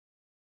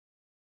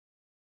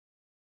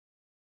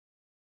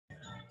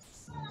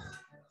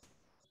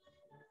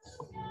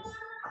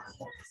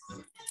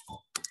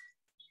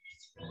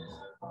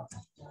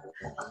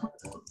5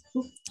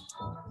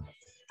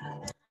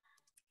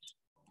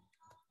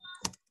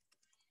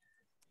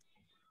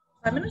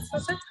 minutes,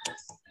 was it?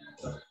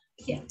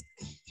 Yeah.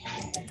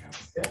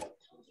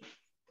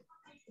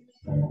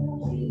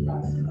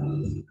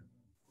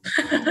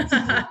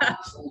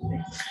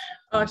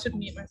 Oh, I should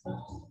mute myself.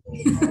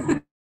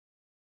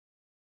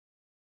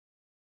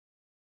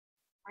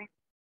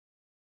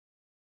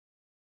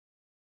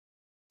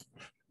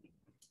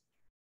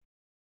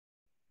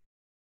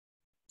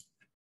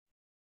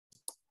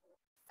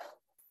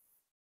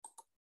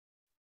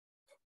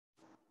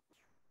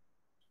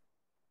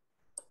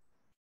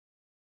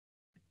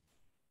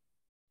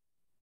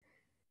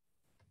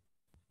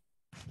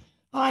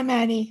 Hi,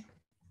 Maddie.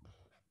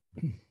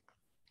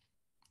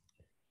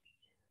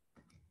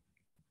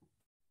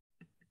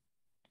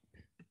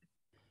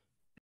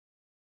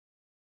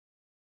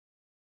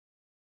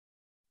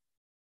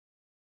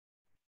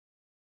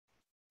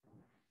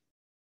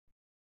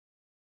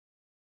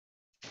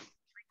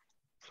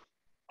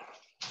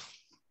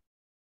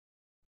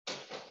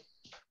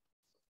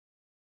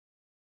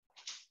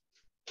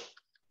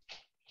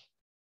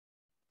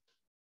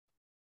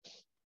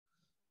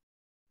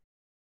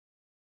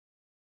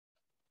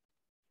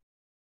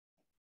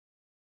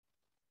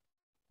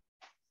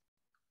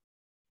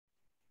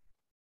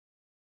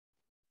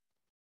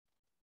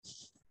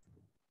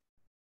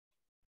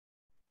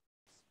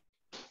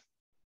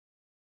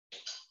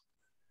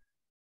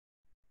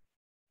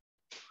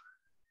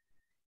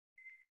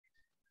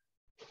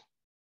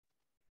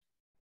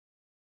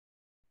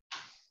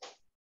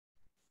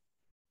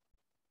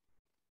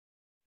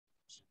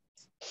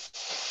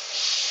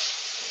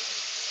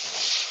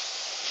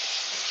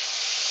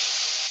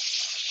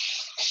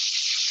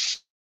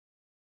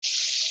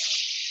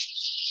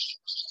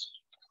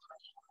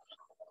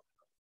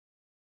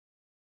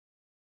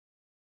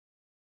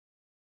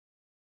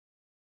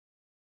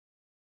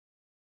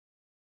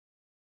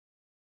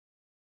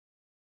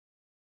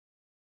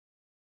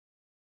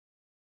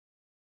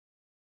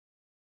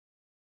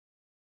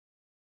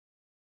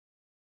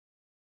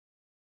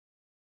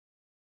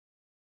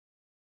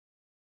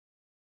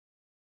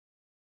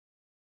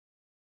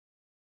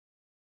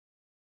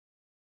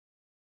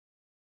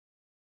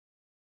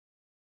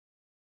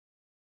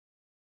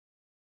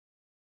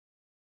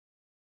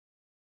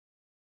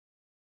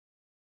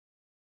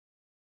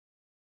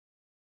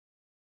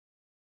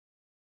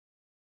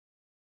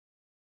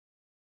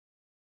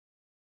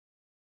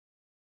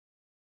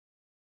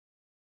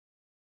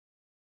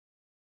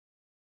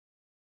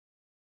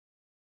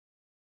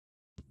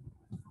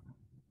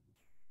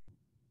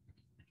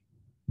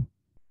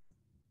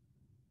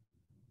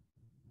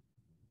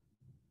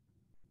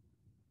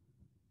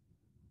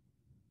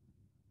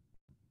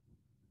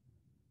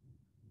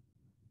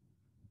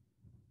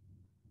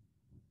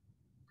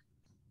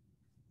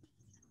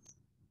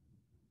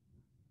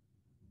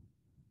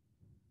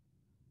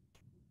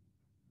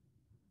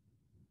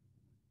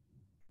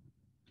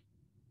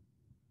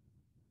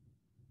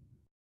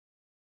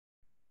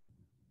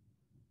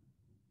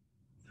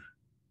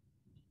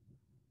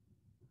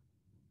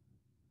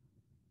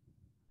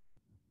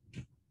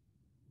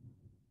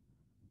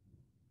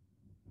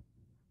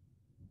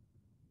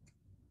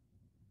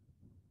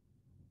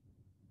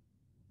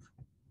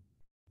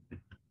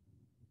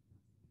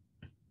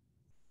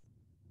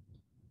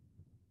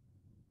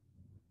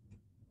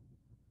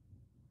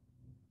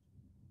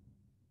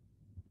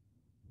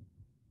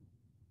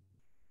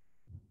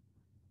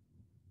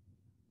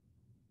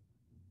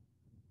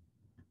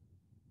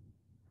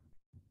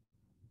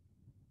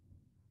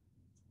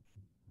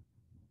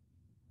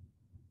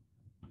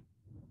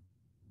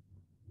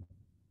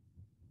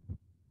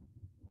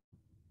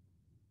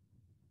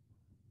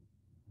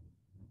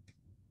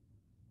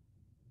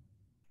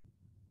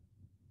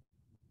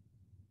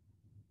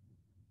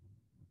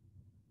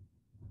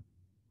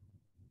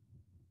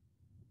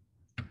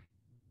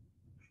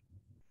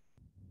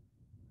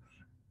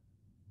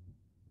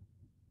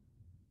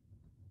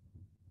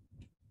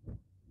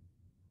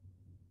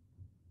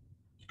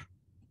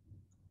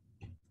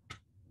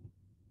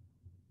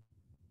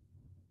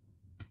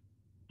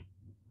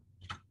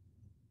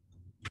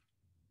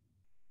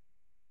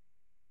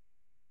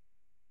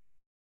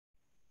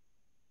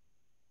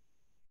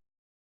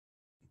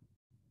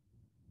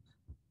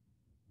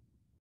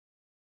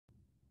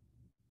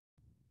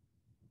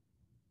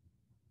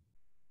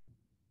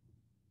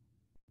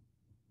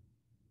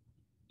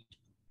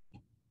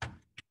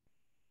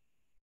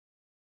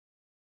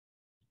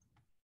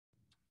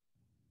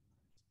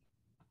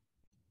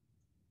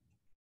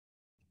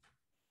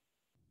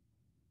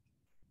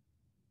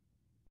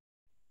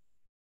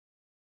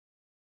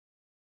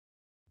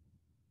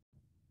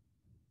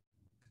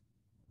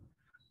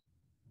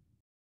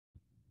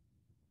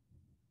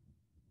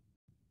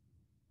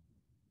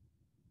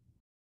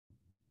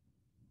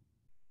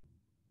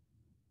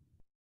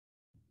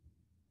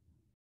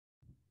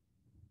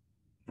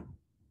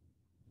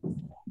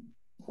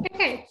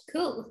 Okay,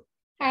 cool.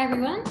 Hi,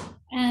 everyone.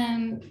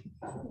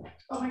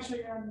 Oh, make sure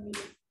you're on the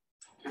meeting.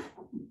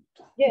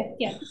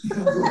 Yeah.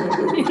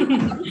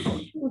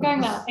 We're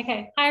going well.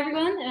 Okay. Hi,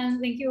 everyone.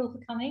 Thank you all for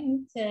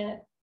coming to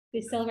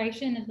this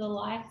celebration of the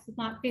life of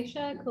Mark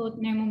Fisher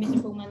called No More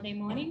Miserable Monday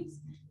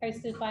Mornings,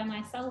 hosted by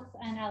myself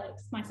and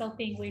Alex, myself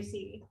being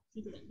Lucy, if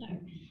you didn't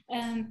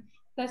know.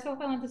 First of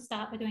all, I want to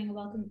start by doing a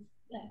welcome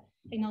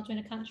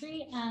acknowledgement of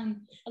country. I'd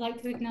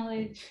like to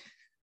acknowledge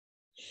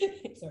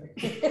Sorry.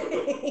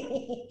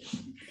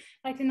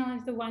 I'd like to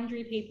acknowledge the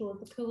Wurundjeri people of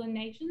the Kulin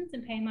Nations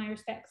and pay my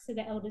respects to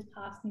the elders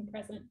past and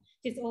present.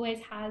 This always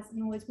has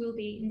and always will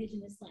be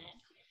Indigenous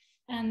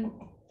land.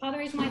 Part of the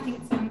reason why I think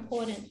it's so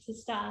important to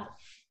start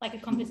like a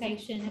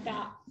conversation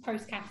about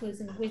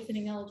post-capitalism with an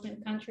acknowledgement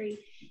of country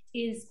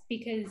is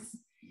because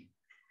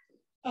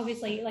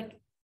obviously like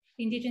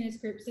the Indigenous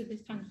groups of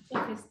this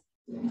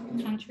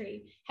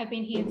country have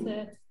been here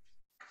for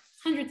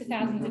hundreds of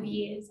thousands of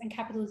years, and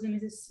capitalism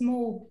is a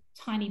small,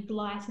 tiny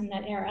blight in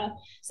that era.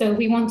 So if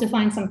we want to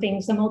find some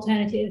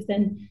alternative,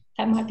 then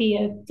that might be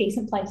a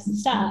decent place to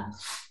start.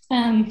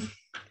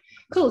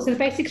 Cool, so the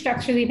basic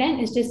structure of the event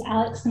is just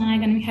Alex and I are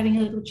going to be having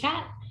a little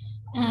chat.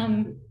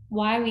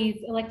 Why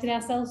we've elected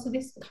ourselves for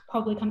this will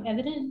probably become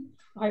evident,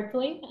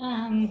 hopefully.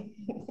 And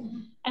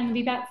it'll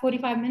be about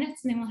 45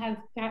 minutes, and then we'll have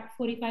about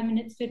 45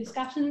 minutes for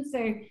discussion. So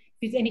if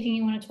there's anything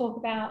you want to talk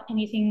about,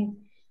 anything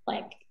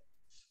like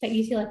that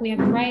you feel like we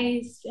haven't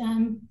raised,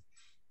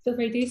 feel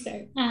free to do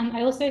so.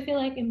 I also feel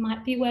like it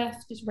might be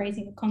worth just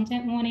raising a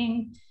content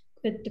warning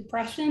for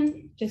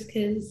depression, just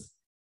because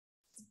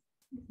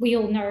we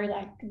all know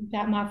like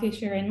about Mark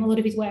Fisher and a lot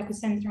of his work was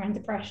centered around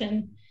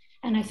depression.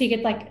 And I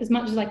figured like as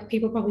much as like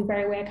people are probably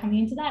very aware coming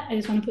into that, I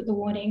just want to put the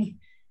warning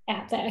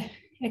out there.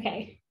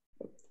 Okay.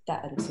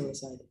 That and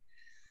suicide.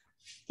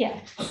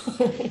 Yeah.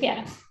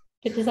 Yeah.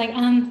 But just like,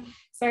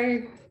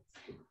 so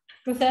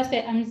the first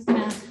bit, I'm just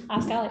gonna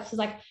ask Alex is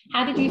like,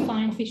 how did you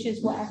find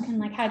Fisher's work and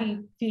like, how do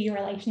you do your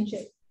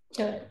relationship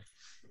to it?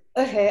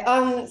 Okay,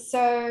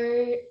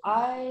 so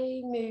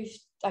I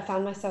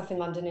found myself in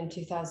London in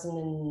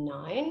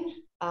 2009,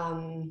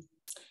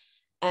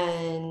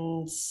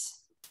 and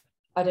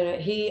I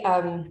don't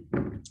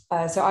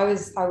know, so I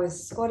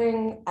was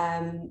squatting,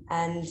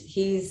 and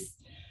he's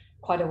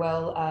quite a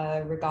well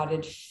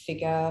regarded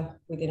figure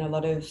within a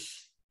lot of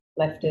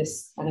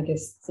leftist,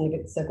 anarchist,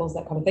 syndicate circles,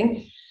 that kind of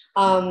thing.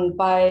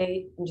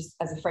 By just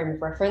as a frame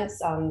of reference,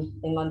 in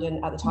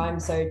London at the time,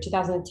 so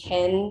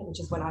 2010, which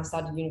is when I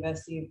started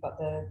university, we've got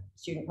the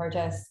student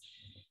protests,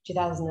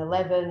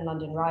 2011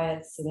 London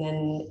riots, and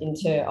then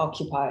into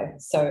Occupy.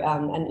 So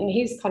and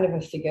he's kind of a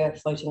figure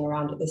floating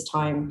around at this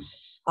time.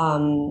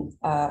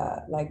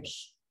 Like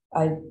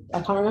I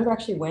can't remember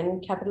actually when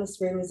Capitalist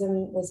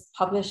Realism was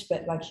published,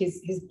 but like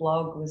his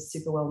blog was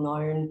super well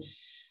known.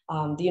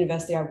 The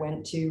university I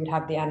went to would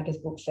have the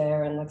anarchist book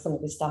fair, and like some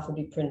of this stuff would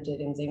be printed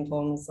in zine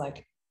forms,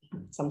 like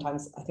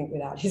sometimes I think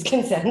without his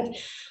consent.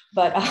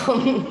 But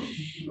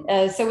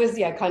so it was,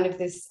 yeah, kind of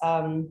this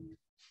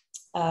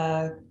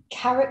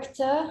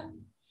character.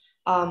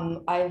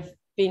 I've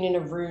been in a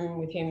room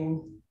with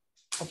him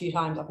a few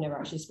times. I've never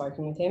actually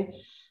spoken with him.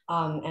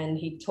 And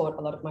he taught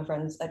a lot of my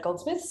friends at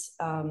Goldsmiths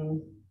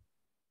when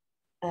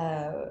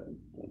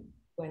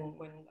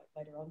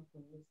later on,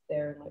 when he was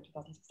there in like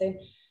 2016.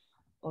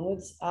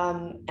 Onwards,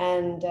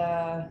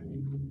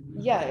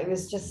 yeah, it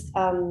was just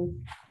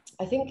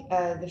I think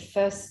the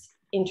first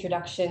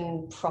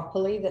introduction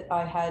properly that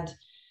I had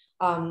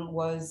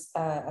was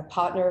a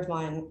partner of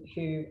mine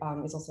who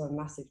is also a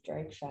massive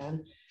Drake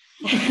fan.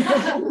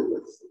 I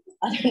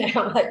don't know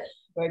how like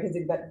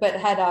but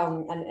had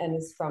and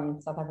is from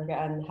South Africa,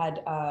 and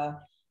had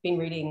been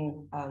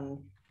reading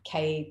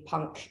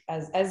K-punk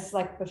as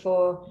like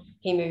before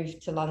he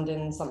moved to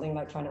London, something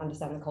like trying to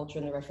understand the culture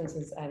and the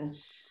references, and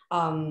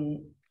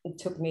it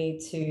took me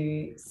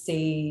to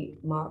see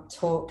Mark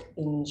talk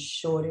in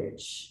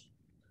Shoreditch.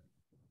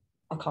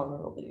 I can't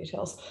remember all the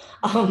details,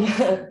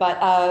 but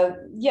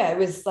yeah, it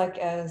was like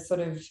a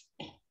sort of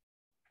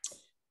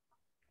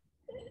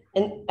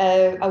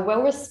a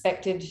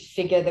well-respected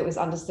figure that was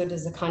understood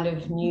as a kind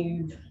of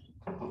new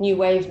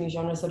wave, new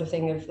genre sort of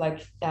thing of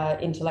like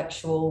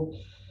intellectual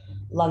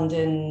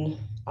London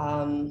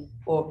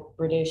or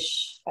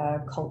British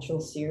cultural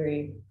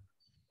theory.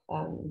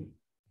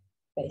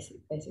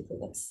 Basically,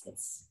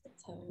 that's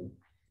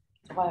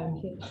why I'm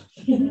here.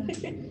 Yeah,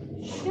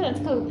 that's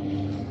cool.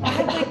 I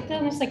had like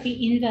almost like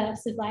the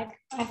inverse of like,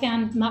 I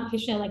found Mark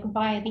Fisher like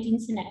via the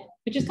internet,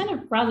 which is kind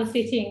of rather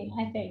fitting,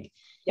 I think.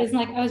 Because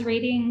like I was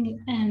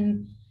reading,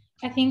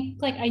 I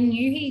think like I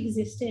knew he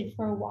existed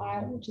for a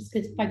while, just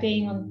because by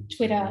being on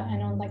Twitter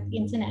and on like the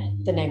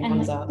internet, the name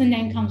comes up. The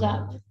name comes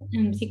up,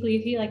 and particularly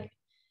if you like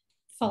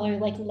follow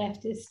like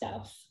leftist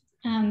stuff.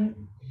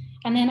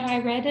 And then I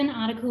read an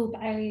article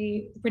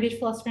by British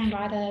philosopher and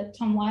writer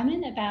Tom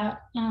Wyman about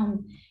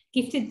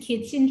gifted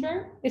kid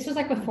syndrome. This was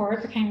like before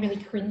it became really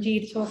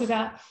cringy to talk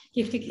about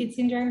gifted kid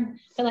syndrome.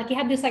 But like he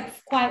had this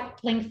like quite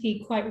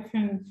lengthy quote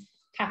from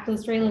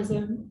Capitalist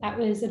Realism that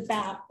was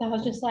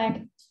just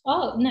like,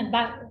 oh no,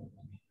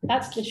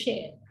 that's the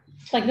shit.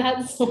 Like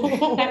that's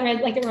that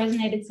read like it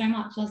resonated so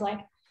much. I was like,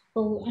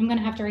 well, I'm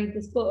gonna have to read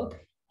this book.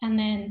 And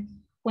then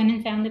went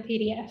and found the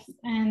PDF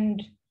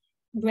and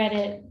read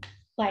it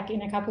like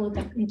in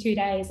 2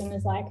 days and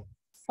was like,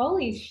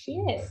 holy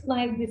shit,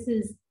 like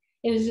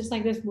it was just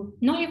like this,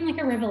 not even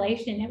like a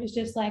revelation. It was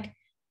just like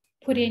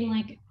putting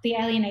like the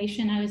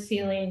alienation I was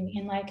feeling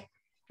in like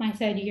my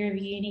 3rd year of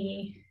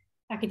uni,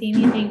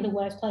 academia being the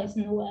worst place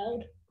in the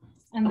world.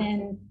 And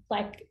then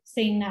like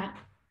seeing that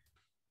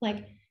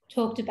like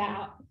talked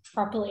about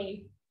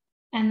properly.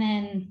 And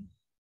then,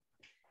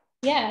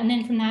 yeah, and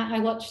then from that I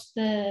watched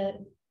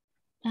the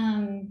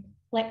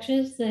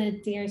lectures,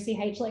 the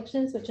DOCH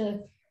lectures, which are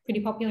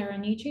pretty popular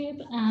on YouTube.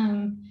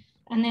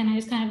 And then I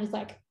just kind of was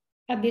like,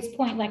 at this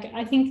point, like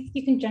I think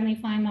you can generally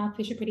find Mark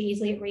Fisher pretty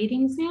easily at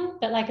readings now,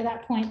 but like at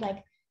that point,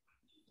 like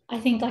I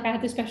think like I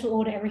had to special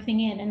order everything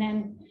in. And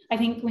then I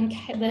think when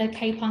the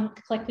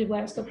K-Punk collected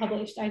works got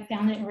published, I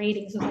found it in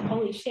readings. I was like,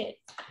 holy shit.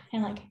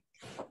 And like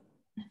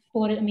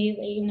bought it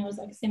immediately, even though it was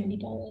like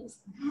 $70.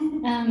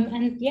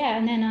 And yeah,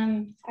 and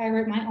then I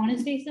wrote my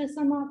honours thesis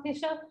on Mark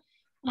Fisher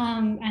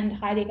and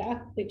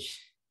Heidegger, which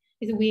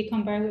is a weird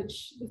combo,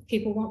 which if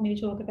people want me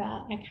to talk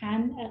about, I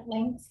can at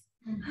length.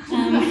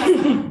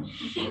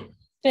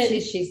 But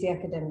she's the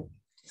academic.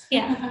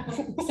 Yeah.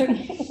 So,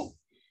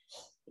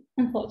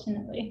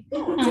 unfortunately.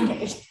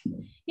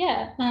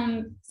 Yeah.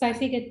 So I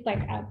figured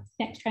like our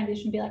next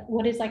transition would be like,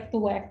 what is like the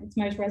work that's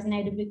most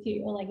resonated with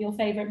you, or like your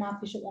favorite Mark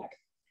Fisher work?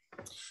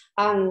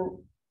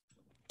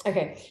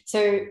 Okay,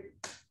 so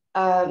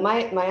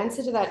my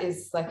answer to that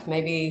is like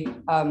maybe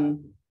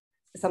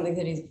something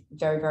that he's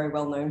very, very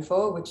well known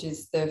for, which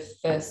is the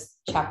first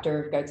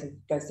chapter of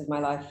Ghost of My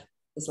Life,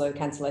 The Slow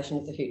Cancellation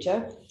of the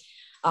Future,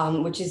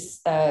 which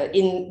is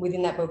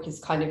within that book is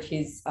kind of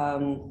his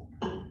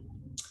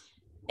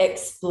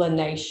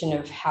explanation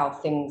of how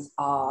things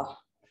are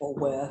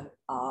or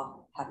are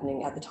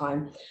happening at the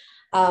time.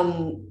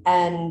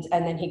 And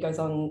then he goes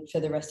on for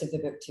the rest of the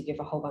book to give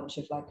a whole bunch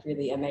of like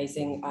really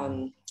amazing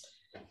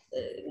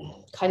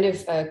kind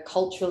of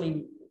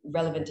culturally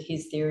relevant to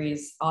his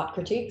theories art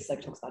critiques,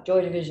 like talks about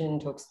Joy Division,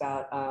 talks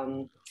about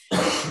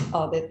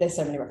there's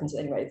so many references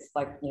anyway, it's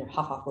like, you know,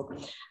 half book.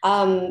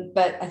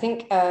 But I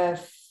think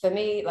for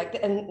me, like,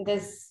 and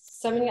there's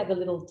so many other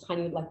little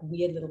tiny like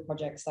weird little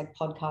projects like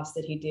podcasts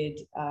that he did,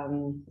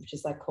 which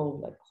is like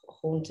called like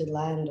Haunted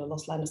Land or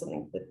Lost Land or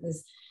something. But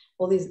there's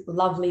all these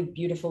lovely,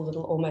 beautiful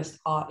little almost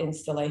art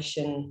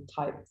installation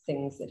type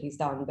things that he's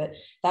done. But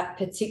that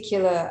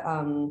particular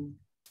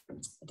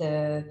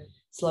the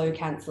Slow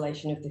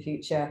Cancellation of the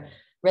Future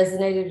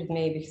resonated with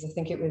me because I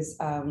think it was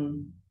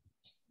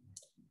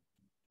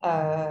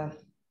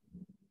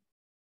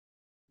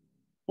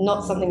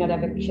not something I'd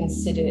ever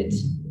considered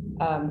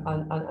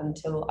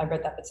until I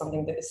read that, but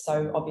something that is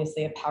so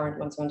obviously apparent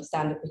once you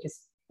understand it,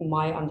 because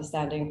my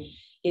understanding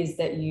is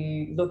that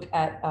you look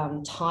at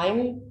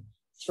time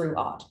through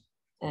art,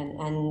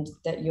 and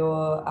that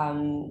you're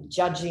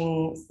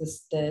judging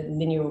the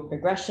linear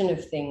progression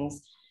of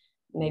things.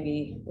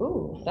 Maybe,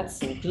 ooh, that's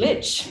some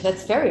glitch.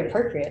 That's very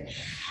appropriate.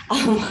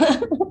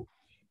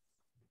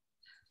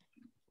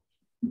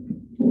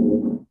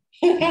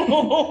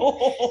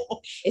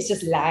 It's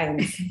just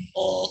lines.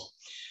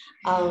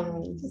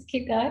 Just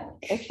keep going.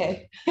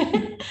 Okay.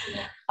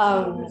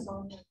 Okay,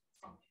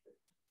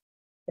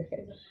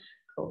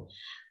 cool.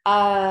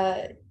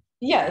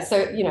 Yeah,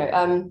 so, you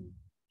know,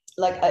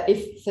 like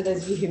if for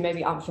those of you who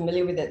maybe aren't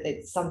familiar with it,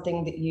 it's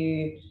something that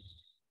you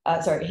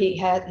sorry, he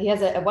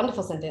has a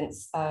wonderful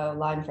sentence,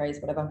 line, phrase,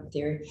 whatever,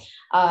 theory,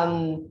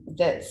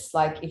 that's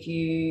like, if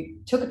you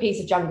took a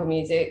piece of jungle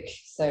music,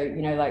 so,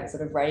 you know, like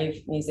sort of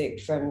rave music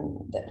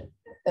from the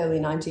early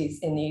 90s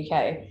in the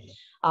UK,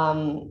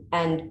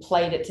 and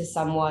played it to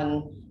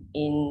someone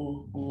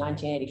in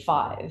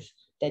 1985,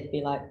 they'd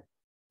be like,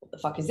 what the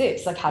fuck is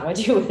this? Like, how do I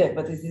deal with it?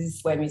 But this is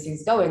where music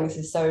is going. This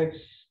is so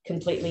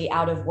completely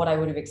out of what I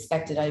would have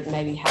expected. I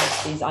maybe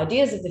have these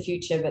ideas of the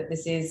future, but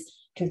this is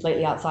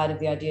completely outside of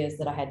the ideas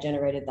that I had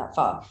generated that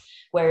far.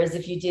 Whereas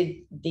if you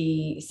did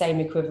the same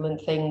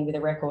equivalent thing with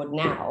a record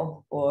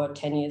now or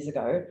 10 years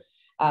ago,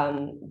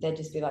 they'd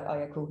just be like, oh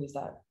yeah, cool, who's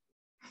that?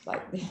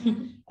 Like,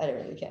 I don't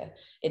really care.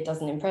 It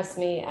doesn't impress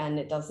me, and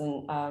it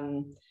doesn't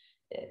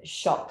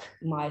shock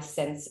my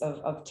sense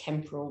of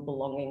temporal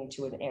belonging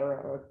to an era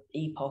or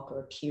epoch or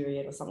a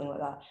period or something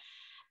like that.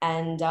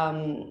 And,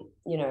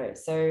 you know,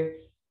 so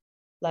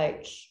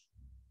like,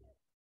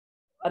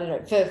 I don't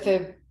know,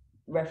 for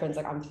reference,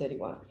 like I'm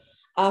 31,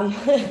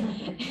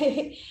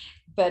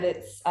 but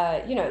it's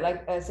you know,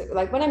 like so,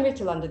 like when I moved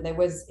to London, there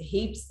was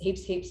heaps of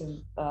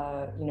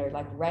you know,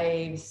 like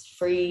raves,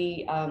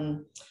 free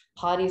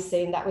party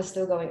scene that was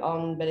still going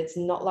on, but it's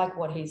not like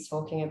what he's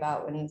talking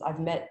about. And I've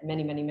met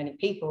many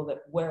people that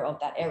were of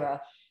that era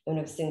and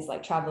have since,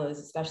 like travelers,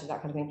 especially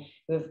that kind of thing,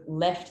 who have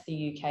left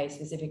the UK,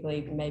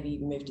 specifically maybe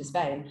moved to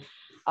Spain,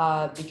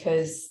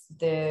 because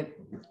the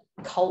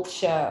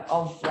culture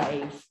of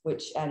rave,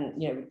 which,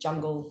 and you know,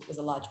 jungle was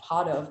a large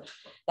part of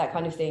that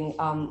kind of thing,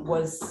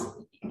 was,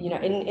 you know,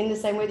 in the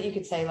same way that you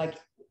could say, like,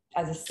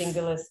 as a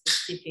singular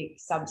specific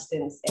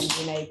substance,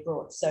 MDMA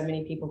brought so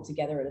many people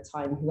together at a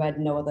time who had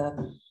no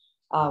other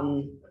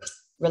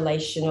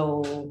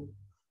relational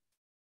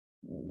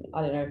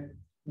I don't know,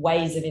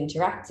 ways of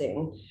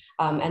interacting.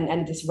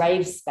 And this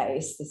rave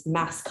space, this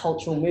mass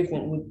cultural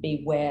movement would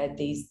be where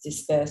these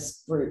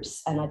dispersed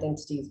groups and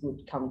identities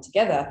would come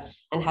together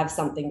and have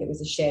something that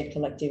was a shared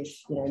collective,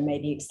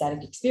 maybe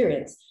ecstatic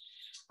experience.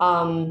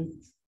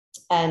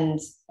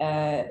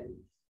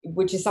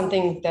 Which is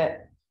something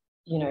that,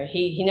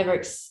 he never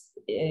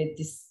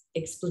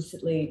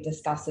explicitly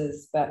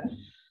discusses, but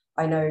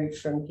I know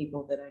from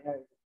people that I know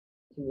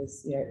who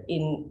was,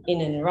 in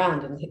and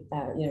around and,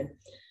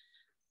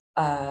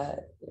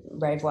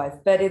 rave wife.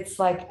 But it's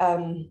like,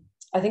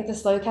 I think the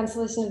slow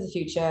cancellation of the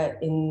future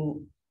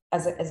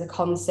as a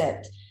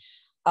concept,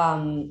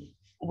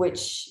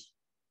 which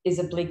is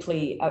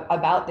obliquely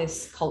about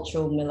this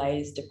cultural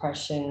malaise,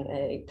 depression.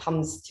 It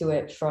comes to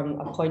it from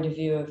a point of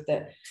view of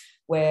that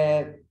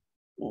we're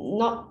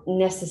not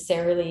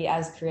necessarily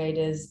as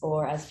creators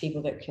or as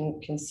people that can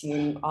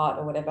consume art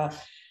or whatever,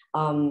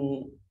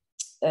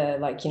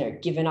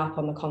 given up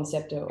on the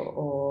concept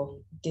or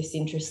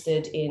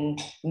disinterested in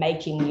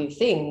making new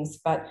things,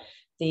 but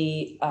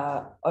the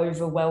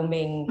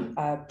overwhelming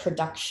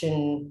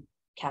production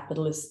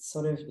capitalist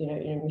sort of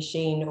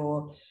machine,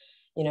 or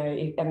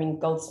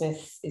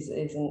Goldsmith is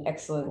an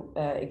excellent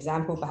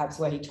example, perhaps,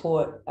 where he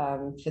taught,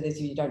 for those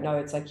of you who don't know,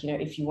 it's like,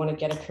 if you want to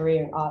get a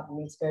career in art, you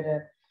need to go to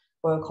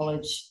Royal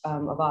College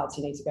of Arts,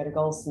 you need to go to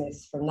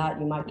Goldsmith. From that,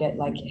 you might get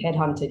like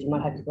headhunted, you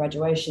might have your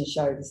graduation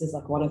show. This is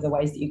like one of the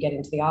ways that you get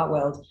into the art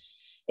world.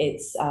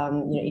 It's,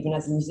 even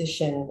as a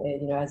musician,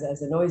 as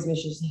a noise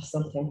musician or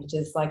something, which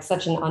is like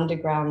such an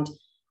underground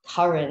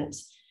current,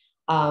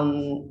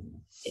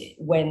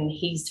 when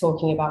he's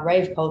talking about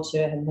rave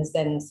culture and has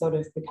then sort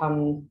of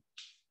become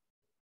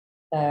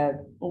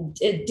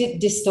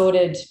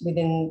distorted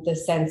within the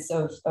sense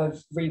of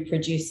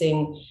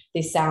reproducing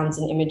these sounds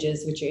and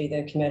images which are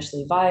either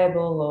commercially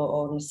viable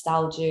or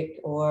nostalgic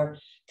or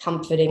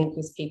comforting,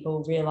 because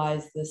people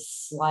realize the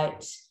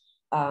slight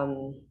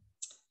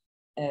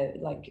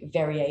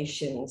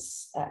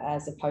variations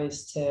as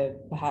opposed to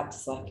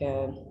perhaps like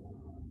a,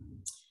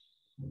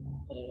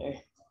 I don't know,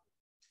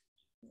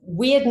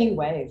 weird new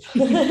wave.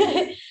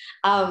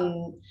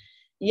 And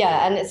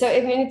so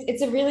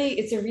it's a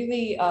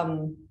really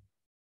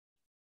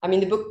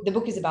the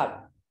book is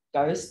about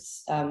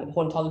ghosts,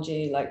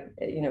 hauntology,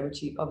 which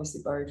he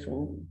obviously borrowed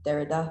from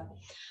Derrida,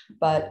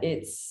 but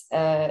it's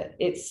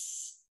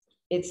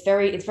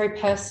very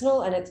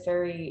personal, and it's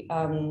very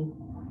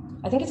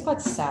I think it's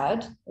quite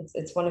sad.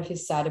 It's one of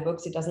his sadder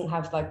books. It doesn't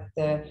have like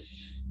the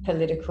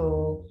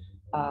political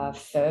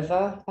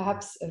fervor,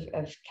 perhaps,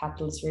 of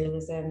capitalist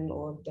realism,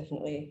 or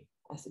definitely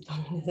acid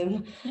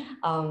communism.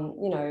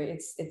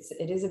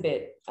 It is a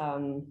bit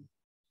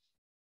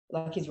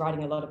like he's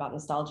writing a lot about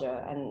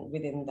nostalgia, and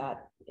within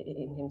that,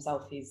 in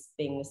himself, he's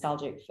being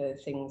nostalgic for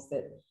things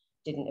that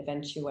didn't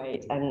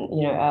eventuate. And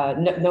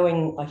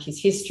knowing like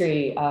his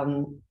history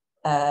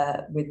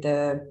with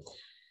the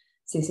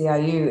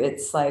CCIU,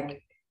 it's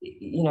like,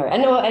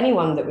 and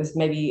anyone that was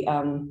maybe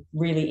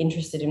really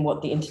interested in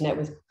what the internet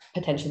was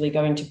potentially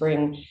going to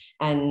bring,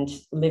 and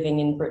living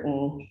in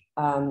Britain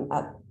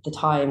at the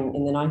time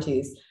in the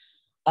 90s,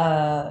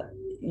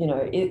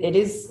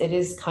 it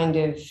is kind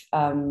of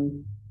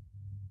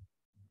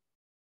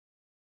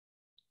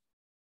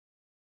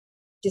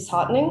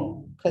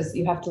disheartening, because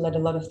you have to let a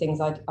lot of things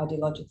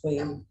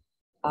ideologically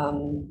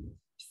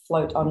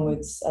float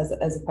onwards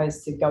as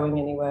opposed to going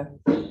anywhere,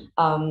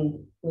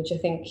 which I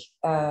think,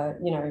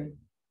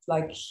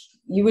 like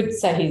you would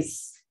say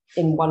he's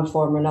in one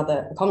form or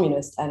another a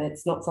communist, and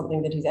it's not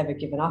something that he's ever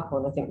given up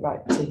on. I think right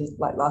to his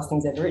last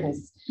things ever written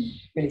is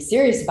really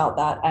serious about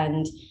that.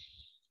 And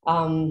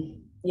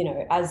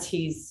as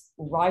he's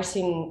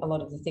writing a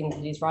lot of the things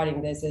that he's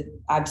writing, there's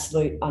an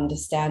absolute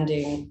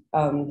understanding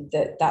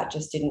that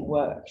just didn't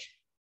work.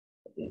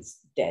 It's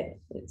dead,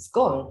 it's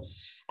gone.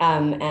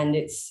 And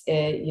it's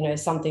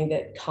something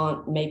that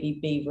can't maybe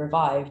be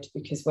revived,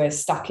 because we're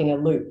stuck in a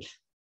loop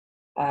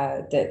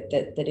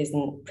that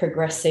isn't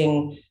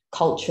progressing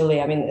culturally.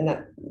 I mean, and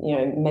that,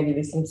 maybe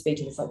we can speak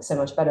to this like so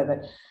much better,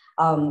 but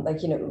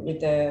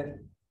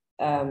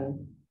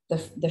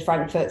with the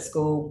Frankfurt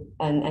School,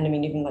 and I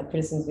mean, even like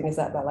criticism things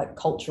like about like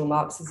cultural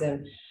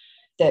Marxism,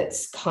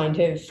 that's kind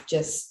of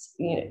just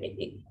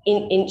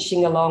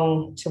inching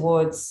along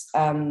towards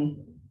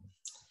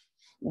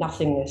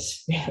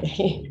nothingness,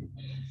 really.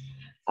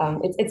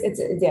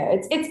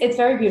 It's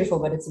very beautiful,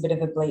 but it's a bit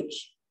of a bleak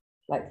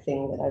like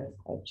thing that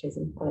I've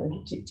chosen. I don't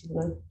know, do you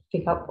want to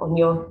pick up on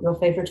your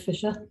favorite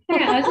Fisher?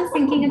 Yeah, I was just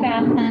thinking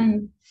about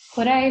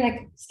what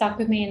I stuck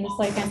with me in the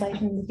slow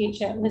translation in the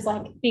future was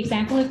like the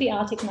example of the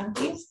Arctic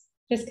monkeys,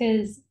 just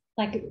because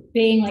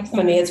being like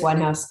for me it's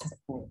Winehouse.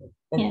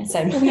 Yeah,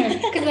 same.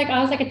 because I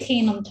was like a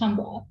teen on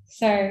Tumblr,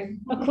 so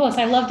of course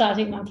I loved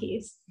Arctic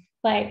monkeys,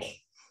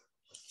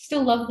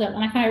 still love them,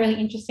 and I find it really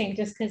interesting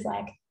just because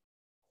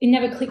it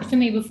never clicked for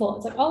me before.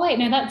 It's like, oh wait,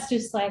 no, that's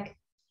just it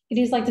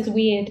is this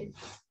weird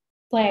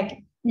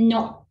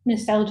not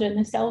nostalgia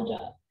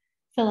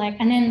for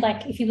and then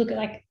if you look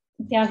at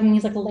the album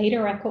is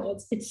later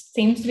records, it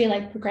seems to be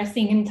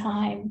progressing in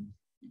time,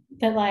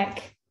 but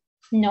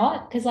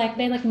not, because like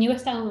they're like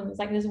newest albums,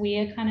 like this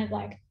weird kind of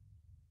like,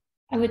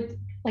 I would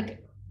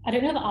like, I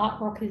don't know if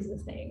art rock is the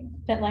thing,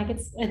 but like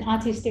it's an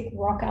artistic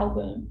rock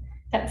album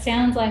that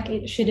sounds like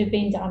it should have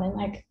been done in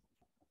like,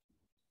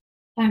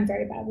 I'm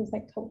very bad with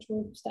like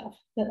cultural stuff,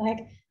 but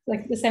like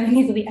the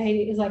 70s or the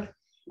 80s, like,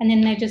 and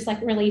then they just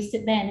like released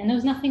it then, and there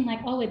was nothing like,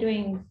 oh, we're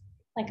doing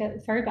like a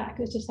throwback.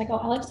 It was just like, oh,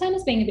 Alex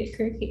Turner's being a bit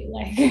kooky,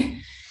 like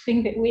being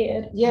a bit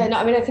weird. Yeah, no,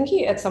 I mean, I think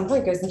he at some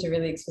point goes into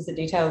really explicit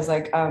details,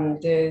 like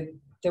the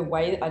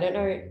way, I don't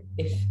know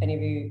if any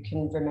of you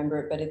can remember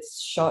it, but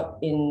it's shot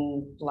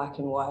in black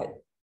and white,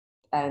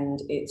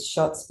 and it's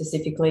shot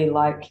specifically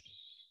like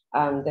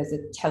there's a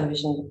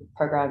television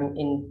program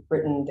in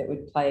Britain that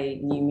would play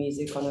new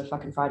music on a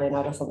fucking Friday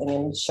night or something,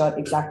 and shot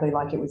exactly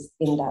like it was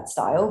in that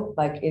style.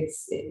 Like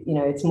it's, you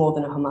know, it's more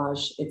than a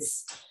homage.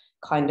 It's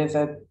kind of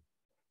a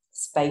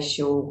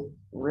spatial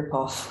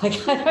ripoff.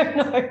 Like, I don't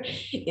know.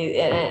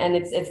 And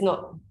it's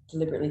not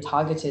deliberately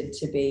targeted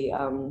to be,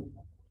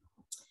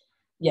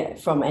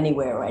 from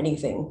anywhere or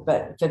anything.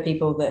 But for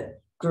people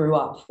that grew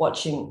up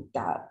watching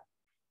that,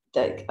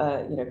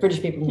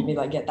 British people can be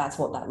like, yeah, that's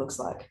what that looks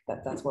like.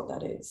 That's what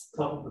that is.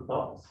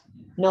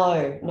 No,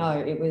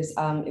 it was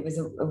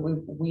a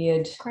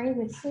weird Grey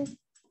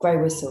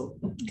Whistle.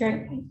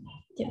 Great.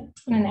 Yeah,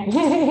 I don't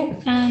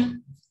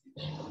know.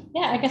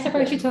 I guess I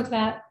probably should talk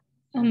about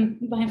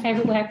my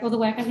favorite work, or the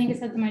work I think has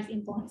had the most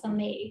influence on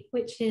me,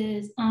 which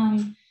is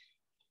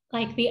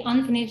like the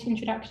unfinished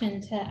introduction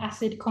to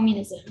acid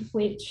communism,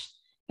 which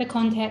for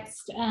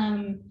context,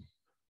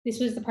 this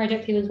was the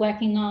project he was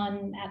working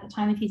on at the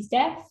time of his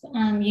death.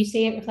 You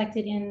see it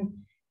reflected in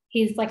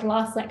his like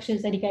last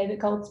lectures that he gave at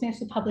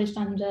Goldsmiths, were published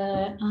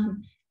under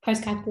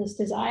Post-Capitalist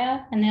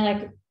Desire, and they're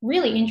like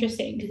really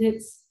interesting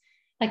because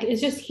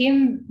it's just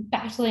him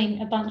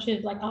battling a bunch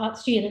of like art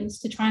students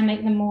to try and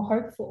make them more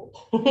hopeful.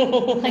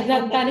 Like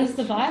that is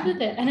the vibe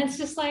of it, and it's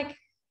just like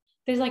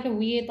there's like a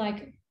weird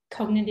like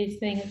cognitive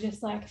thing of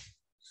just like,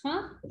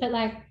 huh? But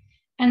like,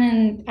 and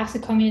then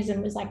acid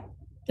communism was like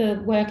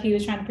the work he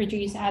was trying to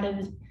produce out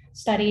of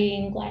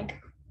studying like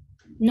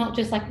not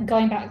just like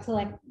going back to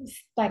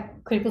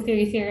like critical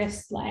theory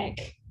theorists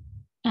like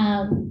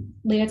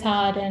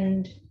Lyotard,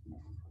 and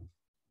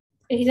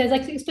he says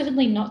like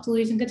explicitly not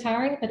Deleuze and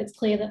Guattari, but it's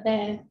clear that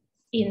they're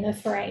in the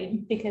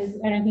frame, because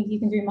I don't think you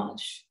can do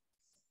much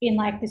in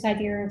like this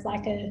idea of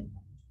like a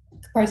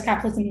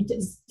post-capitalism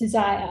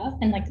desire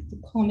and like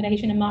the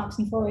combination of Marx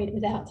and Freud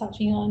without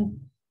touching on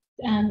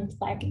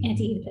like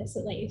anti-Oedipus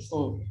at least.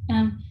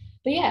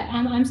 But yeah,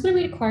 I'm just going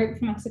to read a quote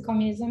from Acid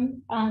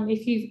Communism.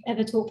 If you've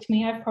ever talked to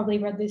me, I've probably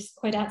read this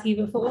quote out to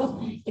you before.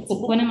 It's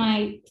one of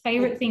my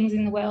favorite things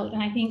in the world.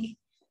 And I think,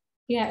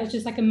 yeah, it was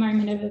just like a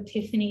moment of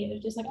epiphany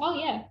of just like, oh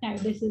yeah, no,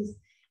 this is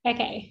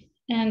okay.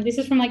 And this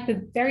is from like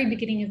the very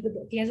beginning of the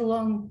book. He has a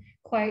long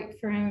quote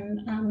from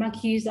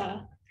Marcuse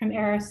from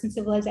Eros and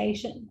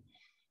Civilization.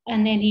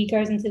 And then he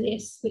goes into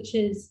this, which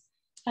is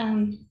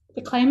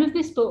the claim of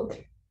this book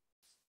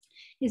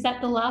is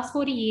that the last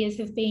 40 years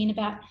have been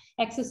about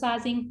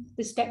exercising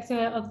the spectre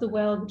of the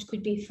world which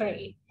could be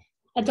free.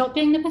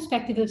 Adopting the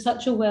perspective of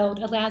such a world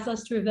allows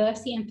us to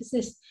reverse the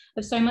emphasis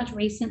of so much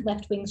recent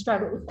left-wing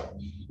struggle.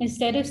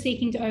 Instead of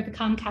seeking to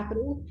overcome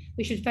capital,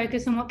 we should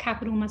focus on what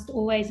capital must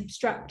always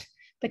obstruct,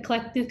 the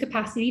collective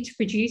capacity to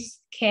produce,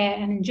 care,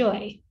 and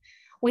enjoy.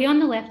 We on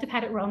the left have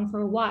had it wrong for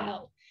a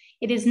while.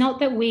 It is not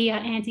that we are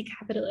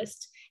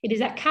anti-capitalist. It is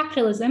that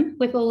capitalism,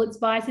 with all its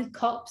vised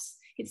cops,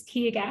 its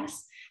tear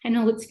gas, and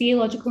all its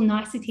theological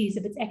niceties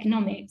of its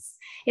economics,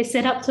 is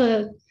set up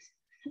to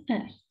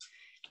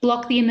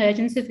block the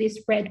emergence of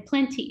this red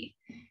plenty.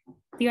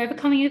 The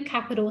overcoming of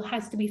capital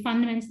has to be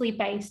fundamentally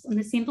based on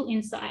the simple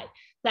insight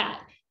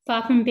that,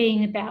 far from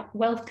being about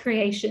wealth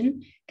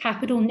creation,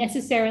 capital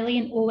necessarily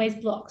and always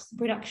blocks the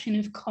production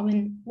of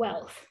common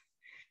wealth.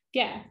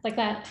 Yeah, like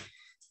that.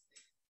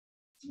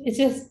 It's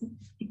just,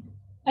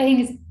 I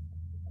think it's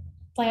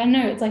like, I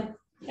know it's like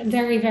a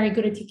very, very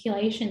good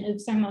articulation of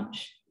so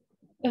much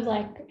of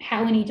like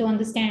how we need to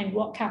understand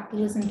what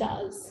capitalism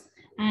does.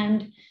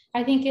 And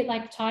I think it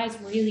like ties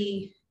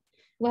really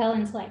well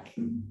into like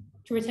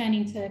to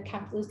returning to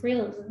capitalist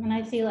realism. And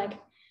I see like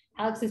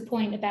Alex's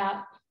point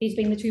about these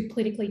being the two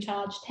politically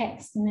charged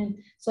texts, and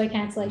then Slow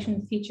Cancellation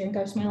of the Future and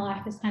Ghost of My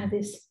Life is kind of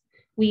this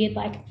weird,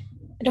 like,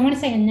 I don't want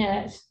to say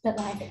inert, but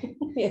like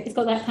yeah, it's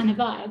got that kind of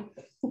vibe.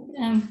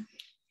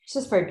 It's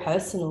just very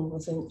personal,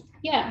 I think.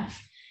 Yeah.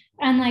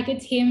 And like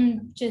it's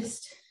him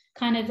just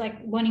kind of like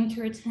wanting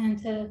to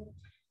return to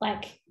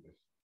like,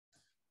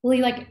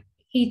 well,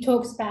 he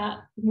talks about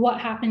what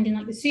happened in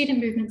like the student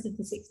movements of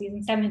the 60s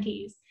and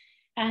 70s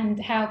and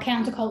how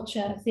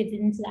counterculture fitted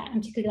into that,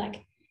 and particularly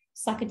like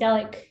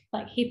psychedelic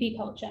like hippie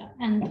culture.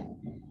 And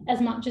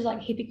as much as like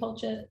hippie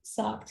culture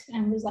sucked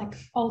and was like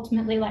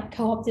ultimately like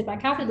co-opted by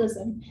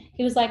capitalism,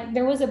 it was like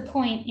there was a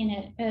point in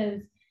it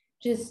of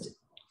just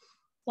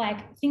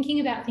like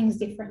thinking about things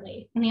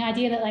differently, and the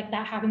idea that like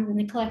that happens in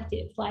the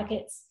collective, like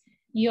it's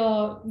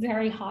you're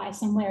very high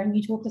somewhere and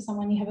you talk to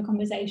someone, you have a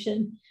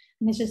conversation,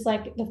 and it's just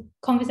like the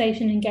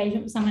conversation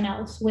engagement with someone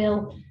else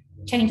will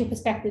change your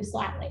perspective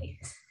slightly.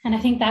 And I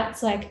think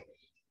that's like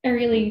a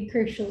really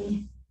crucial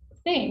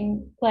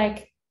thing,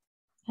 like,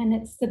 and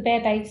it's the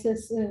bare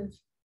basis of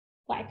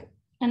like,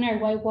 I know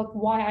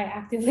why I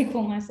actively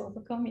call myself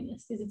a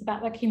communist is it's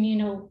about like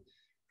communal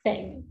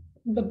thing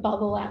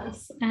above all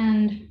else.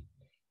 And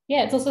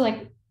yeah, it's also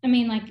like, I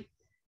mean, like,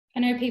 I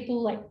know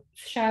people like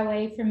shy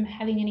away from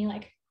having any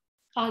like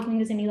arguing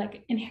there's any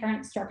like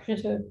inherent structure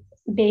to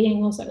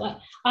being also, like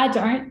I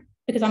don't,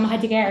 because I'm a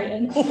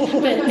Heideggerian,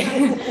 but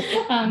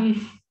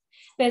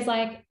there's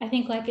like, I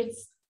think like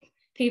it's,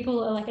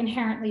 people are like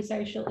inherently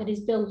social. It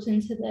is built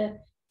into the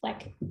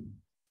like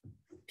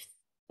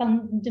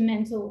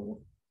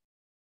fundamental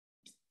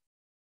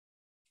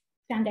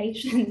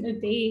foundation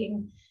of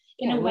being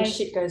in a way. When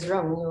shit goes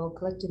wrong, you're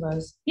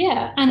collectivized.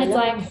 Yeah, and it's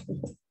like,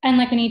 and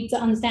like we need to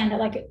understand that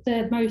like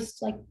the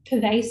most like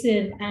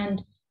pervasive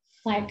and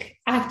like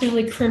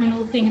actively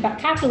criminal thing about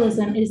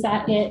capitalism is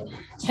that it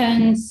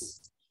turns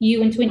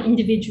you into an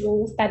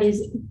individual that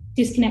is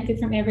disconnected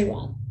from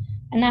everyone.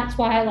 And that's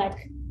why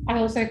like I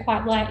also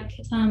quite like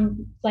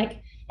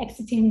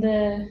exiting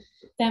the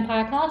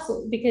Vampire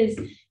Castle, because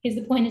here's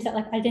the point is that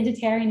like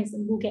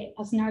identitarianism will get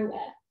us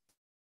nowhere.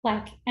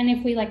 Like, and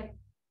if we like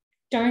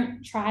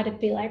don't try to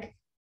be like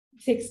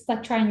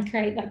try and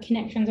create like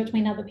connections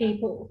between other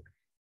people,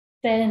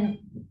 then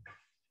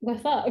we're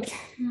fucked.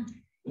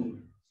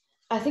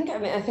 I think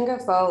I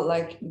felt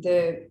like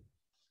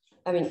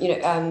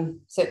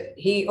so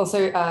he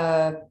also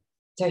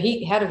so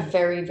he had a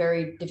very,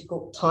 very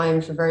difficult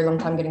time for a very long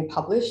time getting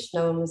published.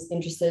 No one was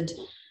interested.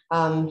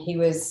 He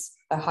was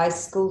a high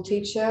school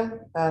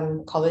teacher.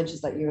 College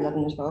is like year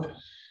 11 and 12.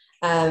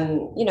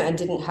 And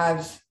didn't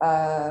have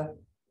part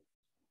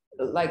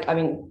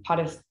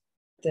of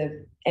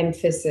the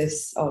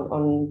emphasis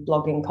on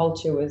blogging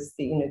culture was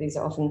these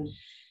are often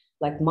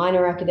like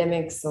minor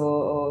academics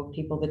or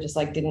people that just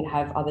like didn't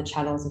have other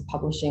channels of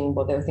publishing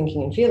what they were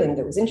thinking and feeling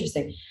that was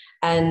interesting.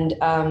 And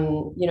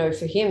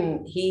for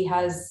him, he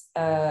has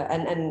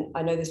and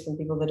I know this from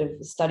people that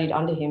have studied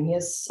under him, he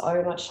has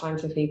so much time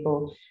for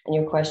people and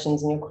your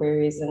questions and your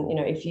queries. And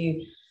if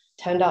you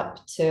turned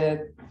up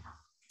to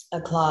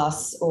a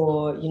class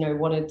or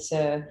wanted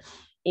to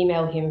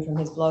email him from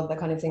his blog, that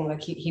kind of thing,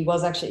 like he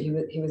was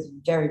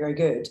very, very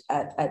good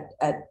at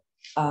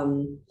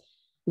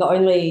not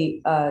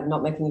only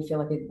not making you feel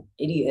like an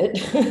idiot,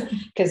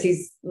 because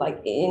he's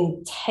like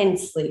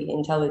intensely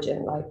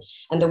intelligent, like,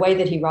 and the way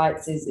that he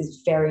writes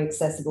is very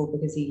accessible,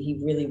 because he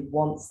really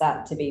wants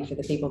that to be for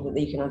the people that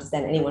you can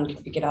understand. Anyone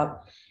can pick it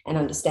up and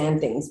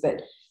understand things,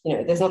 but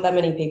there's not that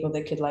many people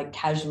that could like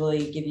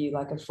casually give you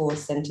like a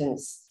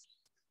 4-sentence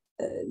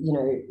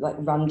like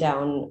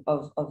rundown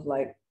of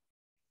like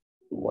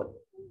what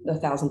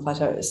 1,000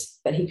 plateaus,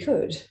 but he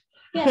could.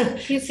 Yeah,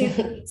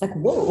 it's like,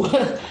 whoa,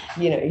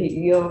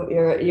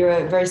 you're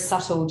a very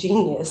subtle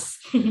genius,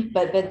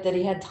 but that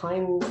he had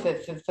time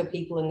for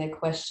people and their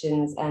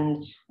questions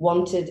and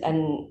wanted,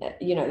 and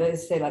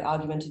let's say like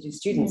argumentative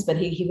students, but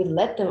he would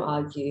let them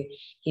argue.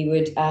 He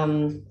would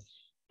and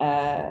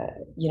I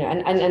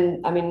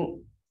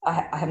mean,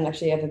 I haven't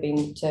actually ever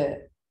been to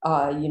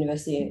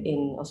university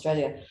in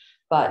Australia,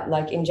 but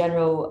like in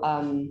general,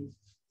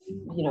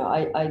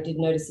 I did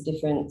notice a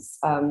difference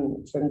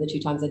from the 2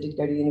 times I did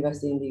go to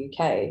university in the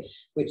UK,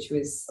 which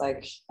was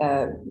like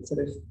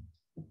sort of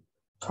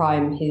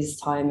prime his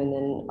time, and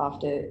then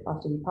after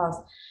he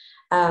passed,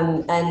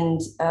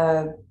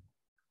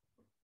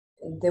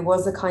 there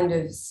was a kind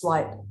of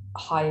slight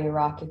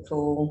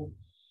hierarchical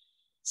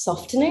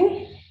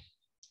softening.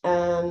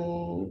 I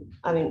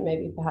mean,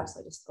 maybe perhaps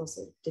I just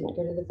also didn't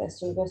go to the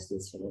best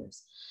universities for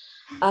this,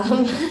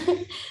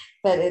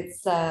 but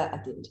it's I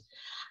did.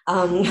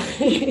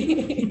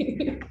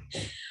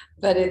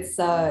 But it's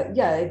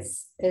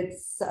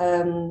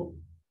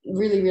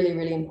really, really,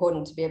 really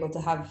important to be able to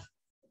have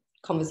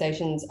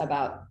conversations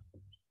about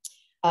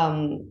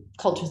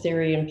culture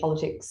theory and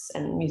politics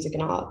and music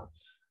and art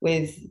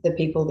with the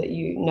people that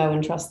you know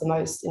and trust the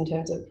most in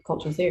terms of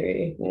cultural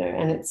theory,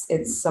 and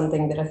it's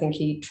something that I think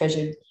he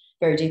treasured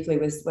very deeply,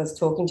 was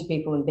talking to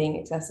people and being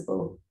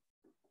accessible.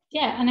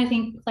 Yeah, and I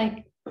think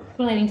like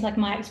relating to like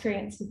my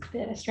experience with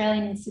the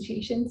Australian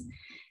institutions,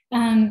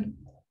 I'm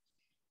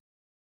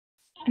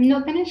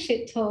not going to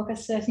shit talk a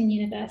certain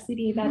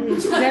university that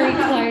is very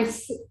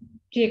close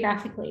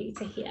geographically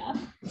to here.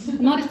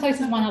 Not as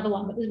close as one other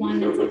one, but there's one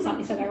that's like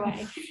slightly further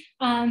away.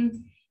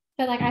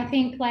 But like I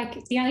think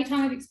like the only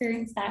time I've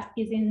experienced that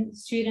is in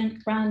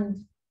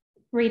student-run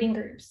reading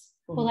groups,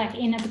 or like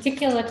in a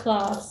particular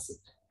class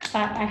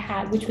that I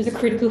had, which was a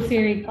critical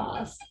theory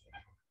class.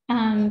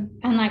 And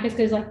like it's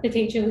because like the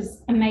teacher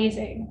was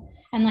amazing.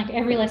 And like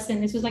every lesson,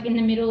 this was like in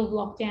the middle of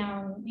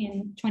lockdown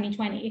in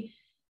 2020,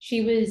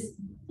 she was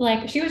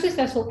just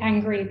first of all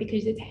angry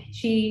because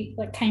she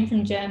like came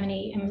from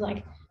Germany and was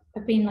like,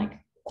 I've been like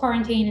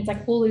quarantined, it's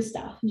like all this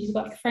stuff. And she's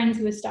got like friends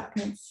who are stuck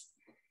and it's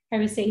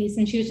overseas.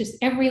 And she was just,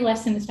 every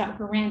lesson was starting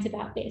to rant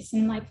about this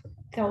and like,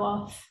 go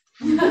off.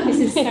 This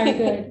is so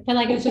good. But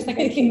like, it was just like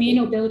a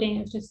communal building.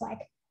 It was just like,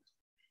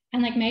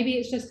 and like, maybe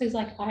it's just because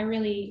like I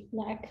really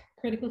like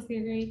critical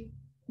theory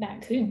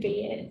that could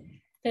be it.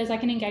 There's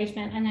like an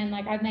engagement, and then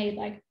like I've made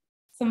like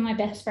some of my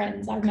best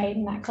friends I've made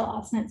in that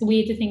class, and it's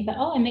weird to think that,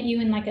 oh, I met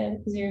you in like a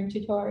Zoom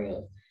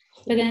tutorial.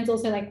 But then it's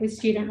also like with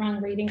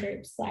student-run reading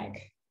groups,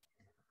 like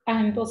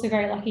I'm also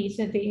very lucky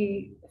to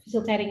be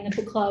facilitating the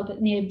book club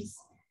at NIBS,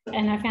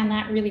 and I found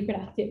that really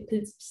productive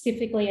because it's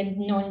specifically a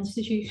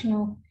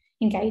non-institutional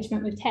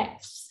engagement with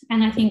texts.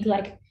 And I think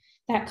like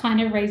that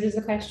kind of raises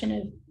the question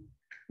of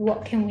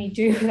what can we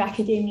do with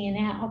academia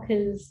now?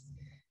 Because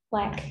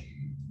like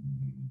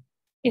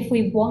if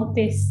we want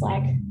this,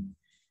 like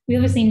we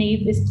obviously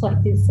need this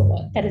collective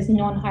thought that is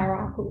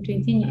non-hierarchical to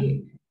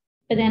continue.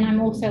 But then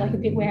I'm also like a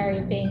bit wary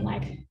of being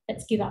like,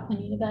 let's give up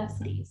on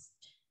universities.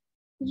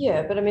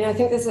 Yeah, but I mean, I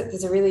think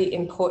there's a really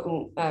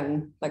important,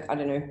 like, I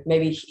don't know,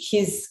 maybe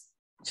his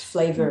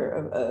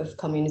flavor of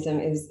communism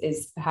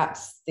is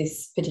perhaps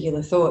this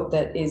particular thought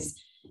that is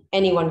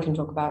anyone can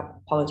talk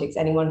about politics,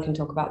 anyone can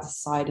talk about the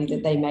society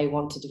that they may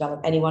want to develop,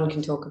 anyone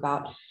can talk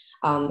about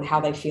how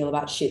they feel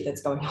about shit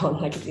that's going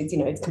on. Like it's, you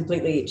know, it's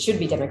completely, it should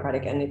be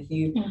democratic. And if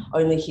you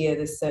only hear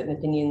there's certain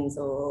opinions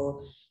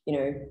or, you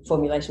know,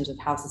 formulations of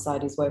how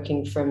society is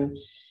working from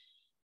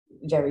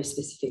very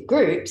specific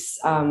groups,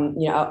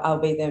 you know,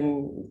 albeit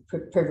them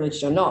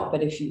privileged or not,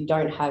 but if you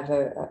don't have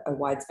a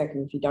wide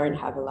spectrum, if you don't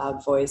have a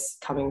loud voice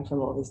coming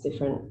from all these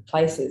different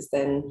places,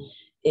 then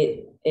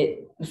it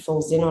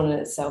falls in on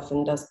itself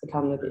and does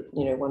become a bit,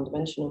 you know,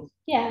 one-dimensional.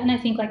 Yeah, and I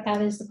think like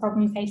that is the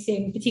problem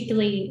facing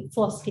particularly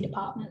philosophy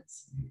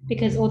departments,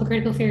 because all the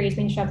critical theory has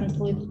been shoved into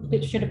the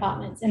literature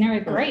departments, and there are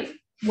great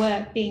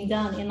work being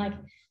done in like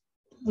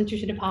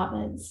literature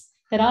departments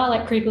that are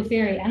like critical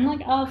theory and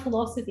like are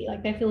philosophy,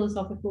 like they're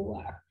philosophical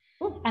work.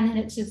 And then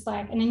it's just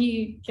like, and then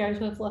you go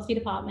to a philosophy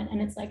department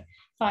and it's like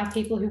 5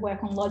 people who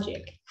work on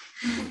logic.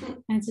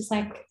 And it's just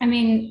like, I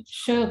mean,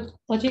 sure,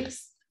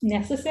 logic's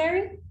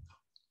necessary,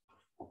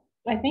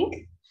 I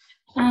think.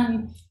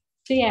 So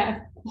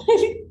yeah.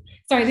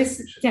 Sorry,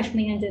 this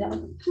definitely ended up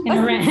in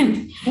a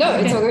rant. No,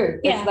 it's all good.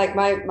 Yeah. It's like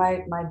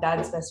my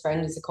dad's best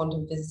friend is a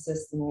quantum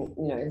physicist, and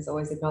you know, he's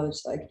always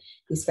acknowledged like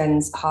he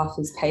spends half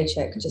his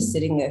paycheck just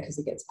sitting there because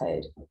he gets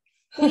paid.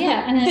 Well,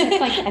 yeah, and then it's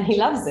like, and he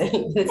loves it.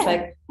 It's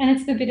like, and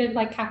it's the bit of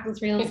like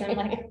capitalist realism.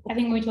 Like I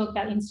think when we talk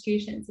about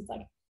institutions, it's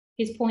like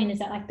his point is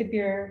that like the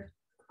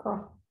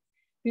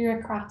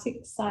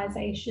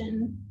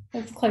bureaucraticization,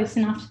 that's close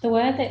enough to the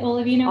word that all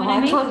of you know what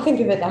I mean. I can't think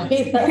of it now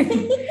either.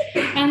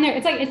 And there,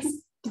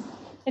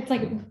 it's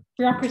like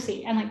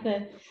bureaucracy and like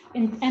the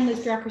endless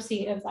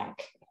bureaucracy of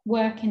like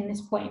work in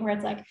this point where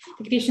it's like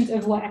the conditions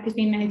of work has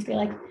been made to be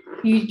like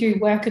you do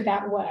work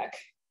about work.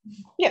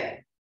 Yeah.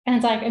 And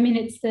it's like, I mean,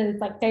 it's the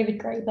like David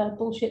Graeber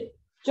bullshit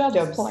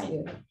jobs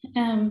point.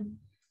 Yeah.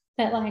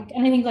 That like,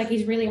 and I think like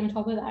he's really on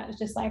top of that. It's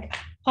just like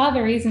part of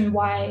the reason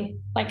why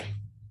like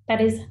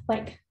that is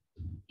like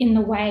in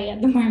the way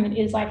at the moment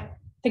is like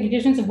the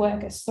conditions of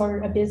work are so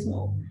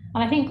abysmal.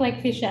 And I think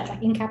like Fisher,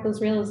 like in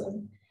capitalist realism,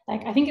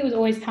 like I think it was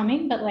always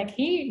coming, but like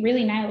he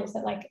really nails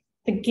that like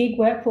the gig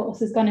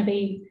workforce is going to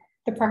be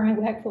the primary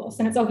workforce,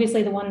 and it's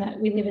obviously the one that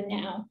we live in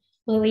now.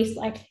 Well, at least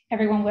like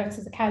everyone works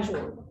as a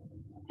casual,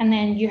 and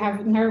then you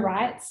have no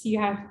rights. You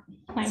have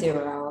like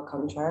 0-hour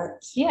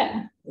contracts.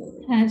 Yeah,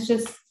 and it's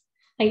just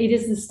like it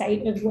is the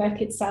state of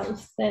work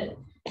itself that.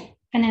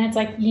 And then it's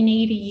like you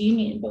need a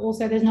union, but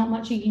also there's not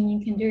much a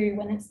union can do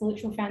when it's the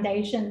literal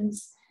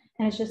foundations,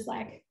 and it's just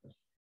like.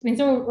 I mean,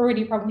 it's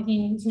already a problem with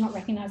unions not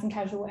recognising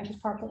casual workers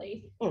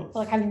properly, or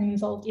like having them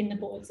involved in the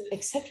boards.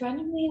 Except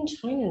randomly in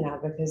China now,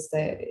 because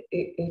the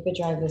Uber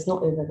drivers,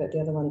 not Uber, but the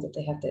other ones that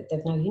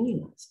they've now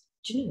unionised.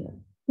 Do you know that?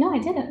 No, I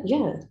didn't. Yeah.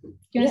 Do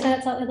you want to say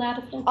that slightly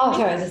louder? Oh,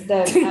 sorry. There's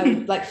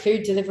the like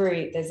food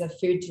delivery. There's a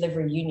food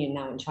delivery union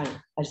now in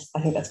China. I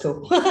think that's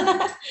cool.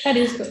 That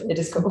is cool. It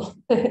is cool.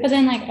 But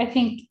then, like, I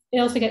think it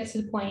also gets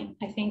to the point.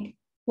 I think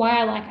why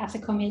I like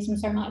Acid Communism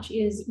so much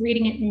is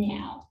reading it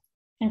now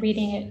and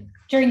reading it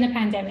during the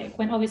pandemic,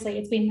 when obviously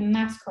it's been the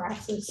mass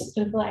crisis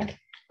of like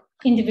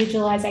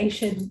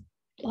individualization,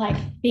 like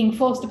being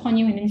forced upon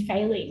you and then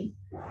failing.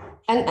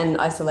 And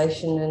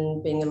isolation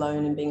and being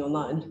alone and being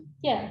online.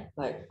 Yeah.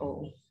 Like,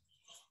 oh.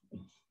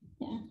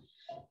 Yeah.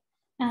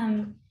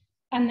 And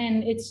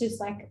then it's just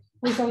like,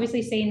 we've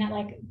obviously seen that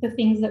like the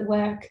things that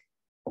work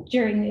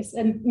during this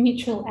are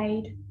mutual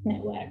aid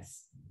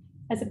networks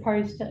as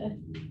opposed to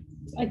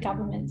a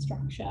government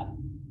structure,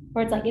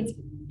 where it's like it's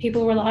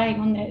people relying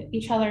on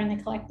each other and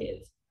the collective.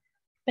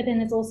 But then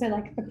there's also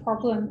like the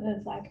problem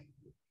of like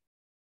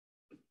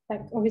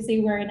obviously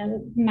we're in a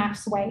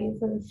mass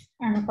wave of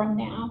Omicron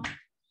now.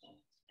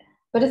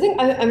 But I think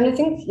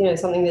you know,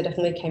 something that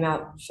definitely came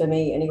out for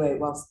me anyway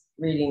whilst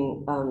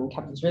reading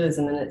capitalist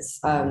realism, and it's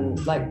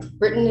like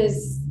Britain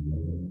is,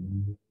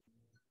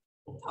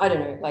 I don't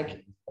know,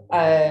 like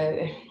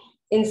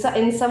in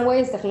some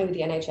ways definitely with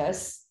the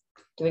NHS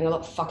doing a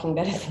lot fucking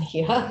better than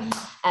here,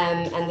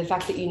 and the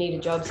fact that you need a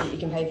job so that you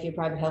can pay for your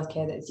private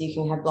healthcare, that you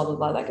can have blah blah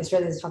blah. Like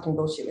Australia's fucking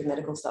bullshit with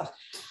medical stuff.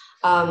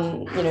 You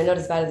know, not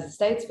as bad as the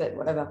States, but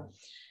whatever.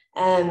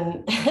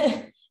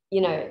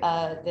 You know,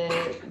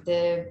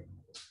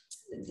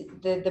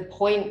 the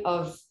point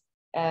of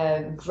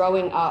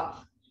growing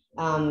up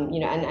You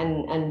know,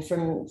 and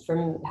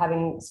from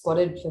having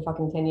squatted for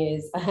fucking 10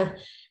 years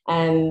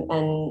and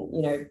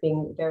you know,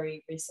 being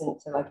very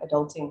recent to like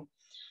adulting,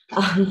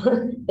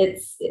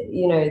 it's,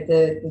 you know,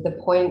 the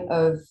point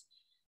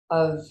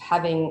of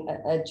having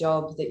a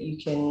job that you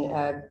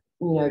can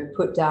you know,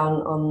 put down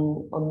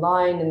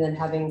online, and then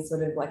having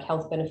sort of like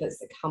health benefits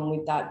that come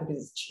with that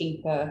because it's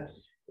cheaper,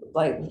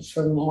 like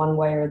from one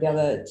way or the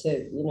other, to,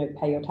 you know,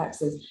 pay your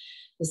taxes,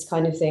 this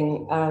kind of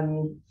thing.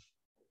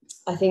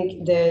 I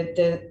think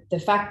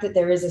the fact that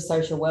there is a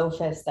social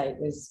welfare state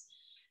was,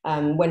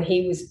 when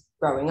he was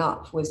growing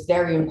up, was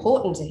very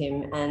important to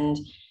him. And,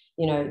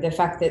 you know, the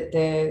fact that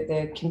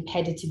the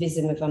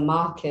competitivism of a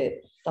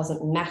market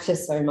doesn't matter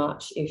so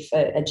much if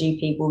a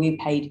GP will be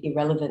paid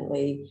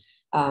irrelevantly,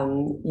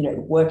 you know,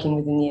 working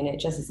within the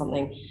NHS or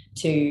something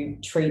to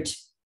treat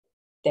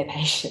their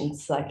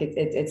patients. Like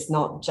it's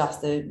not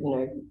just a, you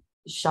know,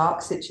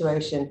 shark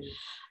situation.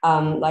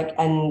 Like,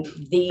 and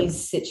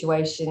these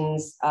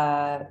situations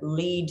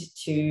lead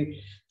to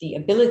the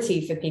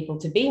ability for people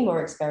to be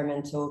more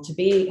experimental,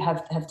 to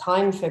have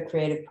time for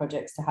creative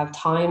projects, to have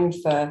time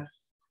for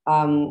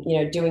you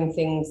know, doing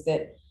things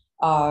that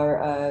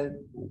are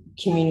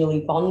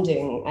communally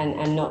bonding,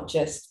 and not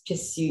just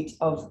pursuit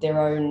of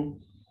their own,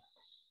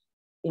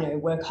 you know,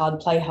 work hard,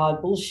 play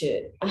hard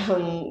bullshit,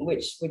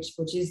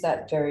 which is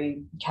that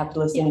very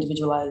capitalist,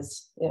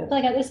 individualized. Yeah.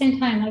 Like at the same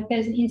time, like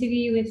there's an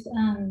interview with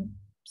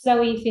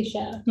Zoe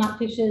Fisher, Mark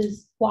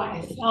Fisher's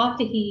wife,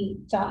 after he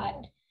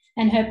died.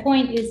 And her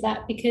point is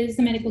that because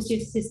the medical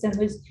system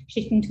was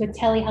shifting to a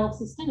telehealth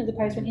system as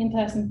opposed to an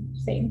in-person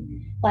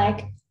thing,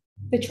 like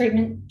the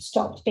treatment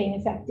stopped being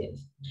effective.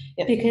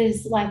 Yep.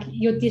 Because like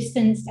you're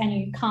distanced and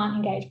you can't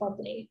engage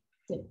properly.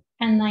 Yep.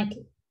 And like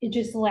it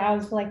just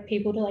allows for like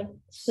people to like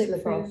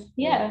slip through.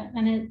 Yeah.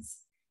 And it's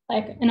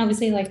like, and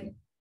obviously like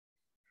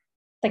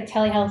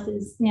telehealth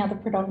is now the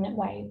predominant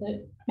way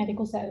that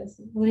medical service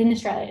within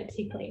Australia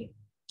particularly.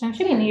 I'm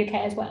sure in the UK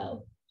as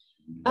well.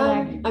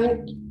 I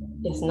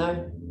mean, yes,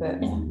 no,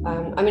 but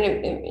yeah. I mean,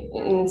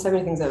 in so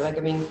many things, like,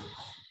 I mean,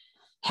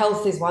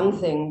 health is one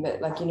thing,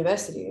 but like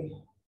university,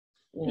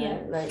 you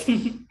know, like,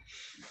 you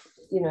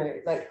know,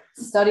 like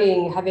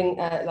studying, having,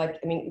 like,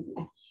 I mean,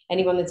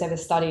 anyone that's ever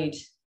studied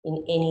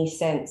in any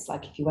sense,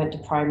 like if you went to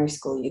primary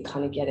school, you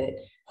kind of get it.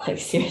 Like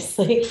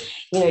seriously,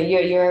 you know,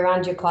 you're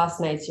around your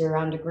classmates, you're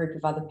around a group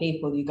of other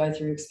people, you go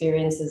through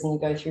experiences and you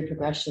go through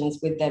progressions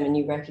with them, and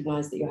you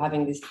recognize that you're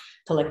having this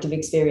collective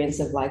experience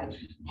of like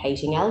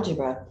hating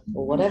algebra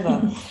or whatever.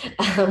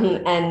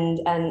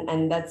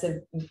 And that's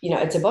a, you know,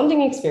 it's a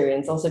bonding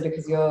experience also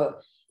because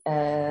you're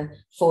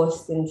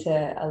forced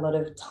into a lot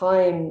of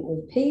time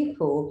with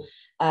people.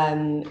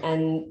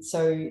 And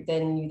so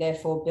then you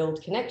therefore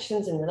build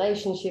connections and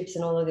relationships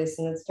and all of this.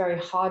 And it's very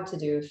hard to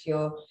do if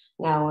you're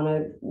now on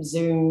a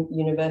Zoom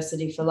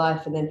university for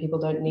life, and then people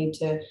don't need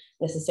to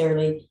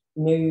necessarily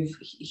move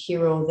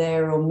here or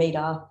there or meet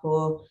up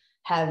or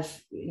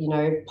have, you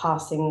know,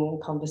 passing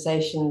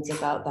conversations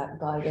about that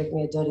guy gave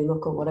me a dirty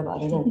look or whatever. I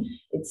don't know.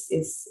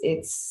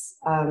 It's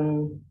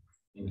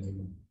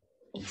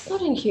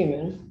not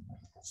inhuman.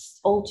 It's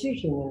all too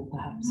human,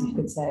 perhaps you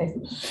could say.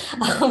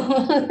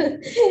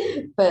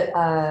 But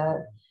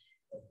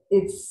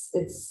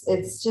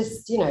it's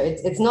just, you know,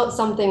 it's not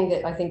something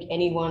that I think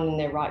anyone in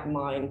their right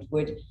mind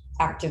would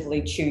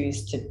actively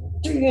choose to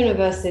do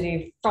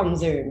university from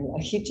Zoom.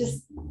 Like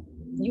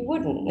you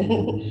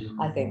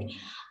wouldn't, I think.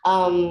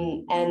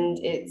 And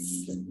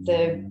it's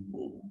the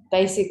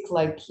basic,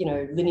 like, you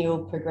know, linear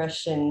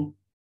progression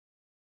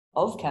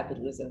of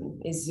capitalism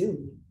is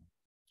Zoom.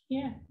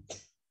 Yeah.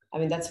 I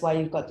mean, that's why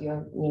you've got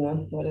your, you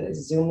know, what are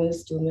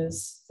Zoomers,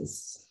 Doomers,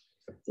 this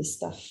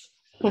stuff.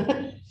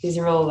 These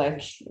are all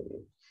like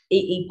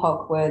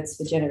epoch words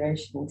for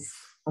generations.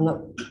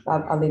 I'll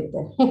leave it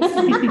there.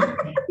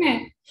 Yeah.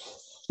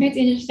 It's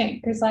interesting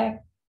because like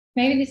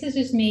maybe this is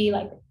just me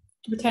like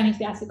returning to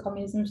the acid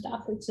communism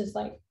stuff. It's just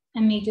like,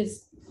 and me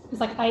just, it's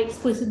like I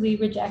explicitly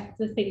reject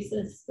the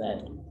thesis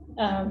that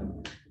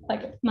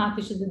like Mark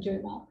Fisher's a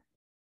doomer,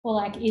 or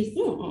like is,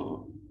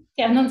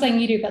 yeah, I'm not saying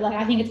you do, but like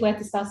I think it's worth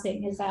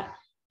discussing is that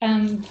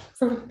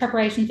for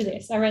preparation for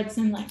this, I read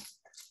some like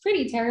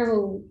pretty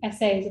terrible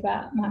essays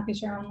about Mark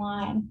Fisher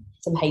online.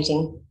 Some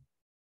hating.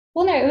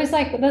 Well, no, it was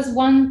like there's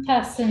one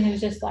person who was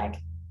just like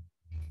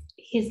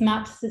his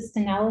Marxist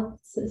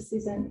analysis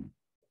isn't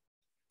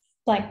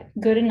like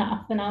good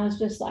enough, and I was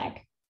just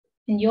like,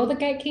 and you're the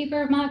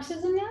gatekeeper of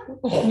Marxism now,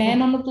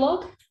 man on the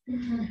blog.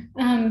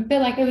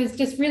 But like it was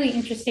just really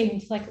interesting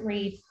to like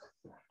read,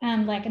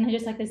 like, and they're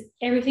just like this,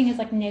 everything is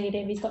like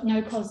negative. He's got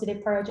no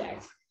positive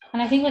project,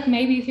 and I think like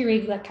maybe if you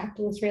read like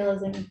capitalist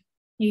realism,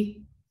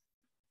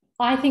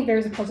 I think there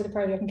is a positive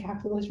project in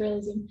capitalist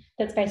realism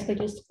that's basically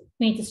just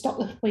we need to stop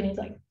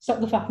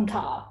the fucking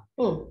car.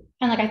 And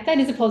like that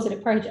is a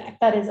positive project.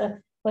 That is a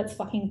let's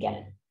fucking get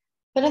it.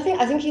 But I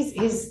think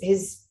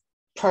his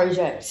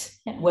project,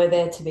 were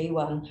there to be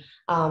one,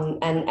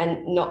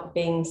 and not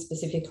being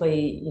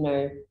specifically, you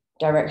know,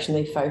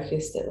 directionally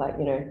focused at like,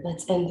 you know,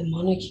 let's end the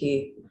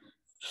monarchy,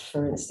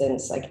 for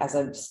instance, like as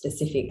a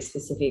specific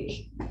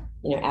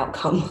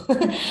outcome.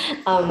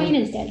 Queen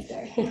is dead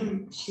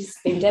though. She's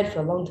been dead for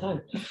a long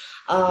time.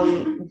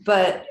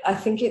 But I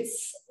think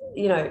it's,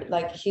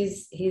 like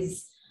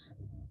his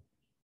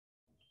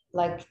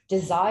like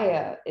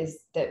desire is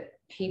that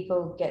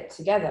people get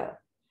together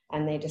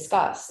and they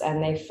discuss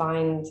and they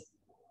find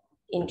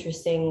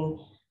interesting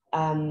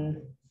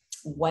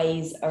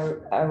ways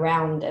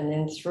around and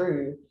then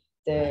through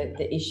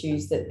the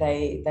issues that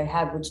they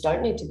have, which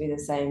don't need to be the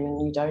same,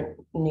 and you don't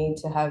need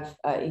to have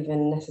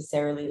even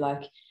necessarily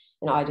like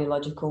an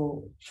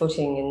ideological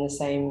footing in the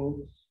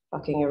same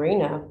fucking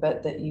arena,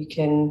 but that you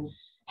can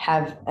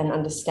have an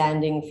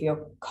understanding for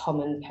your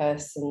common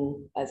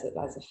person as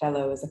a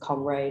fellow, as a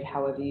comrade,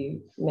 however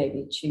you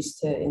maybe choose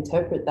to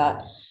interpret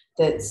that,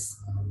 that's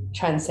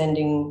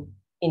transcending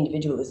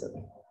individualism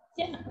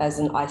as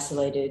an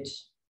isolated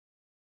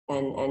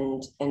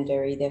and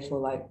very therefore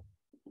like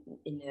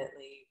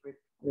inertly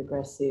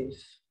regressive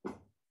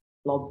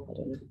blob. I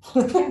don't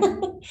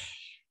know.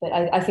 But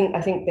I think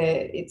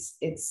that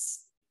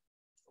it's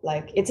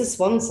like it's a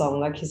swan song,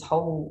 like his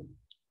whole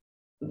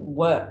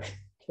work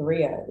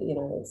career,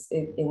 it's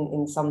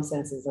in some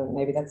senses, and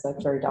maybe that's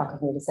like very dark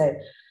of me to say,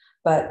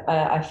 but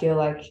I feel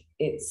like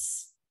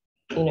it's,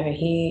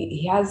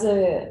 he has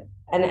and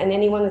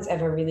anyone that's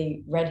ever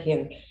really read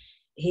him,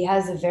 he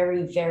has a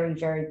very, very,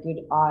 very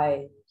good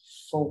eye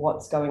for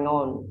what's going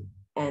on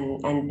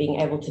and being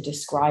able to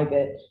describe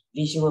it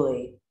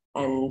visually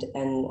and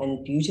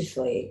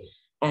beautifully.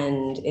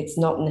 And it's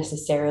not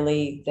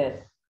necessarily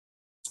that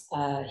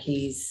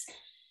he's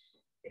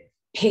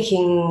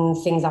picking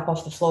things up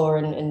off the floor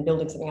and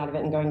building something out of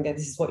it and going,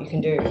 this is what you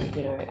can do,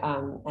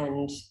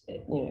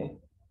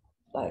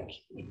 like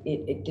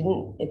it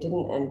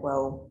didn't end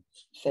well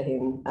for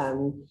him,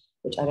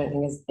 which I don't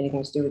think has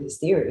anything to do with his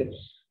theory,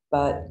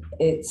 but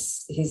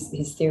it's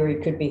his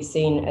theory could be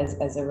seen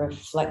as a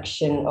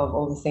reflection of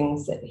all the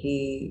things that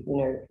he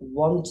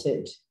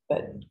wanted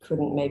but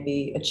couldn't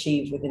maybe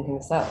achieve within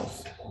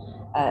himself,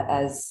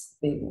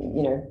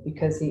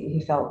 because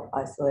he felt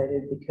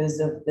isolated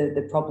because of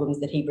the problems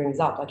that he brings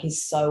up. Like,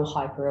 he's so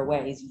hyper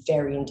aware, he's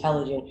very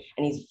intelligent,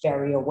 and he's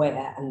very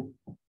aware, and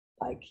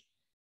like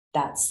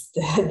that's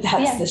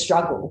the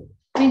struggle.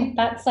 I mean,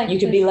 that's like you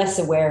could be less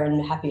aware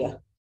and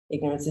happier.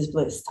 Ignorance is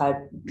bliss type,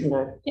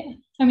 Yeah,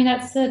 I mean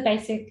that's the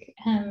basic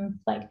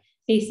like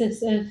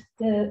thesis of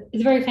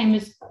it's a very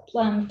famous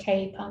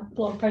K-punk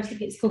blog post of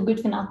his called "Good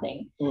for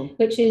Nothing,"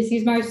 which is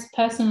his most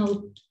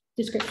personal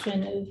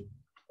description of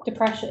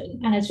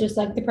depression, and it's just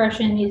like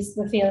depression is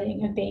the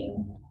feeling of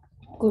being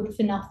good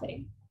for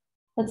nothing.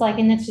 That's like,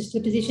 and that's just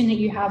the position that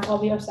you have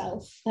of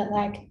yourself, that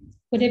like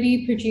whatever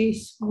you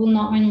produce will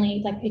not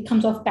only like it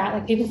comes off bad,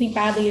 like people think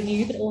badly of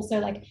you, but also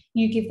like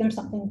you give them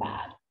something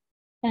bad.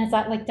 And it's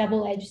like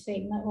double-edged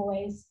thing that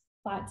always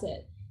fights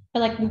it. But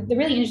like the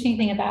really interesting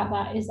thing about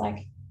that is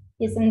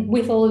and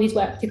with all of his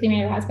work, particularly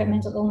when he writes about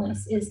mental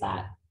illness, is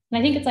that, and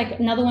I think it's like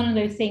another one of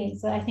those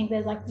things that I think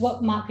there's like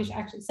what Mark Fisher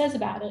actually says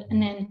about it,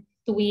 and then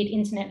the weird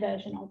internet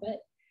version of it,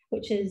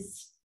 which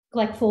is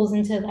like falls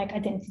into like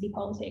identity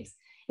politics,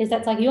 is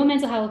that's like your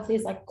mental health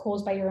is like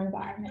caused by your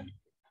environment.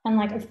 And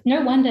like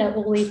no wonder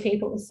all these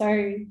people are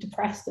so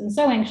depressed and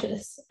so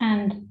anxious,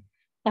 and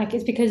like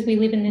it's because we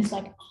live in this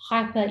like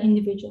hyper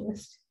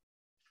individualist,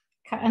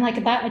 and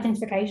like that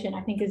identification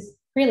I think is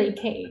really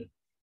key,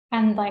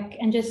 and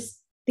just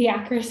the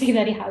accuracy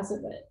that he has of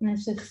it. And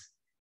it's just,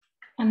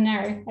 I don't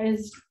know,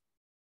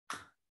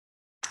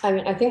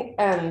 I think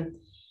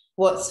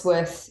what's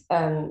worth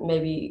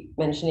maybe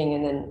mentioning,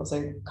 and then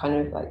also kind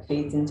of like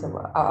feeds into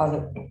our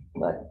other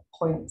like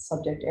point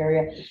subject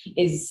area,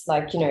 is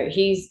like,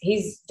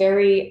 he's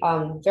very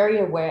very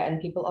aware,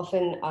 and people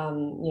often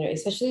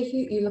especially if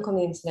you look on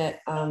the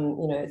internet,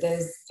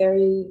 there's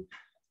very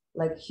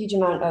like huge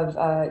amount of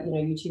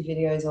YouTube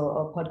videos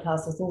or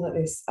podcasts or things like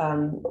this,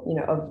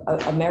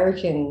 of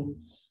American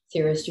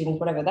theorist students,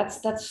 whatever.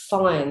 That's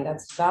fine,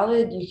 that's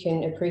valid. You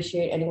can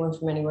appreciate anyone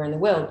from anywhere in the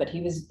world, but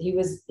he was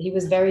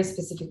very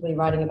specifically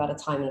writing about a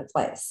time and a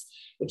place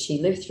which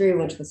he lived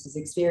through, which was his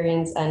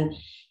experience. And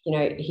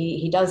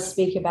he does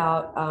speak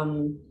about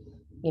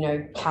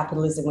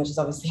capitalism, which is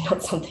obviously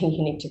not something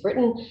unique to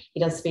Britain. He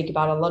does speak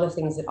about a lot of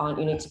things that aren't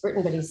unique to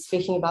Britain, but he's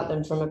speaking about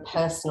them from a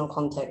personal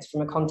context, from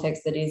a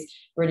context that is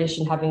British,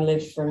 and having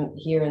lived from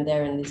here and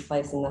there in this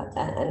place and that.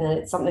 And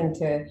it's something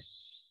to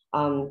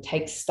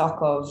take stock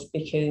of,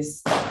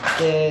 because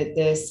the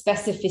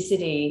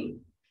specificity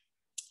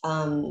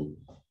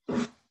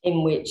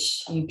in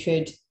which you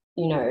could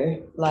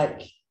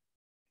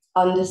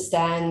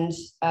understand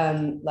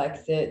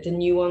like the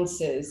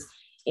nuances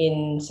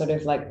in sort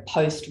of like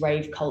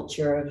post-rave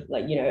culture of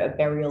like a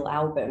burial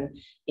album,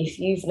 if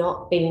you've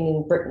not been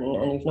in Britain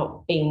and you've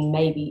not been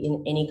maybe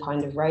in any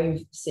kind of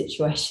rave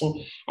situation,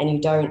 and you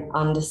don't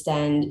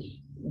understand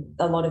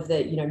a lot of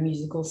the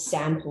musical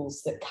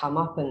samples that come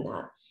up in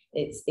that,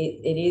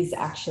 it is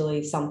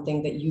actually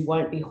something that you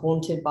won't be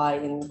haunted by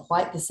in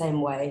quite the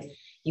same way.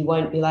 You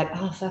won't be like,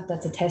 oh fuck,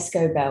 that's a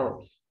Tesco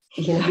bell,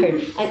 and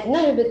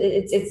no, but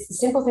it's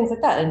simple things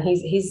like that. And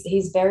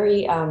he's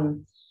very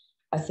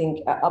I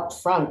think,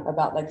 upfront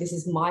about like, this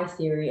is my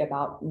theory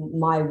about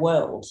my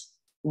world,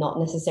 not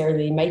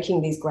necessarily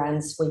making these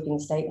grand sweeping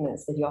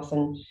statements that he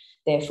often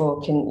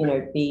therefore can, you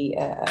know, be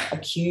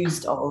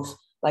accused of.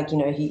 Like, you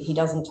know, he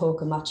doesn't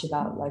talk much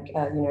about like,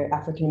 you know,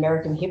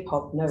 African-American hip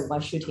hop. No, why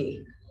should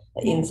he?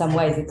 In some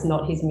ways, it's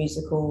not his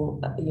musical,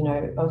 you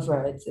know,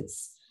 oeuvre.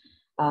 It's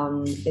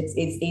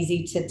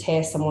easy to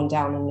tear someone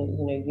down on the,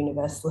 you know,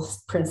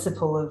 universalist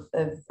principle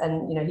of,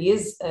 and, you know, he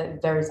is a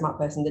very smart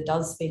person that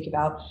does speak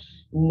about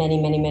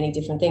many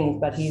different things,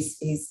 but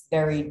he's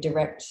very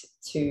direct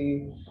to,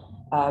 you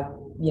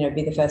know,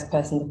 be the first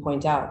person to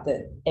point out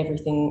that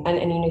everything, and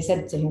you know, he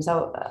said to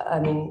himself, I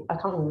mean, I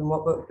can't remember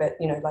what book, but,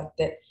 you know, like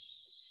that,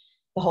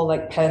 the whole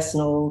like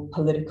personal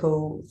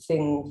political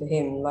thing for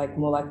him, like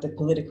more like the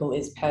political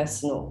is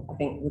personal, I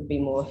think would be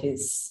more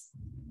his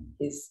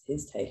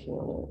taking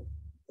on it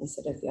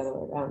instead of the other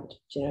way around.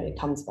 You know, it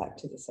comes back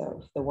to the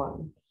self, the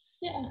one.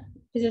 Yeah,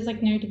 because there's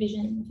like no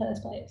division in the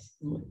first place.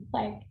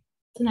 Like,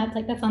 and that's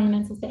like the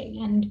fundamental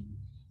thing, and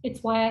it's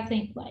why I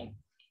think like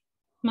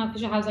Mark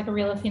Fisher has like a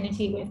real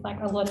affinity with like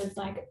a lot of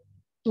like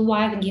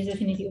why I think he has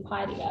affinity with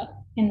Heidegger,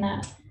 in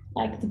that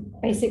like the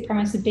basic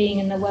premise of being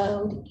in the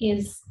world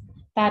is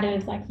that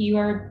of like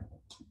you're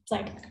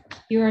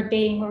a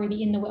being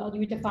already in the world,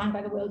 you were defined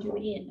by the world you were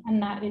in, and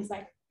that is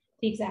like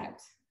the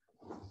exact,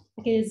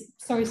 like it is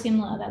so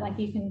similar that like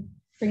you can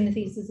bring the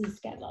theses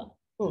together.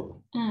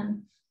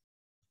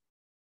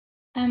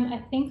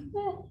 I think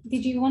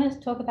did you want to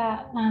talk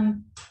about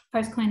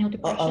post-colonial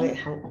depression?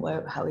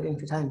 How are we doing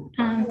for time?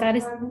 That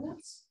is,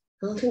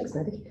 Oh, thanks,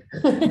 Maddie.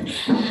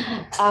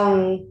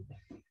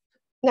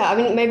 No, I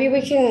mean, maybe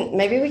we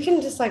can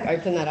just like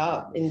open that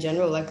up in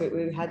general. Like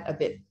we had a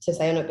bit to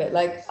say on it, but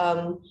like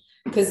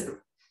because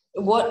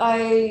when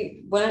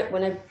I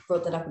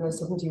brought that up and I was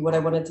talking to you, what I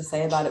wanted to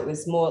say about it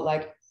was more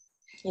like,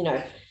 you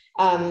know,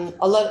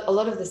 a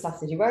lot of the stuff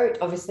that he wrote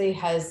obviously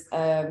has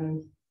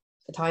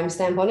a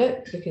timestamp on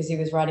it because he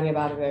was writing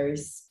about a very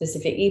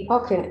specific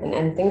epoch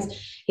and things.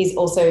 He's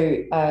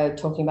also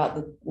talking about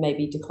the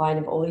maybe decline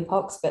of all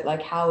epochs, but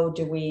like how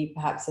do we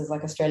perhaps as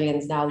like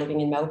Australians now living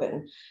in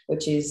Melbourne,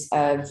 which is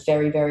a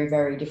very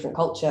different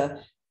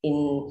culture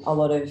in a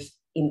lot of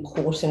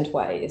important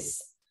ways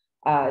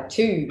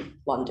to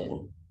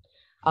London,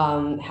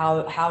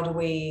 how do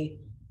we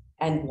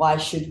and why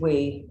should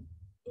we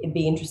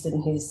be interested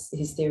in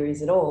his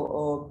theories at all,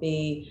 or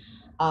be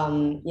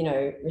you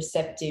know,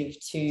 receptive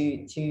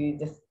to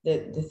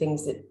the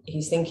things that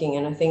he's thinking?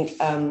 And I think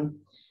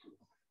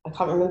I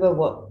can't remember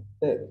what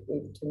book we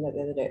were talking about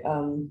the other day,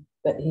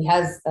 but he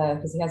has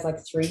because he has like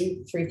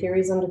three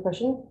theories on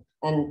depression,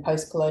 and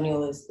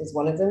post-colonial is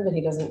one of them, but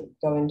he doesn't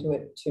go into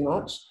it too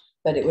much.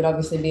 But it would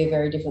obviously be a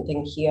very different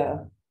thing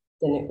here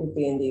than it would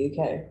be in the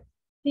UK.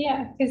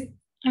 Yeah, because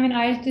I mean,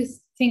 I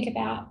just think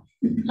about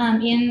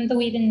in The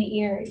Weed and the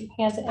Eerie,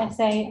 he has an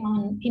essay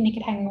on Picnic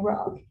at Hanging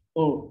Rock.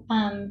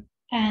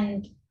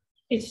 And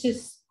it's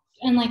just,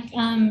 and like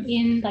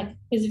in like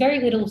there's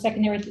very little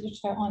secondary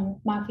literature on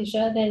Mark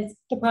Fisher. There's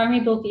the primary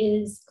book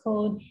is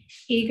called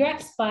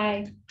Egress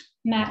by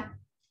Matt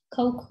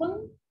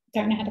Colquhoun.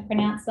 Don't know how to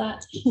pronounce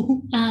that.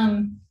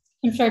 I'm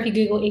sure if you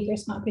Google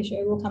Egress Mark Fisher,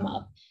 it will come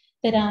up.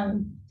 But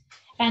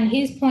and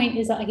his point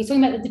is that like he's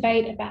talking about the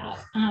debate about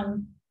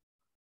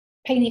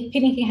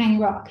picnicking Hanging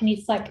Rock, and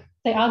he's like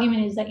the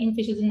argument is that in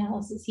Fisher's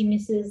analysis he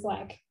misses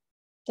like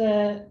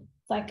the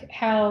like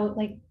how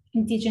like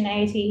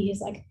indigeneity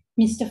is like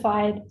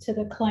mystified to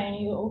the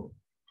colonial,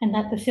 and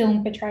that the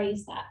film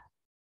portrays that.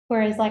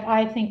 Whereas like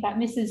I think that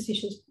misses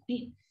Fisher's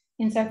bit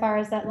insofar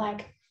as that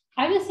like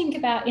I just think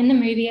about in the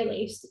movie at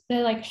least the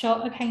like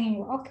shot of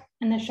Hanging Rock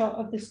and the shot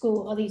of the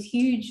school are these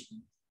huge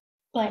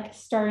like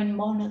stone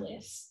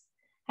monoliths,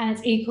 and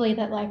it's equally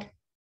that like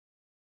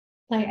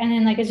and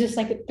then like it's just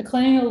like the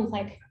colonial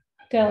like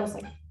girls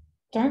like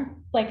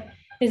don't like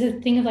there's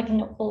a thing of like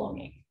not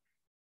belonging.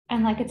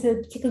 And like it's a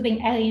particular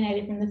being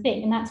alienated from the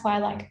thing, and that's why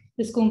like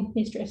the school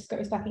mistress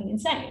goes fucking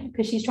insane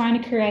because she's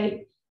trying to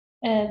create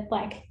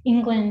like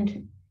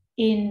England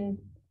in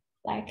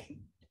like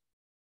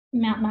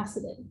Mount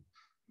Macedon,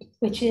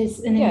 which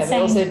is an insane.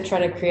 But also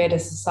trying to create a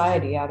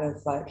society out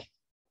of like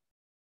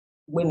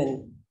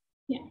women,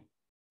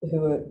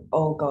 who are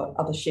all got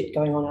other shit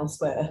going on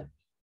elsewhere.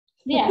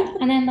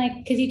 And then like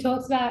because he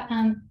talks about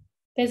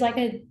there's like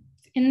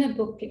in the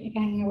book Picnic at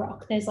Hanging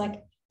Rock, there's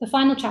like the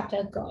final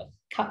chapter got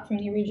cut from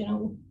the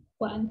original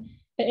one,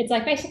 but it's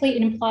like basically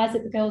it implies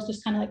that the girls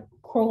just kind of like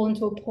crawl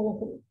into a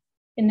portal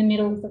in the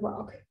middle of the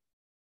rock,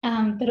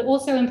 but it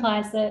also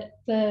implies that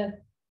the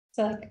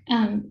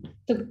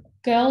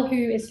girl who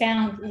is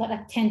found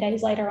like 10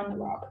 days later on the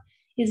rock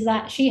is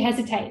that she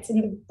hesitates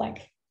and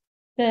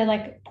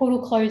the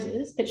portal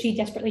closes, but she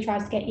desperately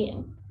tries to get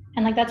in,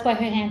 and like that's why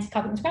her hands are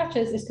covered in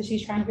scratches, is because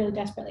she's trying really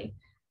desperately.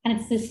 And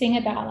it's this thing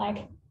about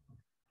like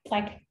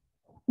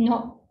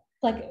not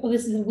like, well,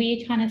 this is a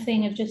weird kind of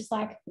thing of just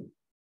like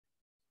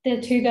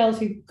the two girls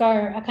who go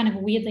are kind of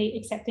weirdly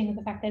accepting of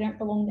the fact they don't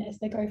belong there, so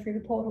they go through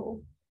the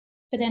portal.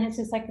 But then it's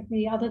just like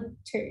the other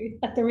two,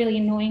 like the really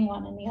annoying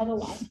one and the other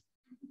one.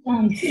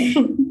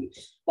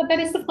 But that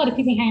is the plot of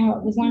Picking Hang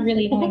Rock. There's one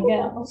really annoying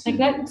girl. Like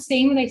that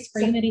scene where they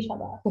scream at each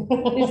other.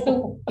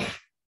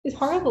 It's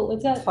horrible.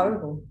 It's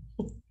horrible.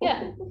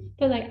 Yeah,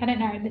 but like I don't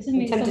know. This is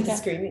me. I'm tempted to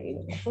scream at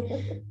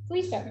you.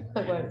 Please don't.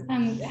 I won't.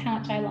 How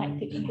much I like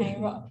Picking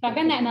Hang Rock. But I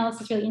found that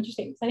analysis really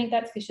interesting because I think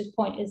that's Fisher's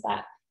point is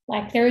that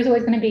like there is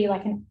always going to be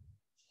like an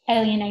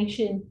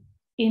alienation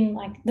in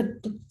like the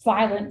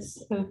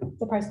violence of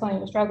the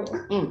post-colonial struggle.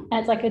 And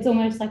it's like it's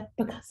almost like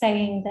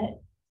saying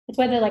that it's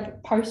whether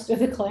like post of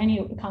the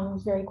colonial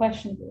becomes very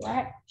questionable,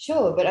 right?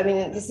 Sure, but I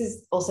mean this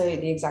is also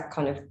the exact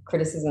kind of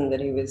criticism that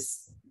he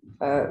was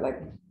like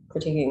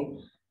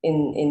critiquing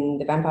in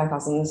the Vampire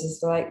Castle. And it's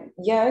just like,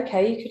 yeah,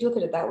 okay, you could look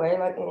at it that way,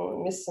 like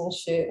miss some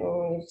shit,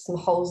 some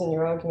holes in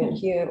your argument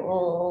here.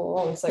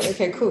 It's like,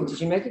 okay, cool,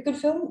 did you make a good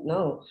film?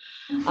 No.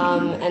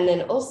 And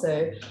then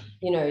also,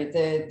 you know,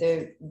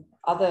 the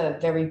other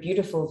very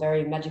beautiful,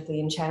 very magically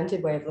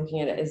enchanted way of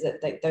looking at it is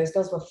that like, those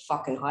girls were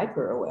fucking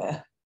hyper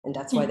aware, and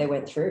that's why they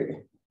went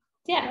through.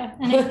 Yeah,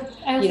 and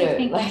I also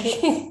think like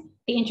it's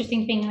the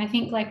interesting thing, and I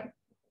think like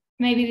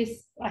maybe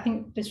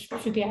this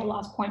should be our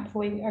last point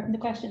before we open the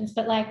questions,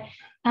 but like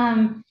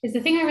is the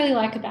thing I really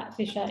like about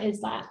Fisher is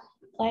that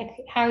like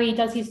how he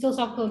does his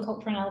philosophical and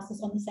cultural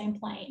analysis on the same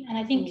plane, and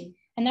I think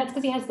and that's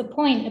because he has the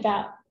point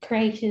about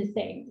creative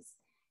things,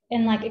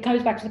 and like it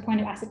goes back to the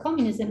point of acid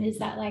communism is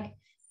that like,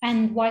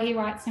 and why he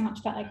writes so much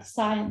about like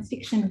science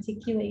fiction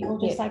particularly, or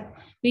just like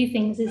weird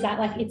things, is that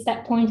like it's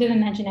that point of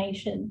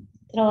imagination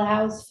that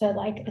allows for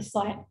like a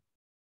slight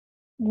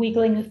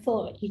wiggling of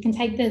thought. You can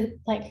take the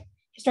like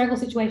historical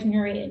situation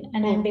you're in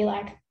and then be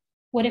like,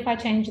 what if I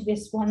change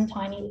this one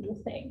tiny little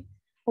thing,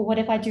 or what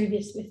if I do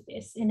this with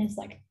this? And it's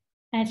like,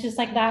 and it's just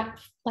like that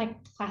like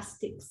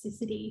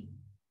plasticity.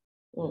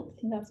 I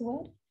think that's a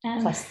word.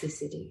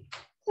 Plasticity.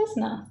 Close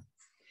enough.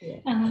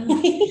 I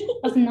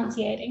was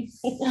enunciating.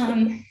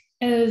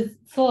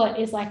 Thought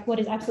is like what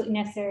is absolutely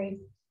necessary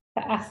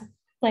for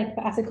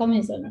acid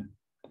communism,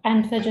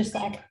 and for just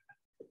like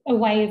a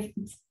way of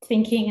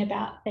thinking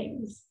about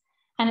things.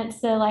 And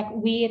it's the like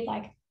weird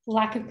like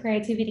lack of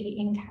creativity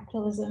in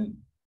capitalism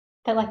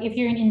that like if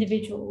you're an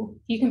individual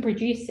you can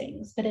produce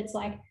things, but it's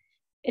like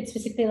it's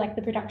specifically like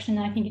the production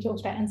that I think he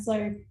talks about, and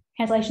so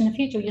cancellation in the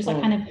future you just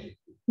like kind of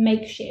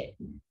make shit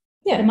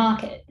for the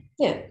market.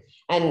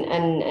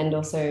 And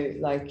also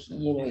like,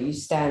 you know, you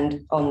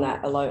stand on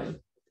that alone.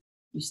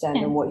 You stand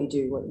on what you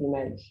do, what you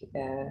make,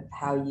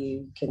 how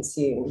you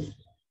consume,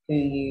 who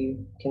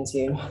you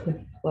consume,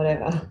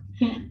 whatever.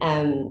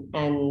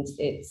 And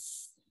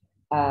it's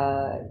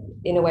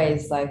in a way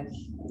it's like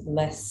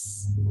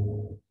less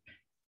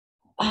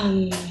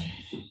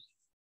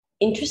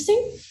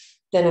interesting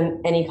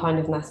than any kind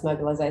of mass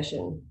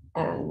mobilization.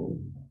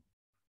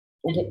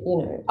 You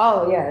know,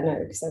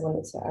 because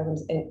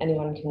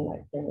anyone can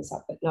like bring this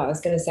up, but no, I was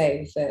going to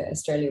say for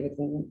Australia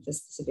within the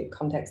specific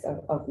context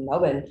of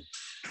Melbourne,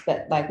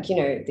 that like, you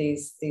know,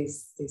 these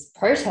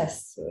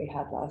protests that we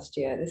had last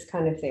year, this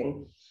kind of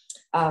thing,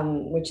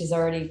 which has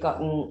already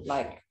gotten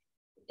like,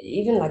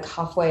 even like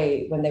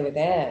halfway when they were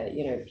there,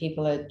 you know,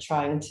 people are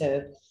trying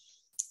to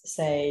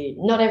say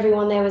not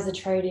everyone there was a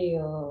tradie,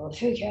 or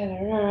who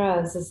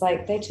cares? It's just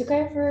like they took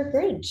over a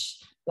bridge.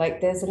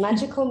 Like there's a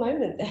magical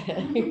moment there.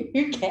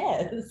 Who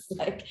cares?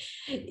 Like,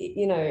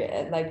 you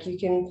know, like you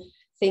can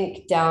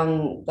think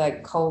down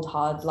like cold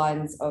hard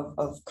lines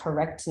of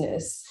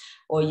correctness,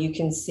 or you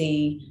can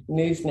see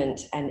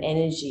movement and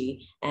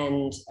energy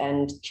and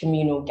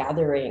communal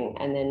gathering,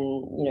 and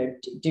then, you know,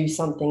 do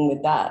something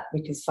with that,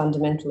 because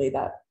fundamentally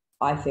that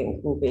I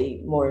think will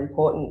be more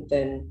important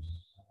than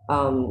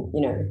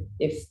you know,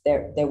 if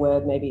there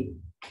were maybe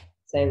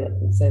say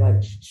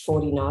like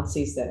 40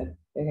 Nazis there,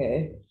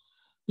 okay.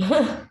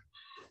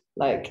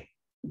 Like,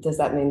 does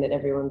that mean that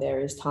everyone there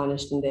is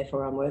tarnished and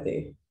therefore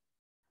unworthy?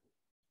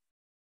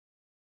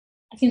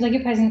 It seems like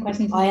you're posing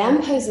questions. I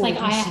am posing like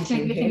I have to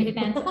make the questions. definitive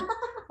answer.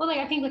 Well, like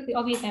I think like the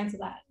obvious answer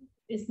to that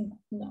is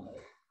no.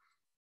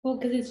 Well,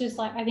 because it's just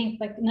like I think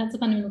like, and that's the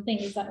fundamental thing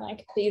is that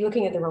like. But you're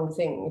looking at the wrong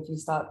thing if you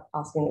start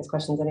asking these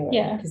questions anyway.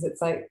 Yeah. Because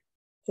it's like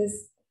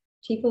there's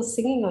people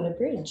singing on a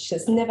bridge.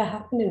 It's never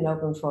happened in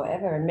Melbourne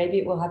forever, and maybe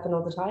it will happen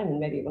all the time, and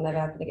maybe it will never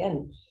happen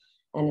again.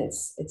 And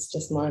it's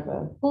just more of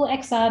a. Well,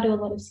 XR do a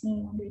lot of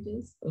singing on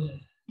bridges.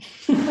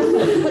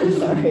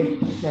 Sorry,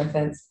 no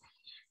offense.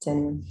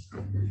 Genuine.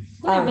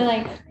 But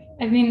like,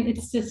 I mean,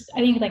 it's just I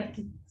think like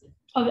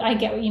I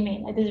get what you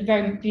mean. Like, there's a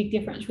very big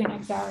difference between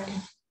XR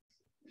and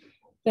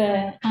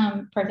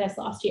the protest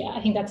last year. I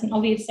think that's an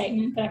obvious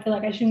statement, but I feel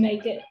like I should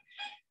make it.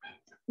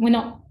 We're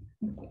not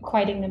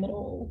equating them at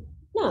all.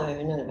 No.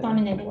 Not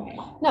in any way.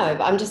 No,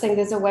 but I'm just saying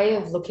there's a way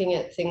of looking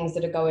at things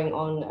that are going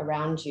on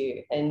around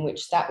you, in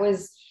which that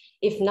was,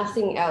 if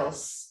nothing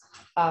else,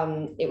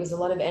 it was a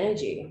lot of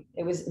energy.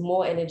 It was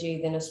more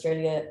energy than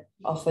Australia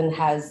often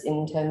has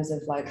in terms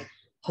of like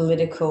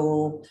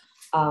political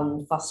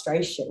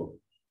frustration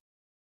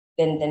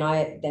than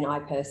I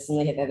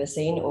personally have ever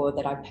seen, or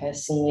that I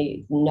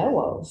personally know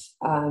of.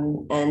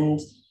 And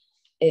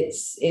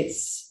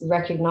it's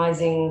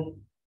recognizing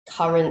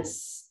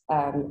currents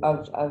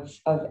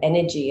of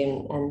energy,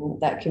 and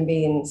that can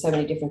be in so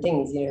many different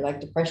things. You know, like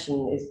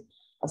depression is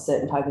a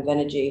certain type of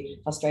energy,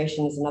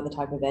 frustration is another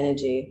type of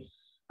energy,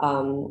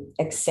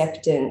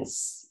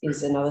 acceptance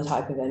is another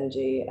type of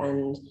energy,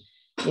 and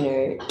you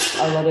know,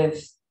 a lot of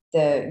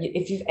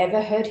if you've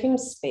ever heard him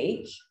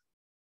speak,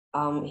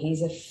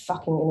 he's a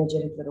fucking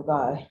energetic little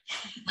guy.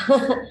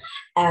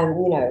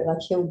 You know,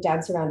 like he'll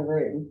dance around a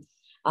room.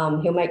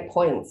 He'll make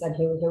points, and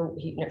he'll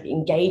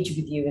engage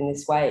with you in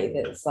this way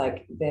that's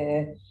like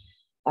they're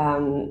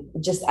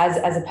just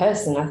as a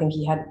person. I think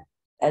he had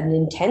an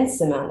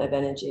intense amount of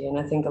energy, and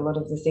I think a lot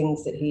of the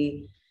things that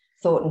he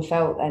thought and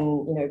felt,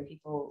 and you know,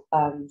 people,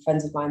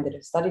 friends of mine that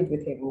have studied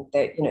with him,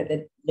 that you know,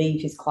 they'd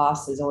leave his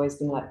classes always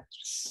been like,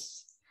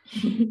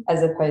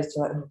 as opposed to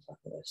like, oh, fuck,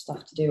 there's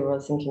stuff to do, or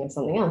thinking of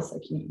something else.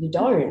 Like you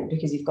don't,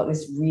 because you've got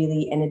this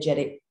really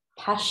energetic,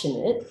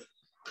 passionate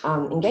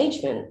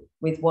engagement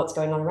with what's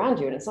going on around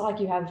you. And it's not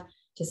like you have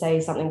to say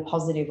something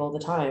positive all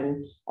the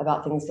time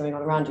about things going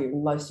on around you.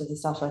 Most of the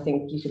stuff I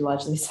think you could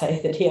largely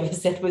say that he ever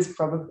said was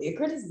probably a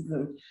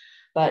criticism,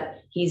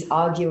 but he's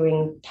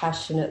arguing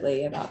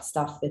passionately about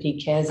stuff that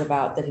he cares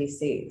about, that he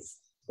sees,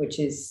 which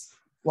is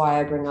why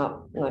I bring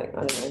up, like,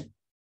 I don't know,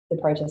 the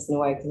protests in a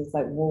way, because it's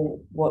like,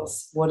 well, what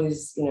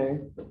is, you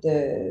know,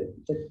 the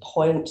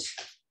point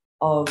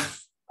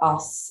of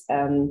us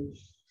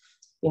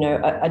you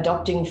know,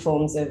 adopting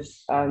forms of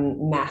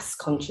mass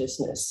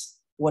consciousness?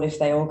 What if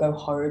they all go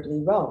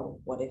horribly wrong?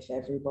 What if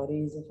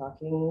everybody's a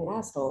fucking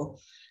asshole?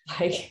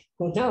 Like,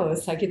 who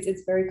knows? Like,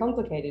 it's very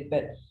complicated,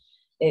 but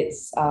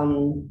it's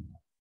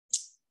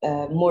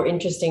more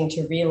interesting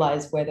to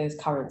realize where those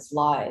currents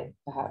lie,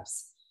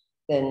 perhaps,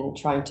 than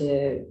trying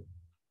to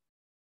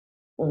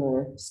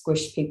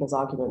squish people's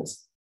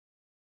arguments.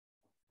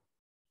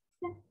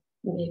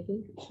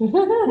 Maybe.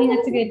 I think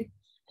that's a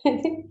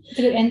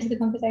good end to the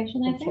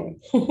conversation, I think.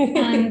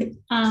 And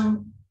I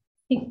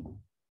think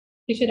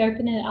we should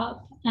open it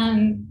up.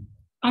 I'm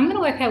going to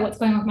work out what's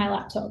going on with my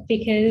laptop,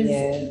 because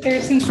there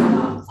are some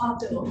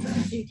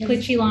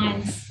glitchy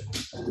lines.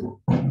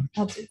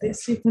 I'll do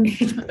this. You can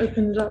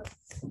open it up.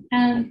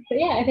 But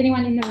yeah, if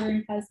anyone in the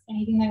room has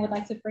anything they would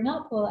like to bring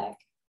up, or like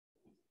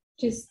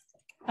just,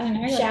 I don't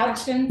know, like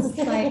questions,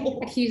 like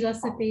accuse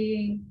us of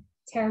being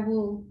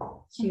terrible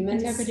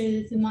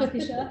interpreters and Mark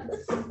Fisher.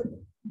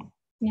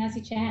 Now's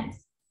your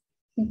chance.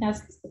 Now,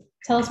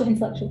 tell us what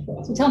intellectual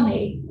thoughts. Well, tell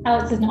me.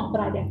 Alex is not,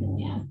 but I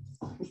definitely am.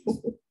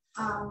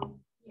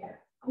 Yeah,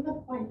 on the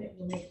point that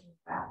you're making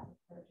about the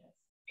protest,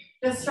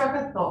 just struck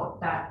a thought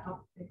that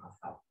I'll think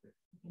myself.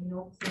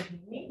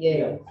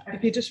 Yeah.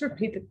 If you just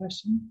repeat the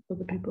question for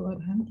the people at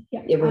home.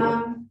 Yeah. He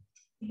was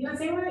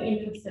really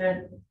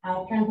interested,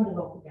 trying to put it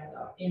all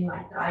together in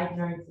like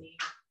diagnosing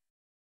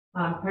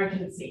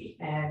potency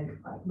and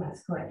like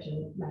mass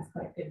collective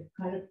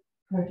kind of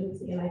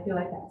potency, and I feel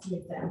like that's an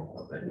example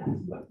of it, and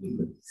that's what you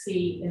could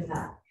see in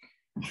that.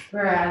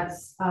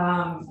 Whereas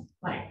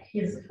like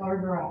his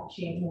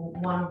overarching, or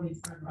one of his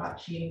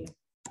overarching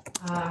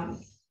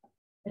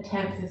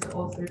attempts is to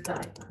also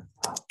diagnose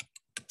how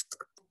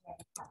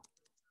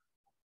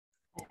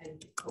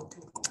and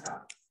cultural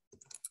products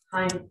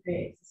kind of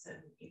creates a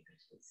certain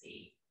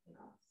impotency, you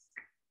know,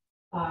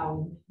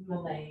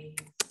 malaise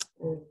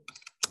and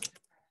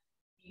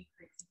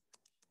decreasing,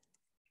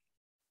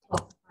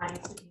 falsifying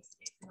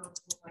statistics, and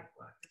also like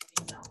work has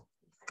been done,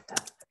 like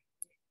that,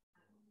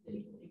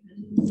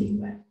 impotency,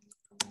 where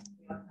we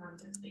are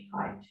fundamentally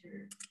tied to,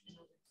 you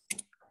know,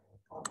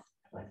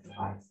 like the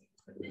bias,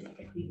 but then you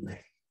get these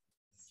like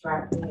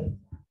striking,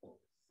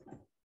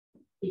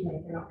 even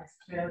if they're not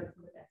necessarily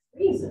for the best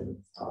reasons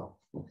of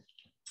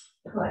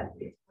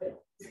collective,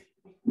 but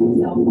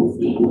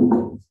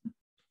self-esteem.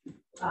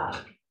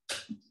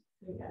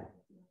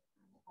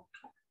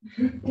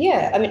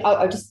 Yeah, I mean,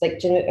 I just like,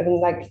 I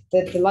mean, like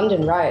the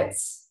London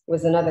riots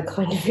was another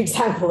kind of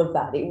example of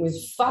that. It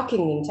was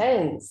fucking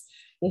intense,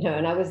 you know,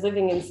 and I was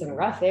living in some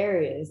rough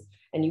areas,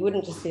 and you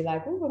wouldn't just be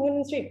like, oh, I'm on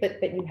the street,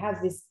 but you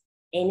have this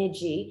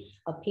energy,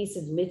 a piece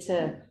of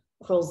litter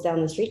crawls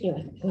down the street, and you're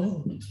like,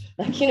 oh,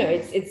 like, you know,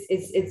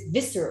 it's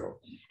visceral,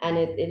 and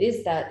it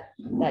is that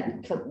you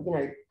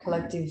know,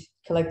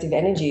 collective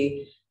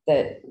energy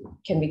that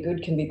can be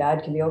good, can be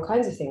bad, can be all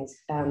kinds of things.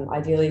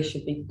 Ideally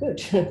should be good.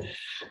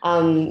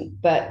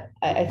 But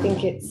I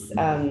think it's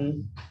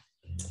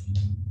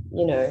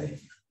you know,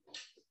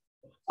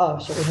 oh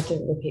shit, we have to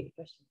repeat the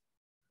question.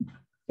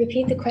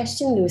 Repeat the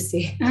question,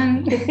 Lucy.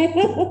 And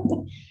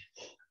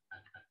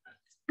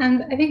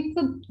I think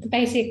the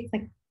basic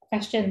like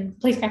question,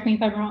 please correct me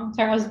if I'm wrong.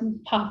 Sorry, I was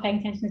half paying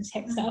attention to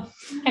tech stuff.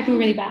 I feel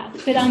really bad.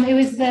 But it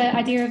was the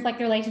idea of like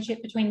the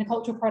relationship between the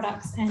cultural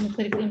products and the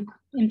political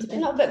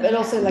impotence. No, but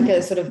also like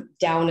a sort of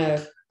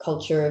downer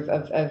culture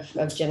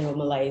of general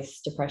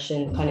malaise,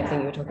 depression kind of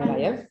thing you were talking about,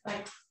 yeah?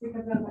 Like,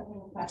 because of that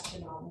whole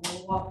question on,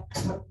 well,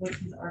 what was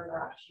his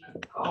overarching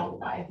goal?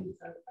 Why he's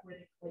so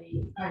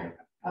politically kind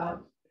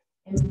of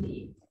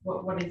empty?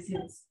 What is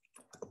his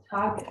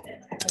target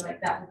then? I feel like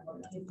that was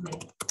one of his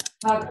main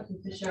targets,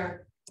 was to show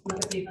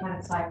look at the kind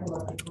of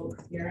psychological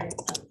experience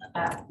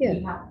that we have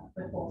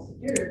been forced to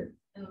do,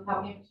 and the how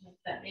important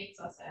that makes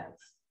us as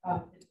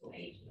political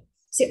agents.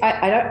 See,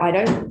 I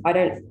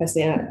don't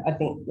personally, and I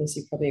think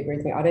Lucy probably agree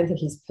with me. I don't think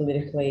he's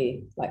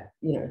politically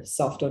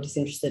soft or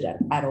disinterested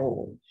at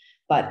all.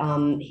 But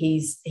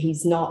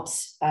he's not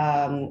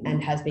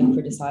and has been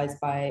criticised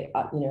by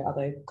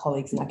other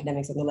colleagues and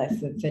academics on the left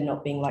for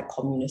not being like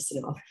communist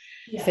enough,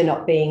 for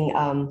not being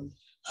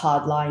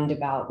hard-lined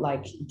about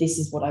like, this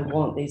is what I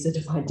want, these are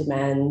my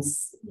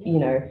demands,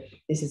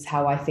 this is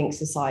how I think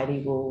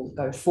society will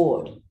go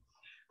forward.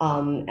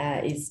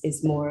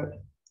 Is more.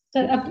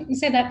 So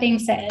that being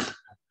said,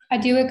 I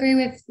do agree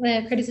with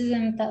the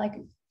criticism that like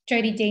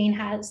Jodie Dean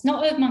has,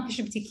 not of Mark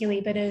Fisher particularly,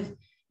 but of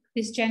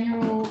this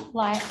general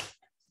like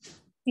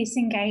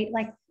disengage,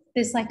 like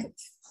this like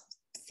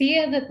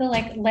fear that the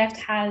like left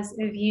has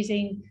of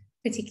using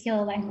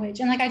particular language.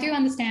 And like I do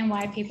understand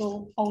why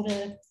people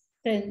older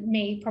than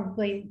me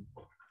probably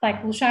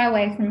like will shy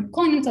away from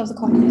calling themselves a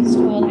communist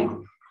or like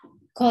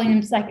calling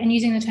them like and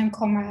using the term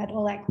comrade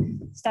or like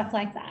stuff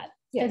like that.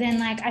 Yeah. But then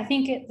like I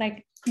think it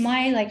like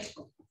my like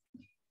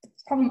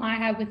problem I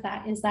have with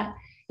that is that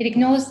it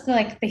ignores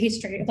the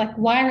history of like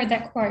why I read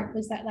that quote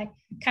was that like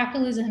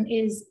capitalism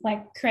is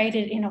like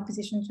created in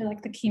opposition to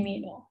like the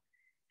communal,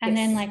 and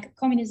then like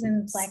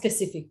communism like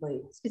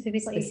specifically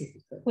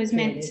was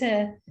meant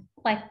to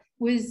like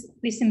was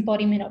this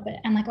embodiment of it,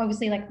 and like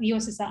obviously like the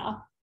USSR,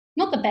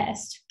 not the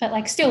best, but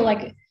like still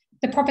like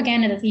the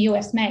propaganda that the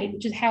US made,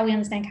 which is how we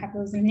understand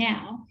capitalism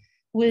now,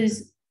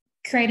 was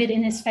created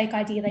in this fake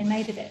idea they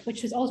made of it,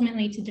 which was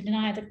ultimately to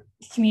deny the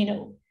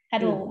communal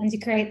at all and to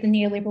create the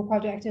neoliberal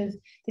project of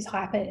this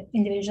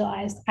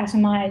hyper-individualized,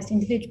 atomized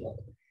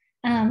individual.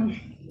 I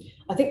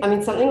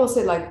mean, something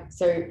also like,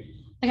 so...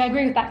 Like, I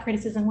agree with that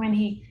criticism when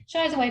he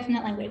shies away from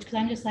that language, because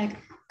I'm just like,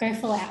 go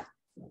full out.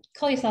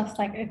 Call yourself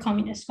like a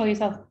communist, call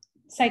yourself,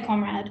 say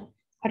comrade.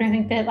 I don't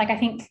think that, like, I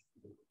think,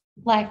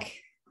 like,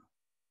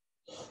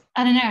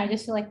 I don't know, I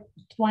just feel like,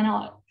 why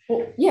not?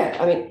 Well, yeah,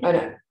 I mean, I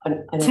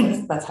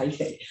know that's how you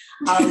think.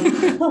 I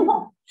don't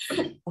know,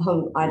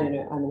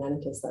 I'm an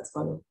anarchist, that's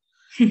funny.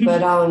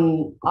 But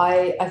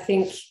I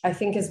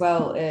think as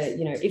well,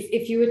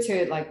 if you were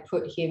to like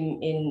put him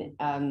in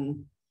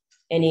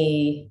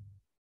any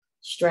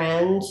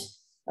strand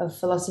of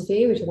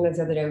philosophy, which I think that's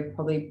the other day,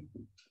 probably,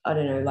 I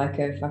don't know, like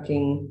a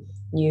fucking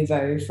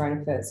nouveau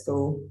Frankfurt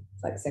School,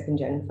 like second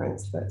gen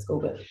Frankfurt School,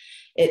 but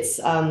it's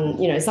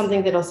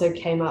something that also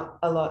came up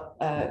a lot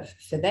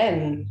for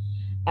them,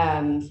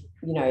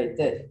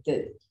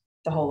 that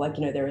the whole, like,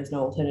 there is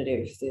no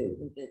alternative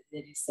that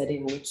is set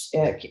in, which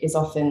is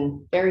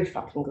often very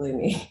fucking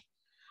gloomy,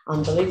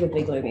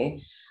 unbelievably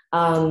gloomy.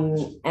 And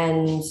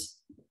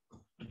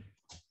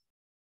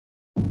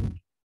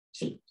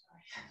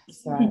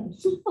sorry,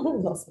 I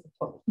lost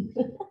my point.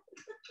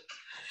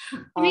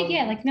 I mean,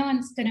 yeah, like no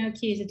one's going to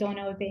accuse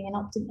Adorno of being an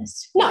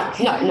optimist. No,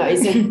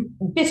 he's a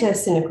bitter,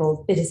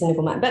 cynical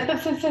man, but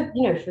for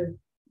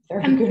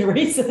very good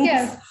reasons.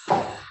 Yeah.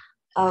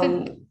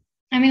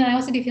 I mean, I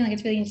also do feel like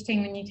it's really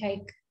interesting when you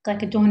take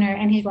like Adorno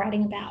and he's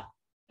writing about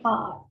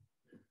art.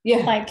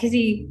 Yeah. Like, because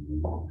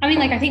I think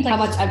like... How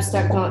much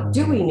abstract art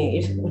do we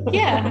need?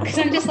 Yeah, because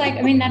I'm just like,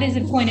 I mean, that is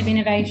a point of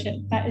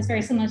innovation. That is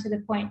very similar to the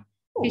point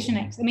Fisher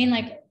makes. I mean,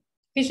 like,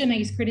 Fisher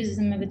makes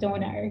criticism of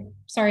Adorno,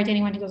 sorry to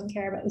anyone who doesn't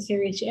care about the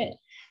serious shit,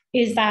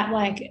 is that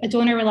like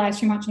Adorno relies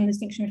too much on the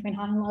distinction between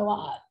high and low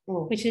art,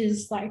 which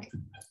is like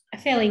a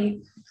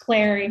fairly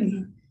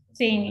glaring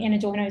thing in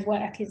Adorno's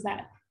work, is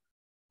that.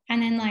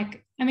 And then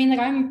like, I mean, like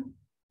I don't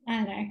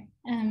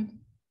know.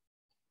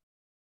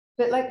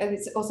 But like,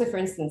 it's also, for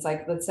instance,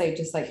 like, let's say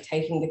just like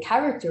taking the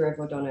character of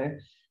Adorno,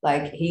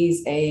 like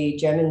he's a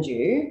German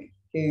Jew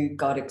who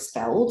got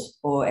expelled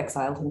or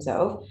exiled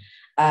himself,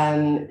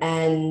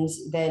 and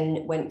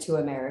then went to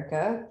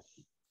America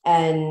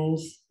and,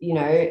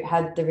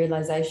 had the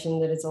realization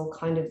that it's all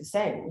kind of the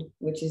same,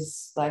 which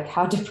is like,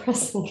 how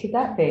depressing could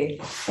that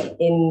be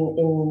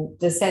in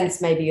the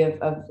sense maybe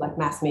of like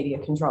mass media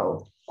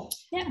control.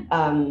 Yeah.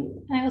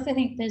 And I also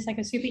think there's like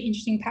a super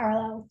interesting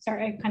parallel,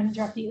 sorry, I kind of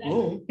interrupted you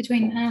there,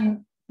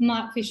 between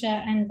Mark Fisher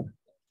and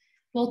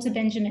Walter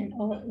Benjamin.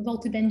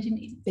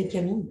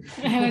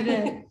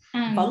 However,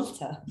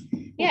 Walter.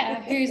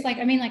 Yeah, who's like,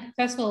 I mean, like,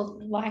 first of all,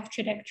 life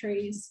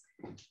trajectories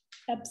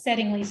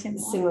upsettingly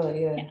similar. Similar,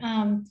 yeah.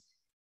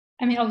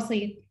 I mean,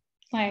 obviously,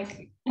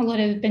 like, a lot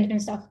of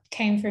Benjamin's stuff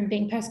came from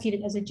being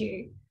persecuted as a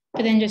Jew,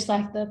 but then just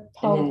like the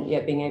whole... And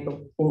then, being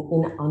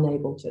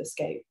unable to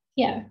escape.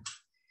 Yeah.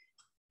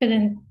 But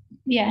then,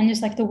 yeah, and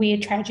just like the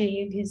weird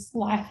tragedy of his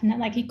life, and that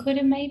like he could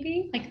have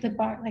maybe like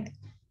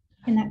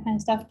and that kind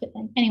of stuff. But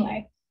then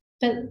anyway,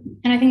 and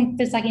I think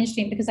that's like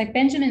interesting because like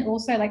Benjamin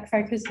also like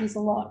focuses a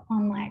lot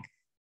on like,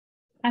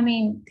 I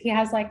mean, he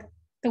has like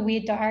the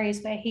weird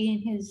diaries where he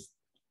and his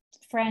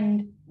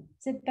friend,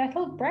 is it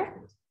Bertolt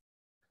Brecht?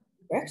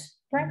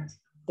 Brecht?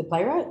 The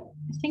playwright?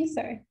 I think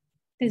so.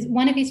 There's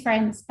one of his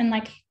friends, and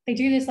like they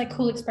do this like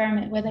cool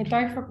experiment where they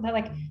take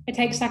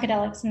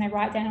psychedelics and they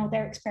write down all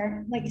their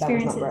experiences. That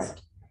was not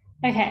Brecht.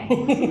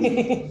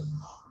 Okay.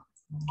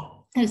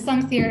 there's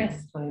some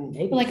theorist, I mean,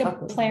 maybe like a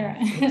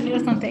playwright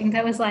or something,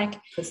 that was like,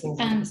 puts things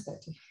into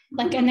perspective.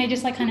 like, and they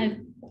just like kind of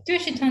do a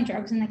shit ton of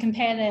drugs and they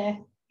compare their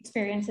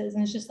experiences,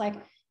 and it's just like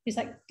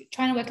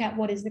trying to work out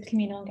what is the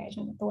communal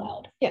engagement with the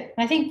world. Yeah, and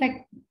I think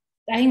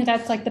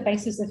that's like the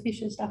basis of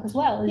Fisher's stuff as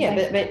well. Yeah,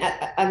 like, but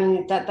I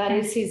mean that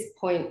is his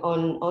point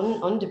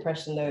on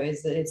depression though,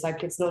 is that it's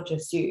like, it's not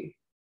just you.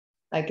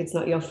 Like, it's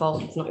not your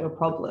fault, it's not your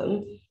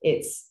problem.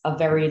 It's a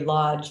very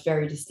large,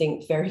 very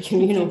distinct, very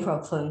communal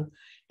problem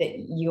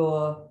that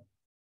you're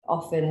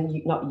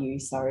often, not you,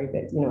 sorry,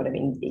 but you know what I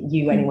mean,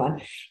 you,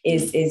 anyone,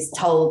 is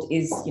told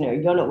is, you know,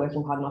 you're not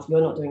working hard enough,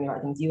 you're not doing the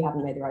right things, you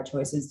haven't made the right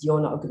choices,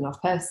 you're not a good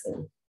enough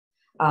person.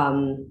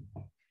 And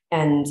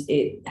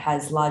it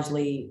has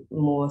largely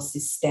more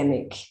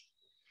systemic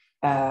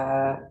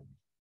and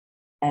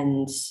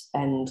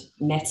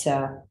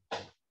meta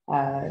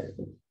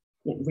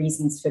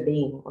reasons for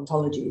being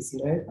ontologies,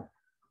 you know,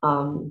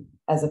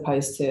 as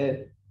opposed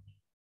to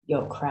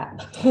your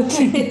crap.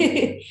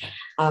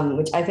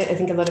 Which I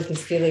think a lot of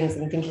his feelings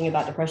and thinking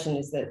about depression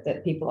is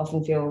that people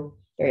often feel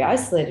very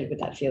isolated with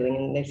that feeling,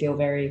 and they feel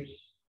very,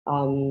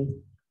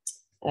 you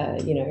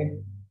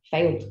know,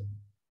 failed.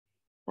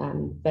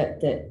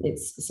 But that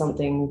it's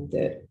something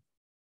that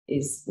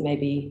is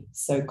maybe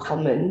so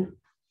common.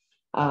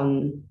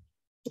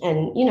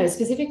 And, you know,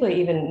 specifically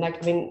even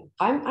like, I mean,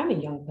 I'm a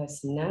young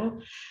person now,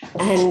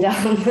 and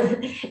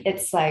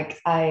it's like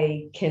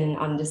I can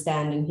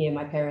understand and hear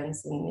my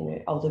parents and, you know,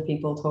 older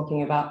people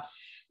talking about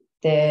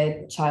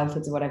their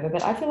childhoods or whatever,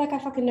 but I feel like I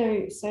fucking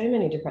know so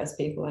many depressed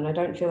people, and I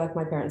don't feel like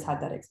my parents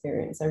had that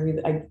experience.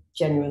 I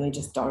genuinely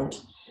just don't.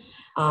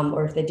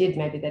 Or if they did,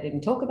 maybe they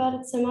didn't talk about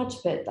it so much,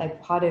 but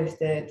like part of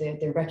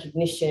the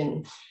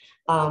recognition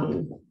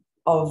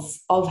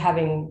of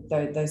having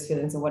those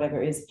feelings or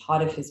whatever is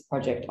part of his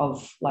project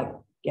of like,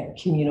 yeah,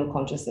 communal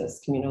consciousness,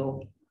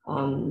 communal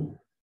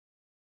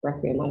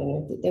requiem. I don't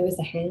know, there was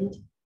a hand.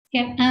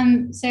 Yeah,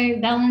 so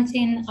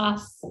Valentin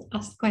asked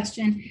the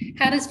question,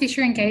 how does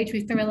Fisher engage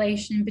with the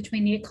relation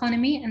between the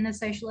economy and the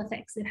social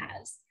effects it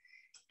has?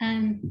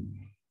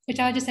 Which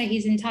I would just say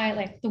his entire,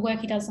 like the work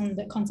he does on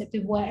the concept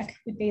of work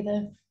would be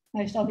the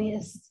most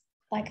obvious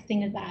like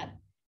thing of that.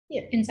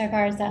 Yeah.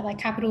 Insofar as that, like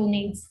capital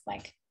needs,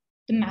 like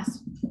the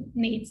mass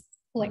needs,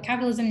 like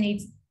capitalism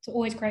needs to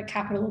always create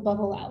capital above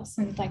all else.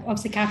 And like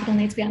obviously capital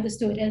needs to be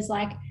understood as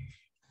like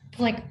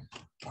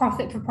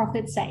profit for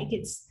profit's sake.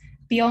 It's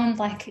beyond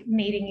like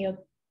meeting your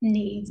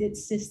needs.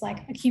 It's just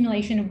like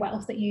accumulation of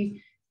wealth that you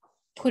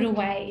put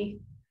away,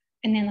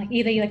 and then like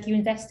either like you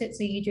invest it,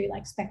 so you do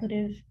like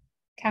speculative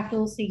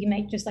capital, so you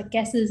make just like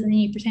guesses and then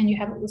you pretend you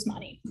have all this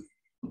money.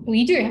 Well,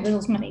 you do have all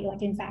this money,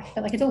 like in fact,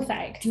 but like it's all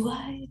fake. Do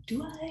I?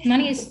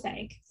 Money is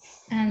fake,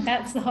 and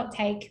that's the hot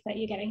take that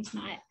you're getting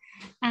tonight.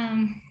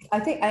 I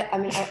think I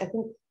think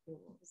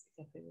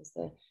exactly was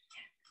there.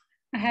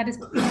 How does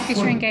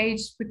Fisher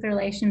engage with the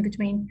relation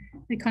between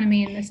the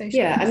economy and the social?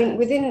 Yeah, I mean,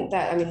 within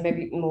that, I mean,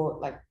 maybe more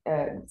like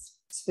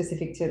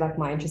specific to like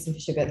my interest in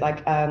Fisher, but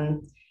like,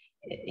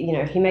 you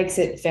know, he makes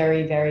it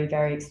very, very,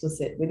 very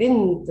explicit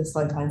within the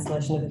slow time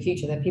solution of the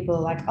future that people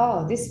are like,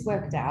 oh, this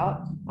worked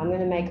out, I'm going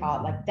to make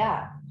art like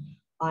that.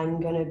 I'm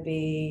going to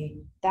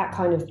be that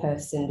kind of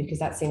person because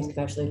that seems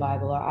commercially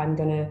viable, or I'm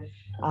going to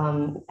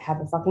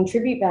have a fucking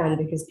tribute band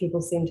because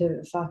people seem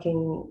to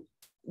fucking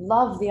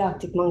love the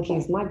Arctic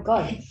Monkeys, my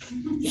god.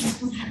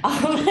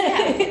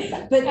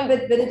 But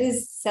it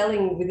is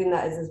selling within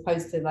that as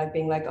opposed to like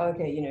being like, oh,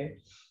 okay, you know,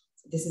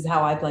 this is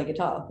how I play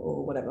guitar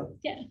or whatever.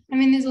 Yeah, I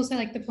mean, there's also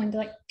like the point that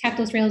like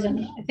capitalist realism,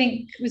 I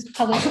think, was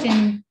published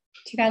in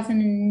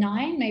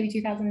 2009, maybe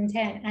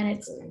 2010, and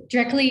it's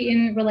directly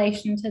in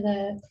relation to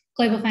the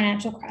global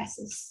financial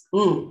crisis.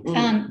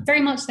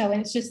 Very much so, and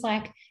it's just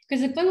like,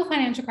 because the global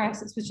financial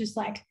crisis was just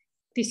like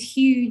this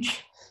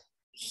huge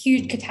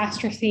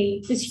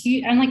catastrophe,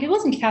 and like it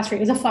wasn't catastrophe,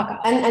 it was a fuck up.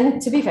 And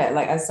to be fair,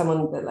 like as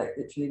someone that like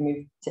literally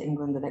moved to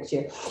England the next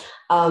year,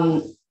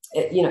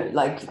 you know,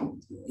 like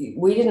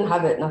we didn't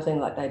have it, nothing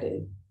like they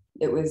did.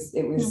 It was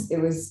you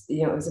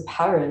know, it was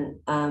apparent.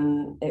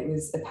 It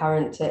was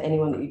apparent to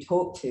anyone that you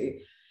talk to,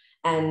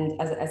 and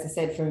as I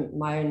said, from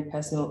my own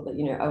personal,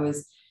 you know, I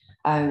was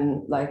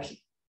like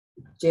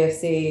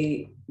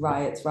GFC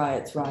riots.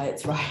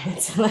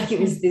 Like it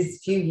was this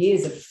few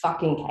years of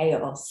fucking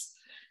chaos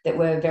that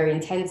were very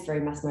intense, very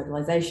mass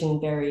mobilization,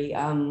 very,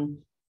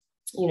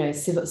 you know,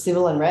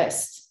 civil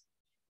unrest,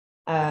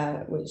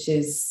 which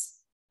is,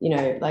 you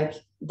know, like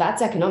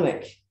that's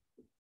economic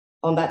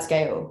on that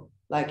scale,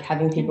 like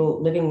having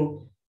people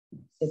living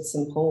at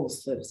St.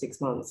 Paul's for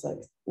 6 months, like,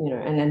 you know,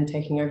 and then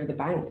taking over the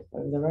bank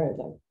over the road,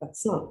 like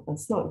that's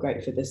not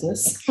great for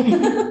business.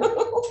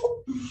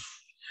 Well,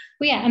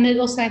 yeah, and then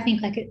also I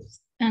think like it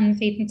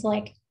feeds into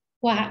like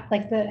what,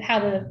 like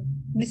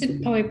this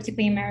is probably a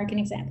particularly American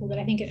example, but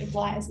I think it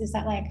applies, is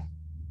that like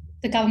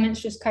the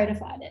government's just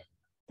codified it.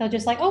 They're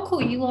just like, oh,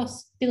 cool, you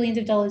lost billions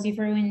of dollars, you've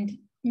ruined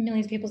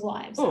millions of people's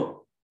lives.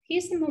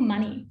 Here's some more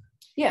money.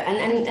 Yeah,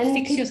 and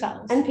fix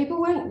yourselves. And people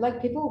weren't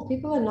like people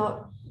are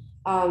not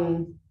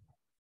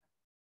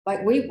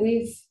like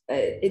we've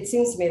it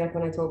seems to me like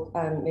when I talk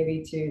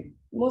maybe to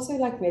more so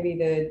like maybe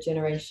the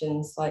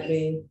generation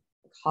slightly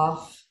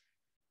half,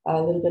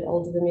 a little bit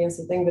older than me or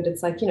something, but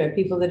it's like, you know,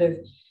 people that have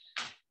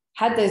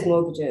had those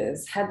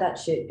mortgages, had that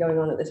shit going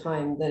on at the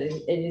time, that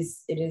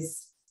it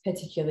is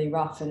particularly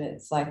rough. And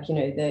it's like, you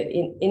know,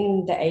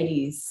 in the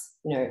 80s,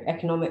 you know,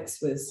 economics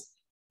was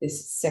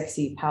this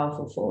sexy,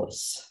 powerful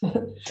force,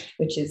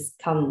 which has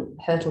come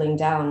hurtling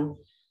down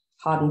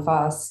hard and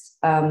fast.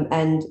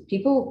 And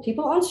people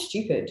aren't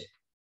stupid.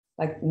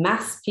 Like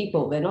mass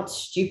people, they're not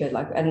stupid.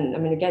 Like, and I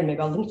mean, again, maybe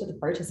I'll link to the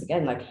protests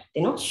again. Like,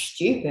 they're not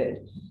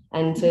stupid.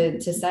 And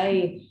to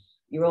say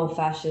you're all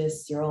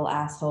fascists, you're all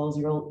assholes,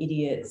 you're all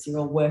idiots, you're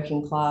all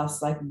working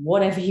class, like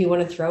whatever you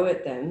want to throw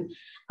at them,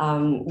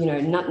 you know,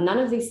 none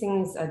of these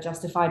things are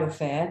justified or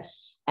fair.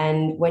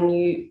 And when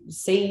you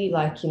see,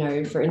 like, you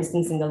know, for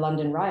instance, in the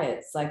London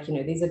riots, like, you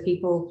know, these are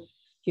people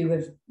who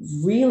have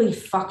really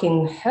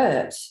fucking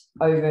hurt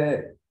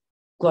over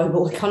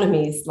global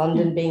economies,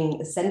 London being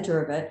the center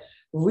of it,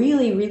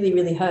 really, really,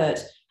 really hurt,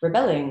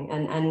 rebelling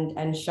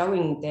and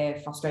showing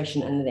their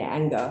frustration and their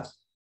anger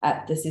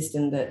at the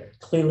system that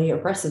clearly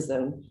oppresses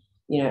them,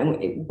 you know.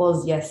 And it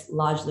was, yes,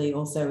 largely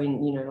also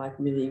in, you know, like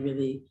really,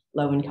 really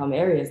low income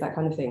areas, that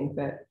kind of thing.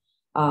 But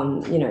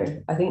you know,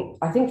 I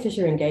think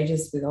Fisher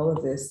engages with all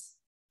of this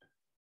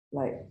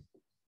like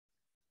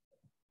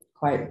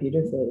quite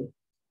beautifully,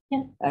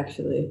 yeah,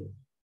 actually,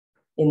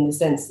 in the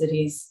sense that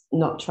he's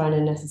not trying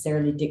to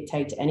necessarily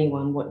dictate to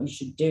anyone what you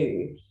should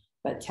do,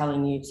 but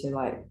telling you to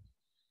like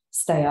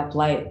stay up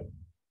late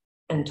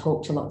and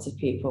talk to lots of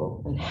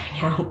people and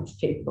hang out with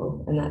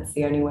people. And that's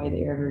the only way that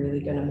you're ever really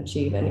going to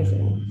achieve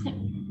anything.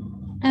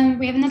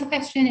 We have another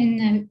question in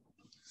the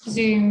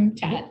Zoom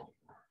chat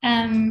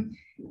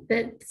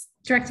that's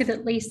directed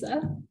at Lisa.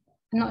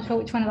 I'm not sure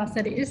which one of us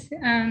that is.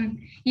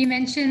 You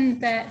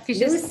mentioned that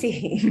Fisher's...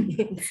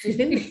 Lucy.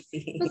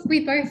 Look,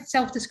 we both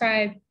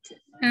self-described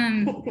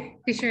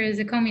Fisher as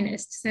a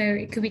communist, so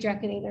it could be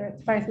directed either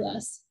at both of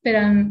us. But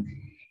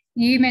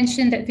you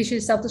mentioned that Fisher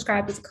is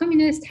self-described as a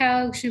communist.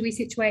 How should we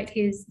situate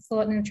his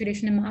thought in the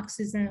tradition of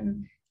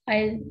Marxism,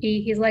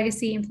 i.e. his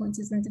legacy,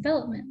 influences and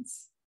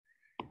developments?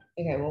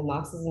 Okay, well,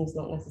 Marxism is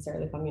not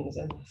necessarily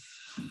communism.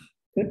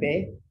 Could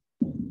be.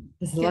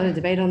 There's a lot of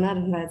debate on that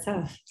in by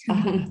itself.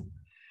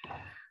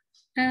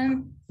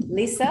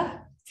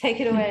 Lisa, take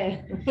it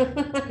away. I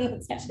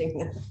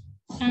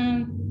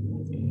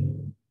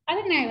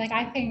don't know, like,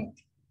 I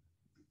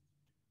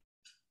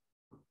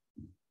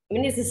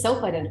mean, it's a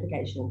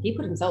self-identification. He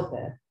put himself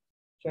there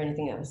for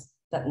anything else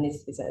that needs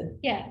to be said.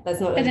 Yeah.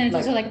 That's not. And then it's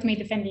also like me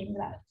defending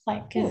that,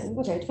 like, yeah,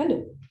 okay, defend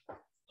it.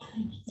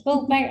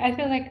 Well, like, I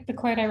feel like the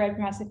quote I read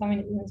from Master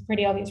Communism is a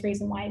pretty obvious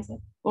reason why is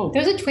it.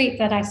 There was a tweet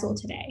that I saw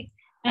today.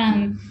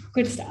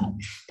 Good start.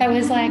 That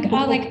was like,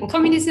 oh, like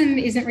communism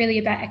isn't really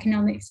about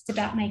economics, it's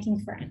about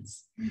making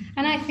friends.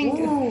 And I think,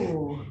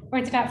 or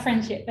it's about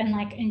friendship and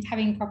like and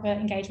having proper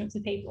engagements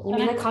with people. You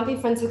mean I can't be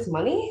friends with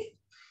money?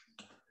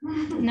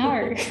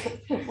 No.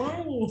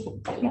 Why?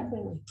 But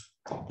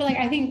like,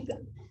 I think,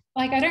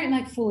 like, I don't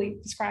like fully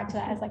describe to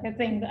that as like a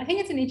thing, but I think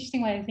it's an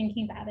interesting way of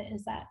thinking about it,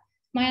 is that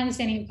my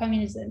understanding of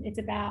communism, it's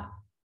about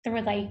the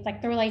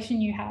relation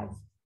you have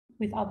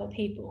with other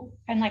people.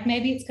 And like,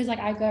 maybe it's because like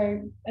I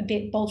go a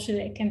bit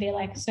Bolshevik and be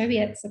like,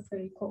 Soviets are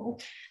pretty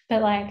cool,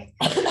 but like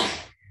that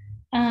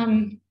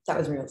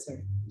was real,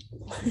 sorry.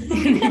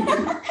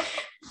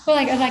 But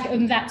like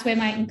that's where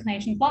my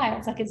inclinations lie.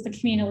 It's like, it's the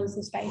communal is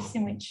the space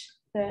in which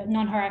the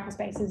non-hierarchical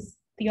space is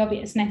the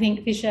obvious. And I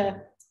think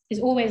Fisher is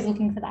always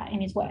looking for that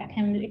in his work,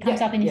 and it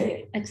comes up in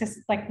his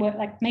work,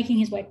 like making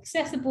his work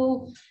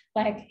accessible,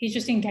 like his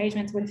just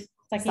engagements with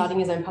like starting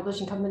his own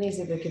publishing companies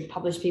so they could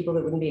publish people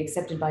that wouldn't be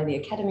accepted by the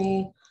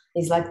academy.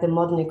 He's like the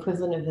modern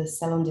equivalent of the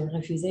Salon des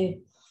Refusés,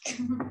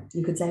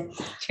 you could say.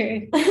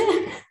 True.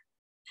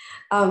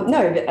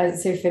 No, but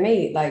so for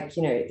me, like,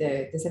 you know,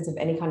 the sense of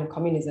any kind of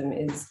communism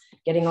is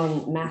getting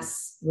on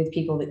mass with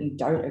people that you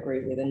don't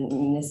agree with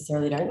and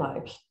necessarily don't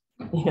like.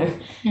 You know,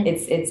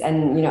 it's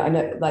and you know, I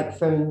know, like,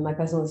 from my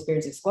personal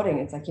experience of squatting,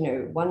 it's like, you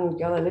know, one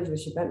girl I lived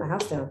with, she burnt my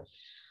house down.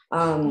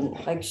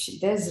 Like,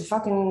 there's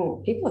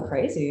fucking, people are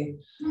crazy,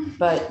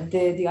 but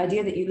the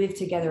idea that you live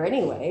together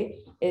anyway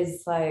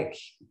is like,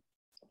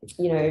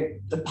 you know,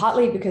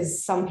 partly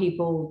because some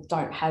people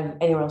don't have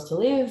anywhere else to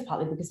live,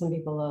 partly because some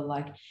people are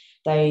like,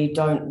 they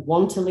don't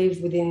want to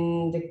live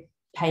within the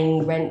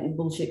paying rent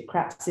bullshit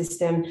crap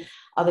system.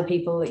 Other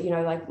people, you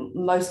know, like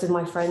most of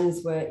my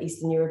friends were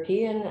Eastern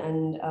European,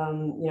 and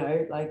you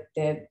know, like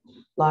their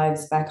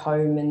lives back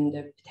home and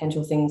the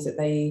potential things that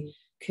they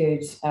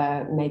could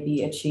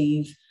maybe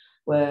achieve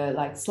were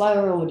like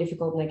slower or more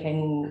difficult, and they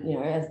came, you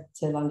know,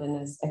 to London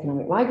as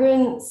economic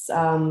migrants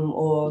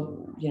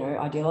or, you know,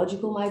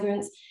 ideological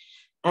migrants.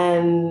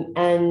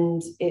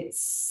 And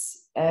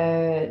it's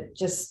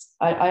just,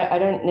 I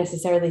don't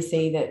necessarily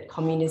see that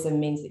communism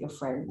means that you're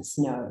friends.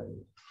 No,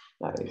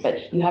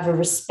 but you have a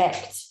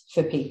respect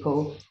for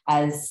people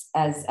as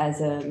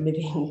a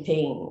living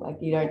being. Like,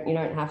 you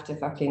don't have to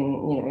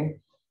fucking, you know,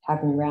 have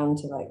him around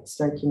to like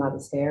stroke your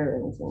mother's hair or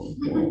anything,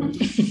 you know.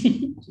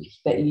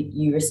 But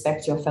you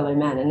respect your fellow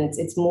man, and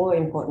it's more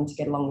important to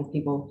get along with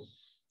people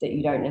that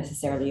you don't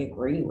necessarily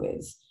agree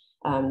with,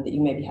 that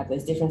you maybe have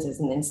those differences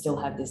and then still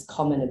have this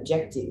common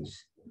objective.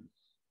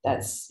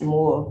 That's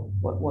more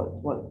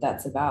what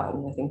that's about.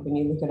 And I think when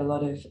you look at a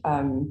lot of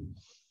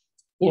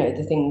you know,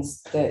 the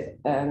things that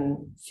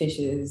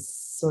Fisher's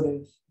sort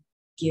of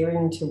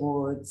gearing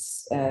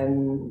towards, I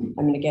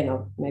mean, again,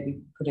 I'll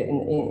maybe put it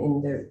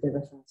in the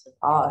reference of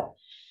art,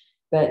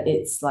 but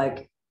it's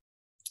like,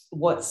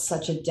 what's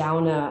such a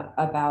downer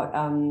about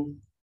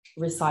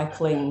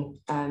recycling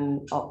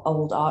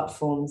old art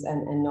forms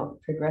and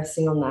not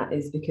progressing on that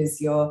is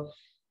because you're,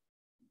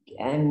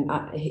 and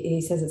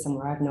he says it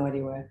somewhere, I have no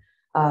idea where,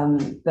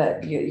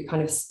 but you're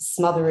kind of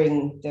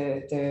smothering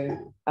the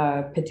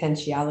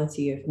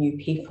potentiality of new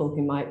people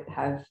who might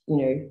have, you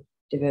know,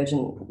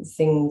 divergent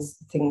things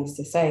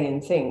to say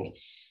and think,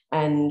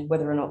 and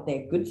whether or not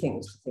they're good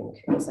things to think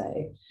or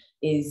say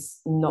is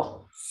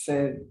not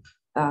for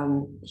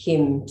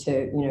him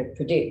to, you know,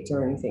 predict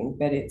or anything.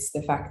 But it's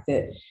the fact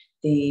that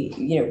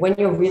you know, when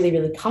you're really,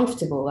 really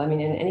comfortable, I mean,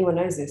 and anyone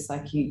knows this,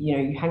 like you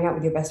know, you hang out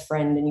with your best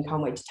friend and you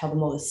can't wait to tell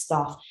them all this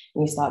stuff,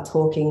 and you start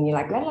talking and you're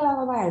like, la, la,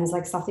 la, la, and it's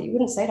like stuff that you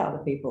wouldn't say to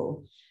other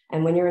people.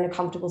 And when you're in a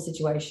comfortable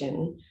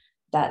situation,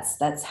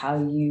 that's how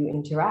you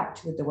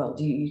interact with the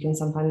world. You can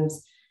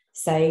sometimes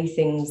say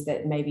things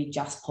that maybe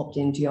just popped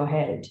into your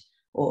head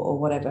or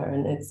whatever.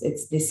 And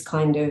it's this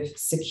kind of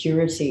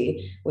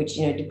security, which,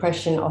 you know,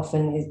 depression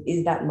often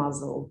is that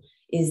muzzle,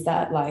 is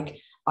that like,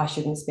 I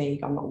shouldn't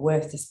speak, I'm not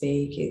worth to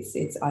speak.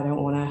 It's I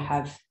don't want to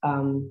have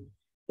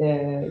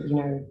the, you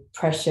know,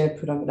 pressure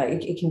put on,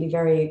 like it can be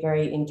very,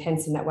 very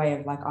intense in that way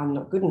of like, I'm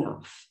not good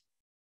enough.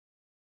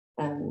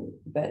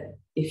 But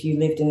if you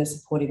lived in a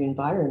supportive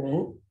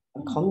environment,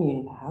 a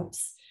commune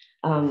perhaps,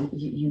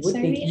 you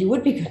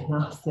would be good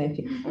enough,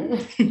 maybe.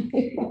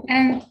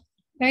 Are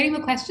there any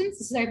more questions?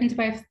 This is open to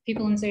both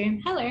people on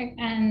Zoom. Hello,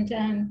 and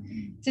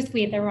just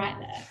weird, they're right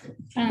there.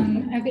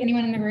 Have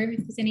anyone in the room, if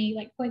there's any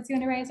like points you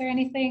want to raise or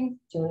anything?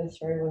 Do you want to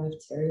throw one of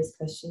Terry's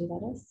questions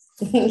at us?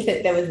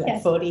 There was like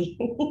yes. 40.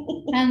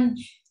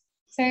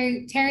 So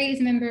Terry is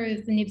a member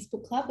of the NIBS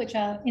book club, which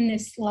are in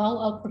this lull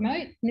I'll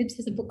promote. NIBS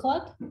is a book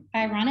club.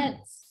 I run it.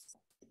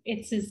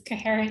 It's as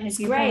coherent as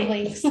you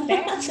probably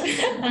expect.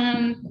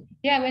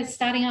 Yeah, we're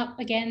starting up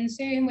again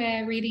soon.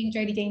 We're reading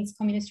Jodie Dean's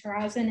Communist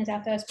Horizon as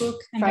our first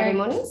book. Friday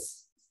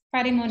mornings?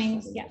 Friday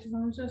mornings, yeah.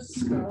 I'll just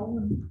scroll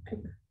and pick.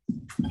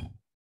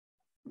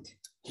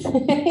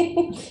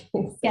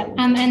 Yeah,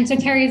 and so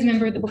Terry is a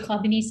member of the book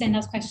club and he sent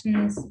us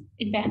questions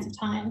in advance of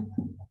time.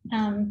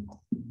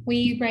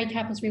 We read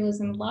Capitalist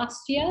Realism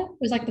last year. It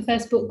was like the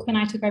first book when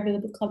I took over the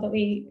book club that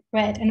we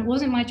read, and it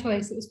wasn't my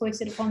choice, it was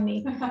foisted upon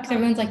me because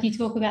everyone's like, you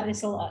talk about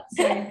this a lot,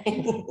 so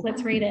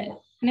let's read it.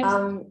 I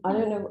don't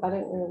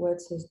know where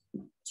to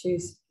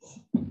choose.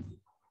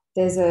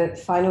 There's a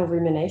final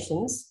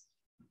ruminations.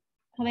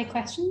 Are they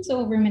questions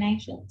or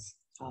ruminations?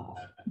 Oh,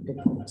 good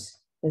point.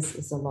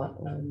 There's a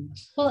lot.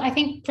 Well, I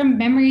think from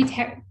memory,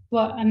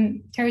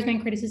 Terry's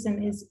main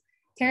criticism is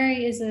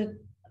Terry is a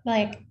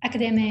like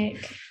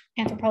academic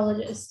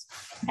anthropologist,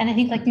 and I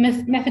think like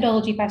the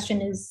methodology question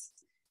is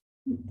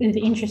the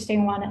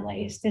interesting one. At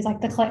least there's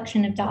like the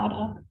collection of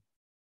data.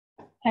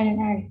 I don't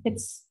know.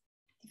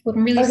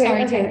 I'm really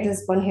sorry, Terry.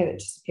 There's one here that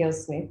just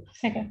appeals to me.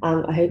 Okay. I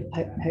hope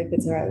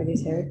it's all right with you,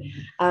 Terry.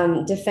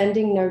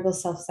 Defending noble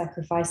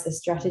self-sacrifice, a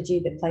strategy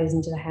that plays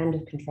into the hand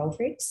of control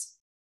freaks.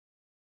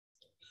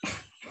 I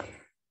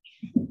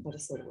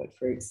just saw the word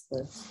fruits.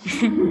 So.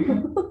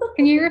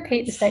 Can you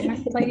repeat the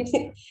statement, please?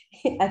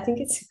 I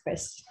think it's a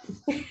question.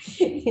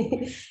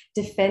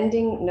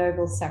 Defending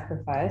noble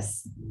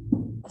sacrifice,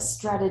 a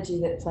strategy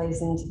that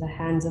plays into the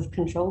hands of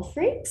control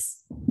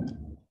freaks?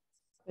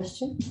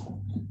 Question?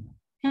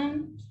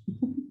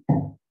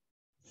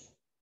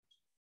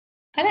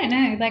 I don't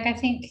know. Like, I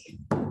think,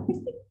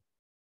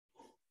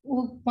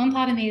 well, one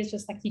part of me is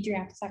just like, you do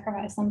have to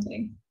sacrifice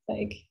something.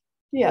 Like,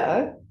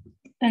 yeah.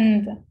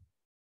 And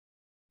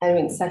I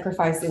mean,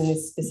 sacrifice in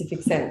this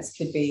specific sense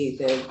could be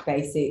the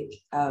basic,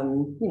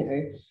 you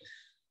know,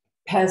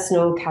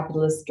 personal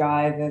capitalist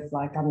drive of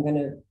like, I'm going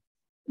to,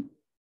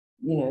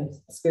 you know,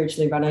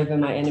 spiritually run over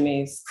my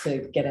enemies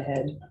to get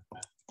ahead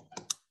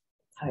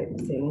type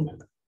thing.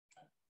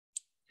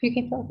 You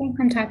keep talking,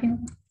 I'm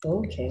typing.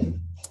 Okay.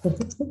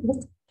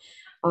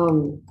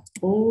 Don't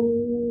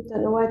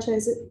know why I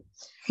chose it.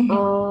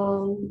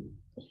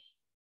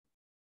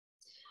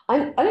 I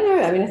don't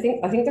know. I mean, I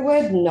think the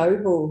word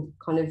noble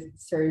kind of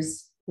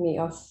throws me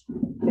off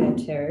there,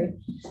 Terry,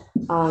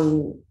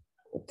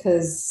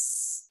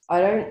 because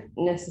I don't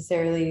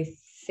necessarily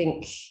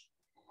think,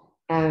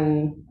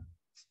 unless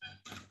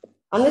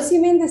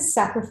you mean the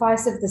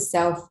sacrifice of the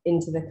self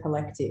into the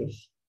collective,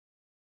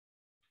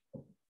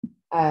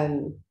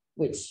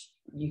 which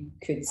you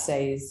could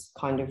say is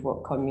kind of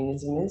what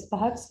communism is,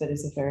 perhaps, but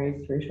is a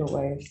very brutal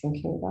way of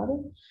thinking about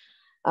it.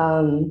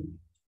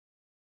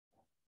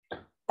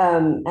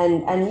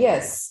 And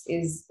yes,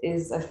 is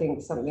I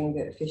think something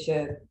that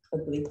Fisher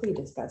obliquely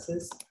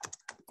discusses.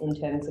 in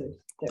terms of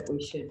that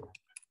we should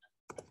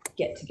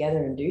get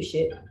together and do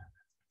shit.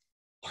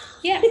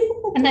 Yeah,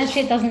 and that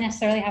shit doesn't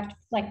necessarily have to,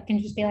 like, can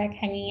just be like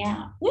hanging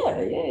out.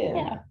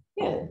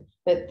 Yeah.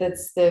 But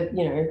that's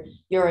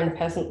your own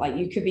person. Like,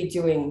 you could be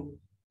doing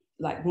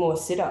like more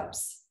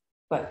sit-ups,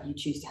 but you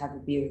choose to have a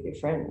beer with your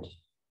friend.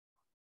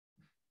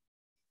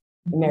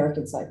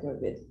 American Psycho a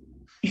bit.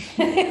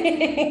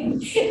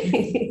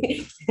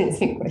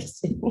 That's a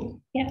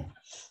question. Yeah.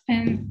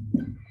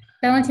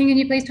 Valentine, can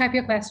you please type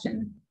your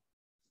question,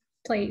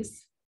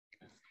 please?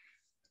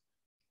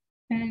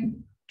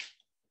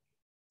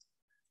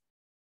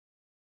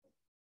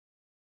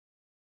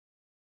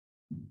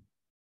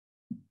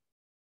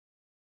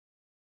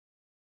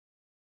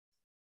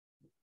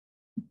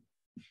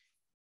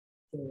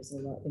 There's a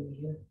lot in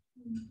here.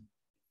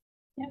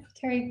 Yeah,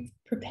 very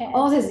prepared.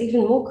 Oh, there's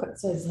even more.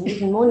 So there's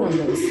even more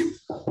numbers.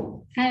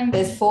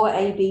 There's 4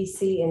 A, B,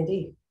 C, and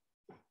D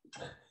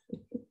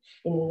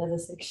in another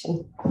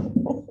section.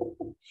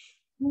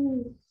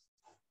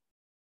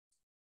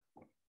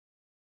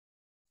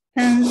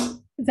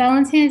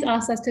 Valentine has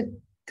asked us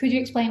could you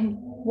explain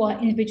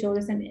what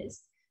individualism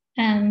is?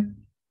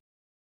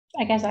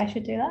 I guess I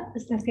should do that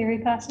as the theory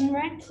person,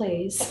 right?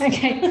 Please.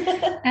 Okay.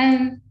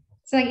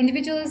 So like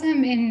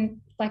individualism in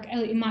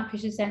Mark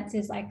Fisher's sense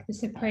is like the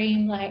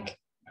supreme like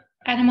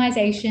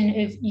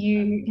atomization of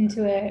you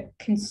into a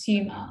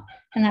consumer.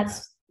 And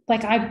that's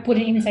like, I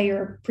wouldn't even say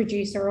you're a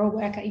producer or a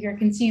worker, you're a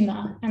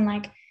consumer. And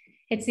like,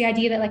 it's the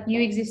idea that like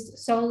you exist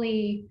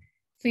solely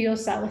for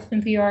yourself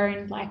and for your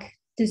own like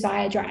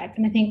desire drive.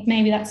 And I think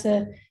maybe that's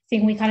a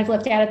thing we kind of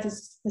left out of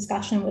this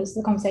discussion, was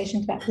the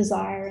conversations about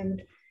desire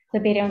and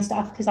libido and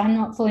stuff, because I'm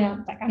not fully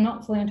on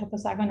top of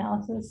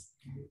psychoanalysis.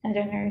 I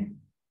don't know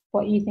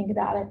what you think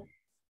about it,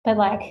 but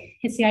like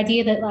it's the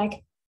idea that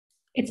like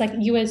it's like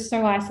you are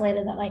so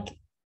isolated that like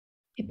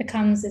it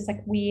becomes this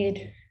like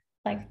weird,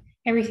 like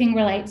everything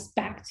relates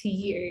back to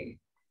you,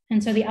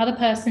 and so the other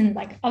person,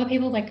 like other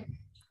people, like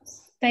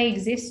they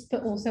exist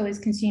but also as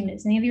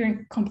consumers, and if you're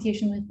in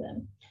competition with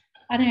them.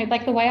 I don't know,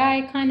 like the way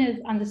I kind of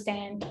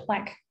understand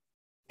like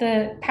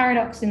the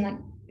paradox in like,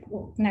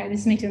 well, no,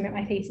 this is me talking about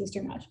my thesis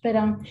too much, but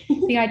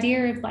the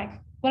idea of like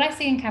what I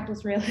see in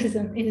capitalist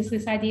realism is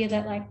this idea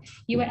that like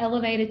you are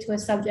elevated to a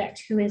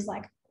subject who is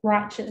like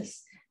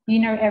righteous, you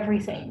know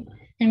everything,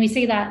 and we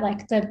see that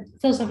like the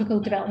philosophical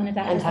development of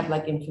that, and have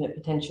like infinite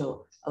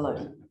potential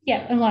alone.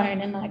 Yeah,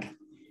 alone, and like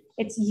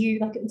it's you,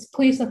 like it's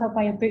pull yourself up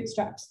by your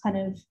bootstraps kind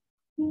of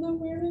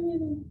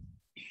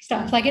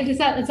stuff. Like it's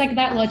like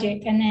that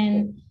logic, and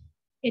then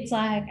it's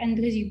like, and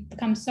because you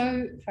become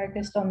so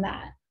focused on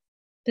that,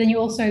 then you're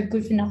also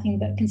good for nothing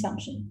but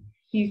consumption.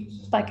 You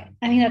like,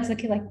 I think that's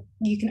like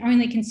you can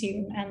only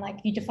consume, and like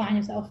you define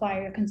yourself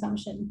by your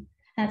consumption.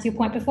 And that's your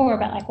point before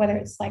about like whether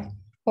it's like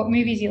what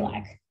movies you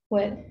like,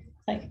 what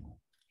like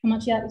how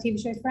much you like the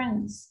TV show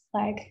Friends,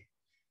 like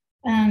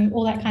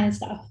all that kind of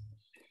stuff.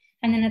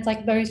 And then it's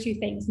like those two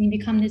things, and you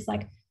become this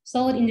like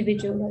solid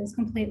individual that is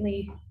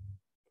completely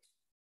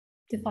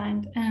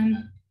defined.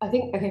 I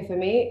think, okay, for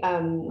me,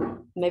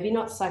 maybe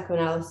not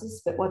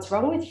psychoanalysis, but what's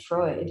wrong with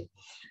Freud?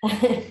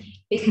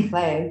 Big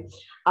claim,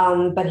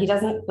 but he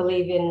doesn't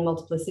believe in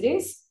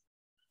multiplicities.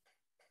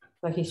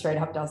 Like he straight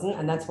up doesn't,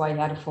 and that's why he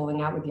had a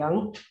falling out with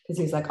Jung, because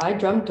he's like, I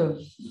dreamt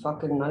of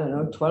fucking, I don't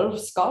know, 12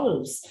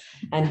 skulls,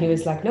 and he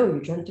was like, no,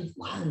 you dreamt of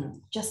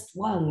one, just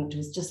one. It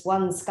was just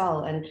one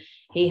skull. And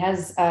he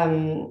has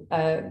Jung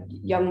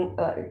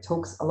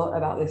talks a lot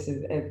about this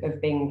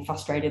of being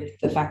frustrated with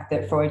the fact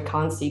that Freud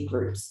can't see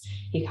groups,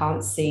 he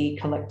can't see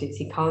collectives,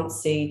 he can't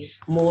see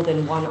more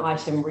than one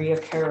item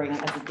reoccurring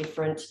as a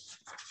different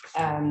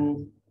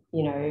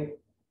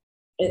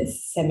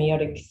it's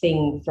semiotic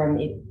thing from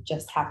it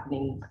just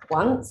happening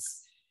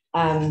once.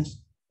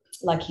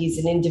 Like he's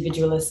an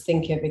individualist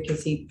thinker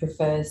because he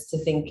prefers to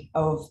think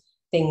of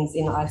things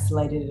in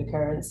isolated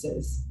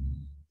occurrences,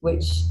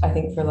 which I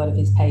think for a lot of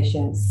his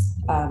patients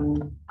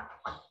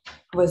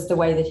was the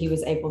way that he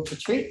was able to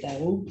treat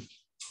them.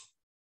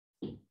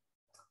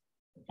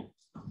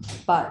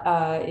 But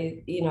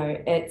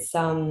it's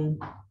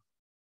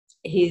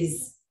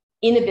his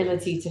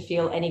inability to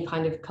feel any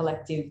kind of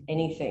collective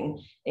anything.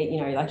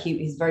 Like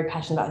he's very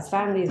passionate about his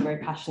family, he's very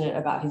passionate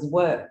about his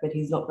work, but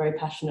he's not very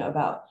passionate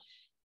about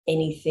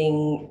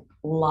anything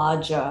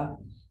larger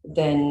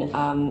than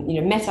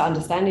meta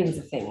understandings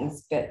of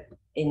things, but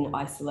in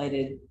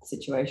isolated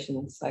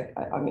situations. Like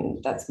I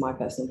mean, that's my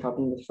personal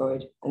problem with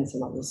Freud and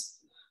some others,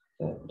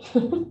 but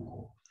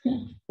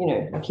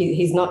like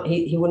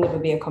he will never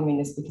be a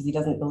communist because he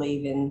doesn't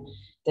believe in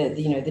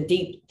the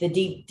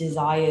deep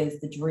desires,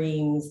 the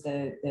dreams,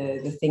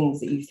 the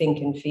things that you think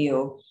and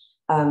feel.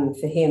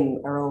 For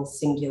him are all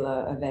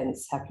singular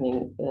events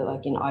happening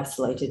like in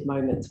isolated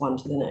moments, one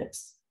to the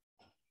next.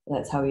 And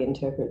that's how he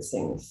interprets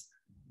things,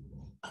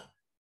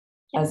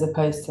 as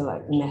opposed to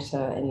like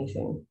meta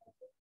anything.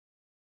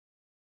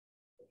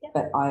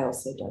 But I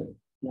also don't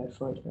know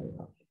Freud very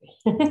well.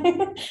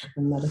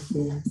 I'm not a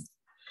theorist.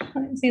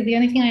 See, the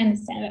only thing I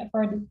understand about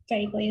Freud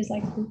vaguely is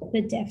like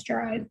the death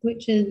drive,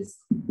 which is,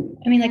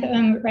 I mean, like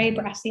Ray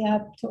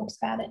Brassier talks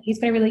about it. He's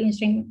got a really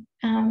interesting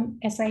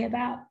essay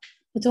about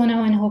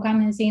Adorno and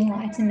Horkheimer's The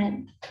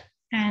Enlightenment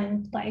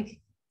and like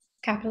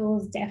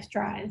capital's death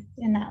drive,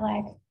 in that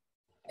like,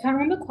 I can't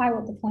remember quite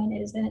what the point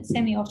is, and it's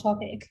semi-off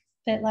topic,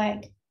 but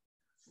like,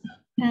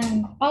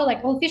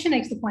 Fisher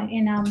makes the point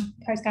in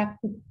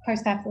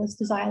post-capitalist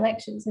desire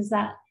lectures is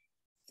that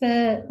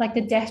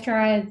the death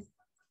drive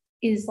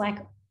is like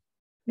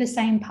the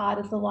same part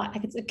of the life,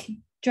 like it's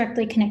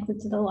directly connected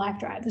to the life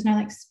drive. There's no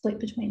like split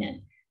between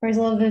it. Whereas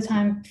a lot of the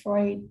time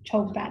Freud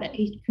talks about it,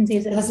 he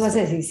conceives it. That's what I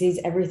said. He sees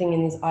everything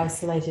in this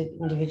isolated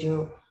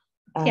individual.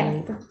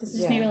 This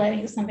is me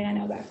relating to something I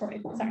know about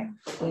Freud. Sorry.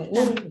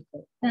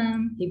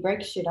 He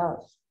breaks shit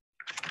up.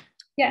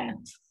 Yeah.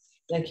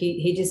 Like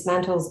he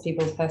dismantles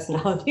people's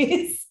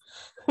personalities.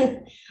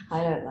 I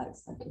don't like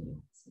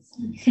psychoanalysis.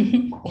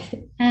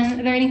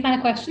 Are there any kind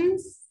of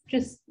questions?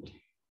 Just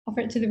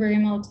offer it to the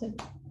room or to,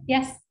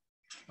 yes?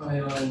 I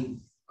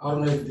don't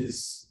know if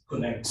this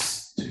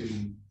connects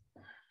to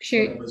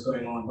what's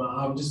going on, but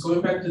I'm just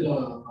going back to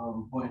the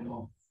point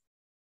of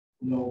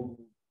no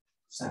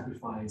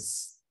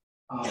sacrifice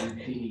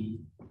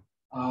thingy.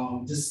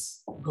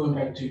 Just going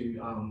back to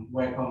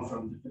where I come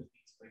from, the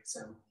Philippines, for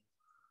example.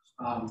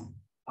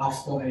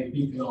 After a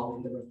big lull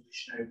in the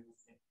revolutionary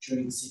movement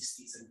during the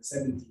 60s and the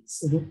 70s,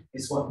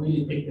 is what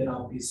really picked it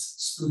up is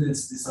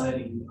students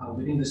deciding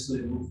within the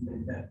student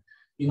movement that,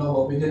 you know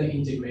what, we're going to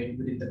integrate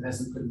within the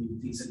peasant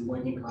communities and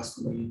working class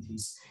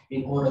communities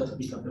in order to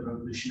pick up the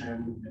revolutionary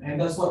movement. And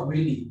that's what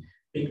really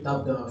picked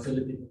up the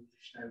Philippine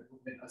revolutionary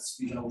movement, as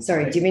we know.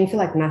 Sorry, do you mean for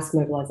like mass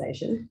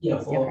mobilization? Yeah,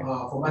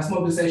 for mass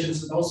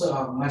mobilizations and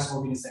also mass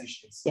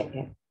organizations.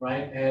 Yeah.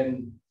 Right,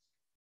 and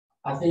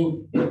I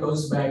think it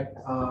goes back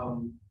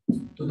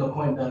to the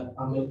point that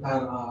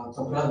Amilcar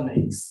Cabral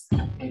makes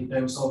in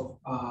terms of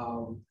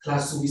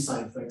class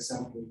suicide, for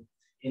example,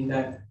 in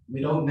that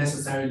we don't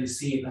necessarily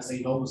see it as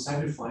a noble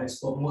sacrifice,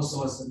 but more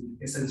so as an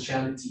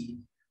essentiality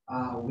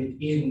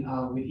within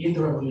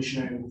the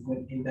revolutionary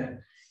movement, in that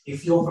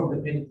if you're from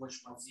the petty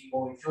bourgeoisie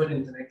or if you're an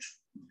intellectual,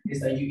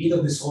 is that you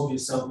either dissolve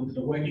yourself into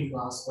the working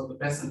class or the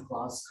peasant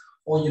class,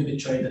 or you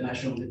betray the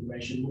national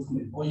liberation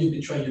movement, or you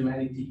betray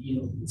humanity in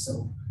of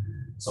itself.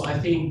 So I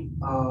think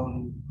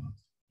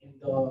in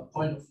the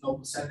point of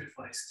noble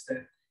sacrifice is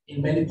that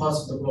in many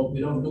parts of the world,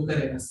 we don't look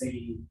at it as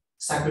a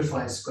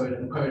sacrifice, quote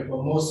unquote,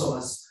 but more so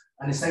as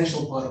an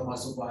essential part of our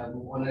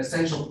survival, or an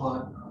essential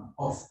part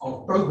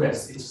of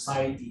progress in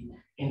society,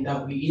 in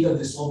that we either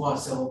dissolve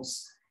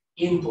ourselves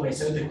into a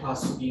certain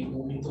class of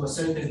people, into a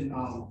certain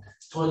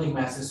toiling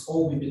masses,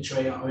 or we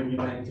betray our own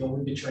humanity, or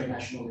we betray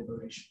national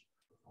liberation.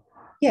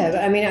 Yeah,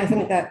 but I mean, I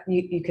think that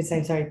you could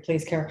say, sorry,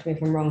 please correct me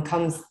if I'm wrong,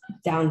 comes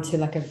down to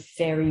like a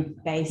very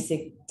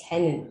basic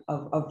tenet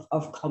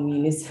of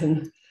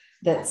communism.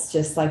 That's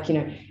just like, you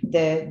know,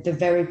 the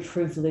very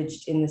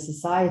privileged in the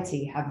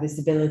society have this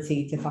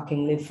ability to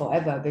fucking live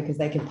forever because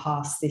they can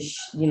pass this,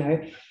 you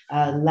know,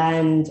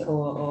 land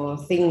or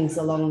things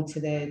along to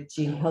their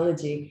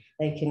genealogy.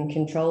 They can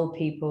control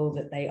people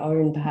that they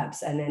own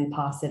perhaps and then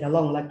pass it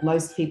along. Like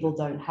most people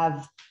don't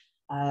have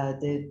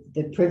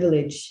the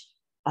privilege,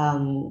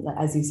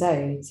 as you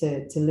say,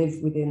 to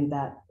live within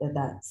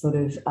that sort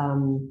of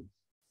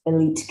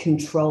elite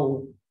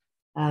control.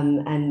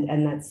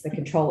 And that's the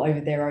control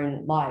over their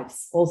own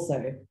lives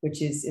also,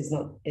 which is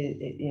not,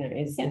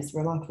 is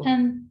remarkable.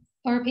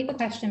 I'll repeat the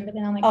question, but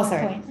then I'll make a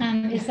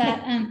point. Is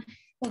that,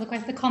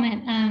 the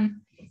comment,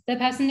 the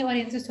person in the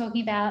audience was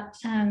talking about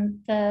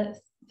the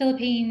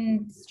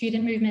Philippine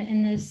student movement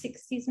in the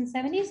 60s and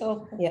 70s,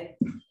 or? Yeah.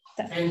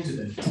 And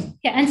today.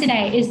 Yeah, and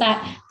today is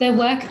that the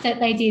work that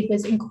they did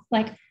was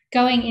like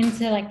going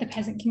into like the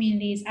peasant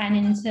communities and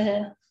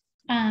into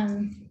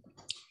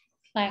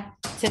like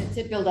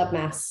to build up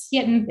mass.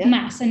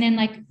 Mass. And then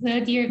like the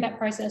idea of that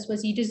process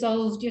was you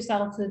dissolved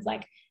yourself with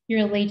like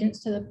your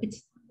allegiance to the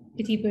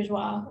petit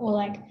bourgeois, or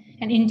like,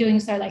 and in doing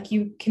so, like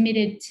you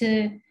committed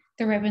to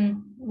the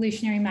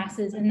revolutionary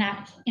masses, and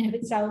that in of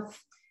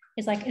itself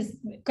is like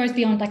goes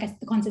beyond like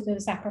the concept of a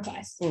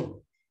sacrifice.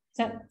 So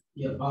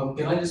yeah,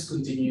 can I just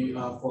continue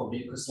for a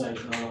bit, because like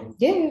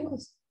yeah, of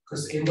course.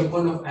 Because in the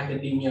point of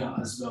academia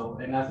as well,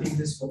 and I think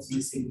this is what's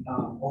missing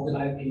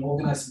in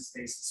organizing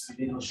spaces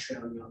within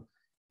Australia,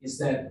 is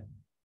that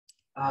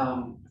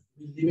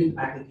we limit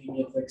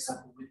academia, for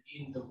example,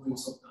 within the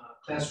rooms of the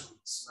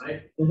classrooms,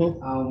 right?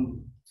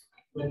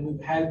 When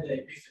we've had the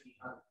epiphany,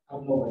 I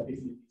don't know what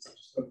epiphany is, I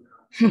just don't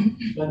know,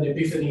 but the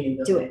epiphany in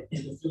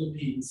the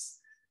Philippines,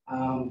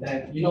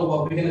 that, you know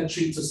what, we're going to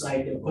treat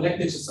society, a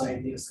collective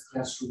society, as a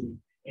classroom,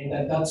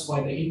 and that's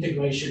why the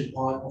integration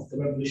part of the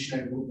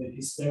revolutionary movement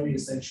is very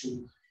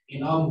essential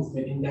in our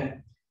movement, in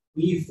that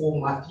we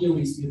form our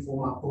theories, we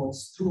form our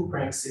thoughts through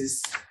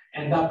praxis,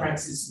 and that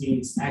praxis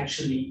means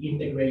actually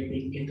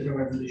integrating into the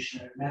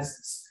revolutionary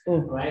masses,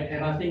 right?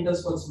 And I think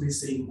that's what's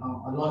missing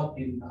a lot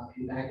in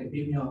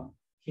academia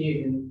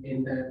here,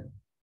 in that,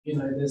 you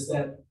know, there's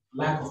that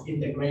lack of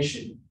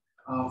integration.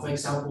 For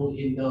example,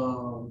 in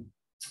the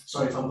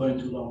sorry if I'm going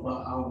too long,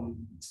 but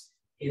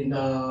in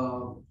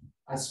the,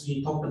 as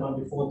we talked about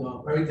before, the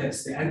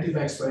protests, the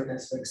anti-vax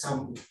protests, for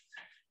example,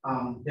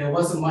 there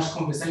wasn't much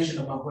conversation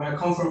about where I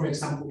come from, for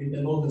example, in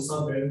the northern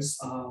suburbs,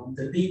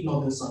 the deep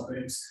northern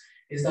suburbs,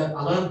 is that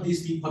a lot of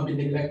these people have been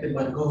neglected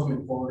by the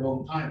government for a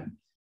long time,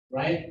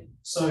 right?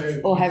 So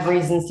or have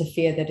reasons to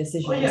fear their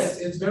decisions. Oh yes,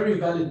 it's very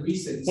valid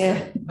reasons Yeah.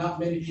 that not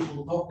many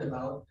people talked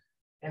about,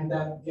 and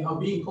that they are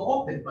being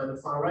co-opted by the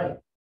far right,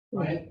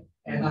 right?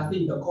 And I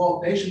think the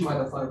co-optation by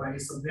the far right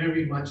is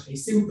very much a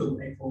symptom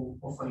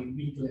of a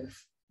weak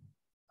left.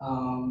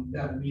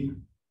 That we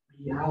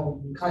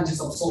can't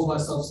just absolve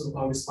ourselves of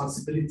our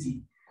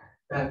responsibility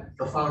that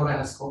the far right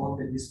has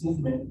co-opted this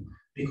movement,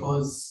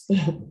 because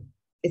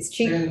it's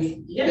cheap.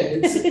 then, yeah,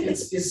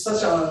 it's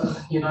such a,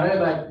 you know,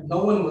 like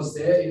no one was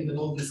there in the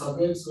northern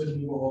suburbs when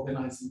we were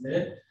organizing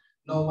there.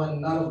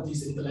 None of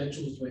these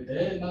intellectuals were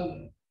there.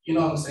 None, you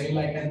know what I'm saying?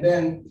 Like, and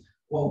then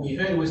what we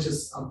heard was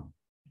just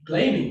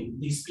blaming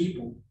these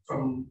people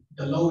from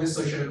the lowest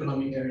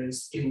socioeconomic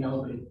areas in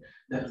Melbourne,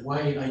 that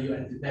why are you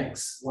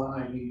anti-vax?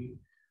 Why are you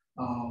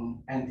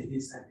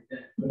anti-this,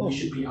 anti-that? But we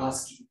should be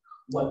asking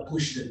what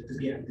pushed them to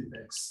be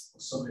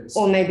anti-vax.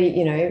 Or maybe,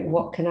 you know,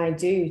 what can I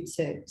do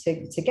to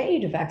get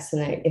you to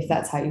vaccinate if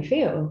that's how you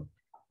feel?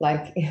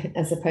 Like,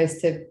 as opposed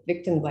to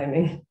victim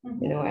blaming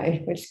in a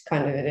way, which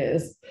kind of it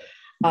is,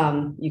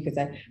 you could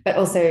say. But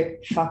also,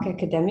 fuck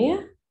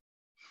academia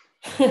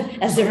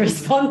as a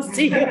response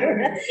to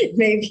you,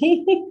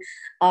 maybe.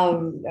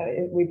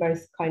 We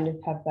both kind of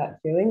have that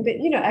feeling. But,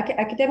 you know,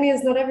 academia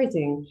is not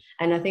everything.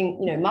 And I think,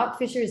 you know, Mark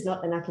Fisher is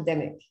not an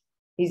academic.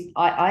 He's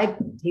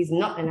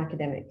not an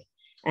academic.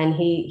 And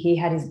he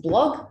had his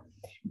blog,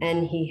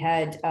 and he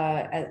had,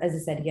 as I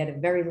said, he had a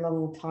very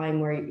long time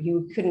where he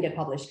couldn't get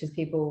published because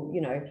people, you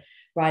know,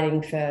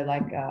 writing for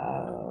like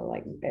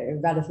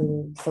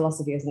radical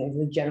philosophy, as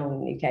the journal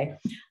in the UK,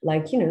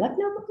 like, you know, like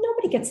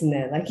nobody gets in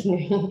there. Like,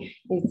 you know,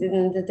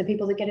 the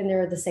people that get in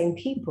there are the same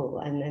people,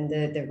 and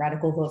the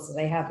radical thoughts that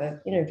they have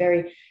are, you know,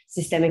 very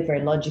systemic,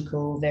 very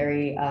logical,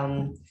 very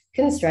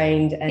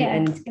constrained,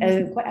 and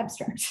quite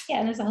abstract. Yeah,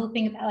 and there's a whole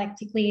thing about, like,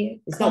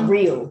 particularly it's not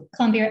real.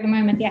 Columbia at the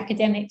moment, the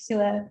academics who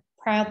are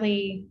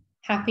proudly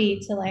happy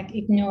to like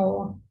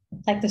ignore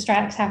like the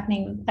strikes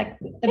happening. Like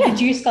the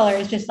Purdue scholar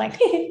is just like,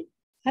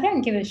 I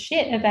don't give a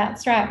shit about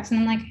strikes. And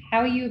I'm like, how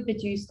are you a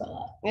Purdue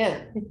scholar?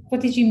 Yeah.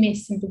 What did you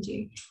miss in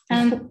Purdue?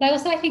 But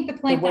also I think the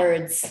point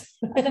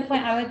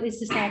I would is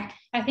just like,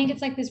 I think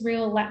it's like this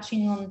real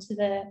latching on to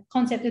the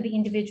concept of the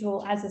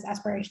individual as this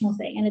aspirational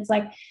thing. And it's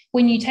like,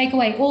 when you take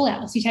away all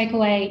else, you take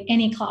away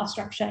any class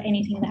structure,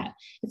 anything of that.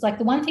 It's like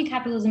the one thing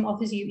capitalism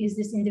offers you is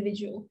this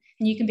individual.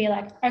 And you can be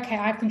like, okay,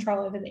 I have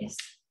control over this.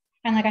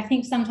 And like, I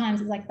think sometimes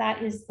it's like,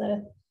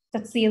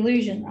 that's the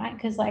illusion, right?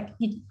 Because like,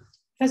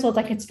 first of all, it's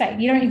like, it's fake.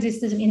 You don't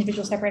exist as an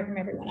individual separate from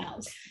everyone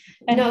else.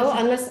 And no,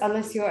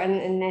 unless you're,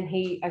 and then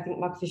I think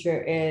Mark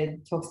Fisher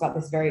talks about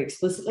this very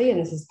explicitly, and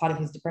this is part of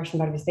his depression,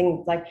 part of his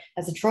thing, like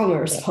as a trauma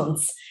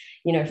response,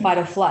 you know, fight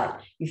or flight,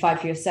 you fight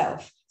for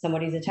yourself.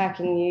 Somebody's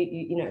attacking you,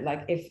 you know,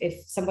 like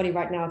if somebody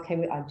right now came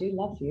with, I do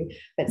love you,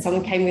 but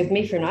someone came with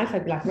me for a knife,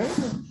 I'd be like, no,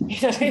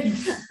 you know,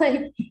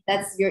 like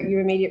that's your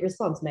immediate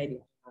response, maybe.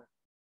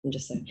 I'm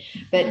just saying.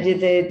 But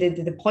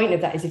the point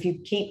of that is, if you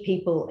keep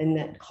people in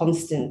that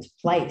constant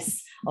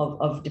place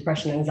of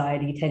depression,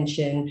 anxiety,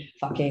 tension,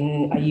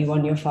 fucking, are you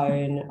on your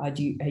phone?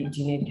 Do you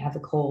need to have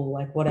a call?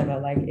 Like whatever,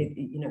 like,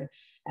 you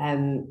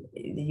know,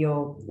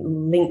 you're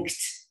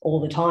linked all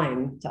the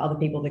time to other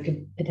people that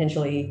could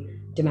potentially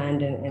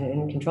demand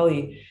and control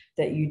you,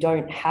 that you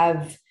don't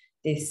have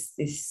this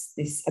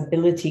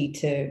ability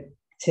to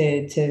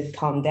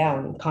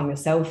calm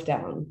yourself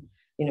down,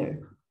 you know.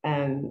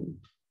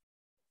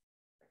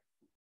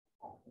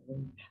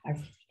 I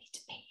really need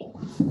to pee.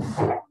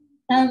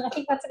 I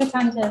think that's a good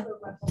time to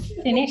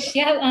finish.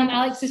 Yeah,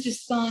 Alex has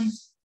just gone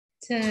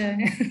to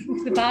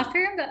the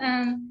bathroom, but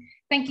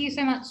thank you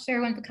so much to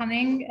everyone for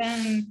coming.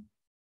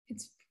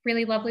 It's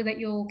really lovely that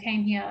you all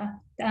came here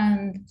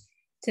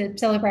to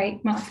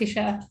celebrate Mark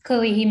Fisher.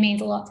 Clearly he means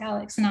a lot to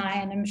Alex and I,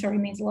 and I'm sure he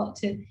means a lot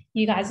to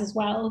you guys as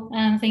well.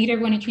 Thank you to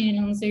everyone who tuned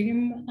in on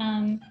Zoom.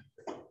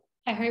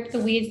 I hope the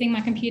weird thing my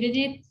computer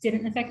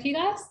didn't affect you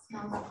guys.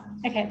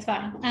 Okay, it's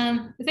fine.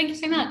 But thank you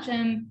so much.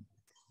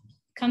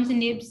 Come to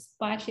NIBS,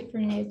 buy shit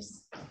from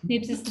NIBS.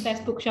 NIBS is the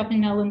best bookshop in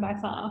Melbourne by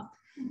far.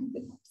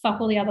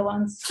 Fuck all the other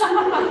ones.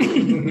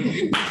 Stopping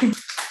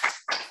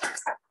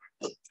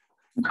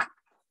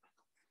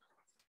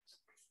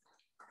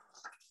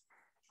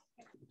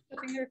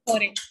the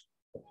recording.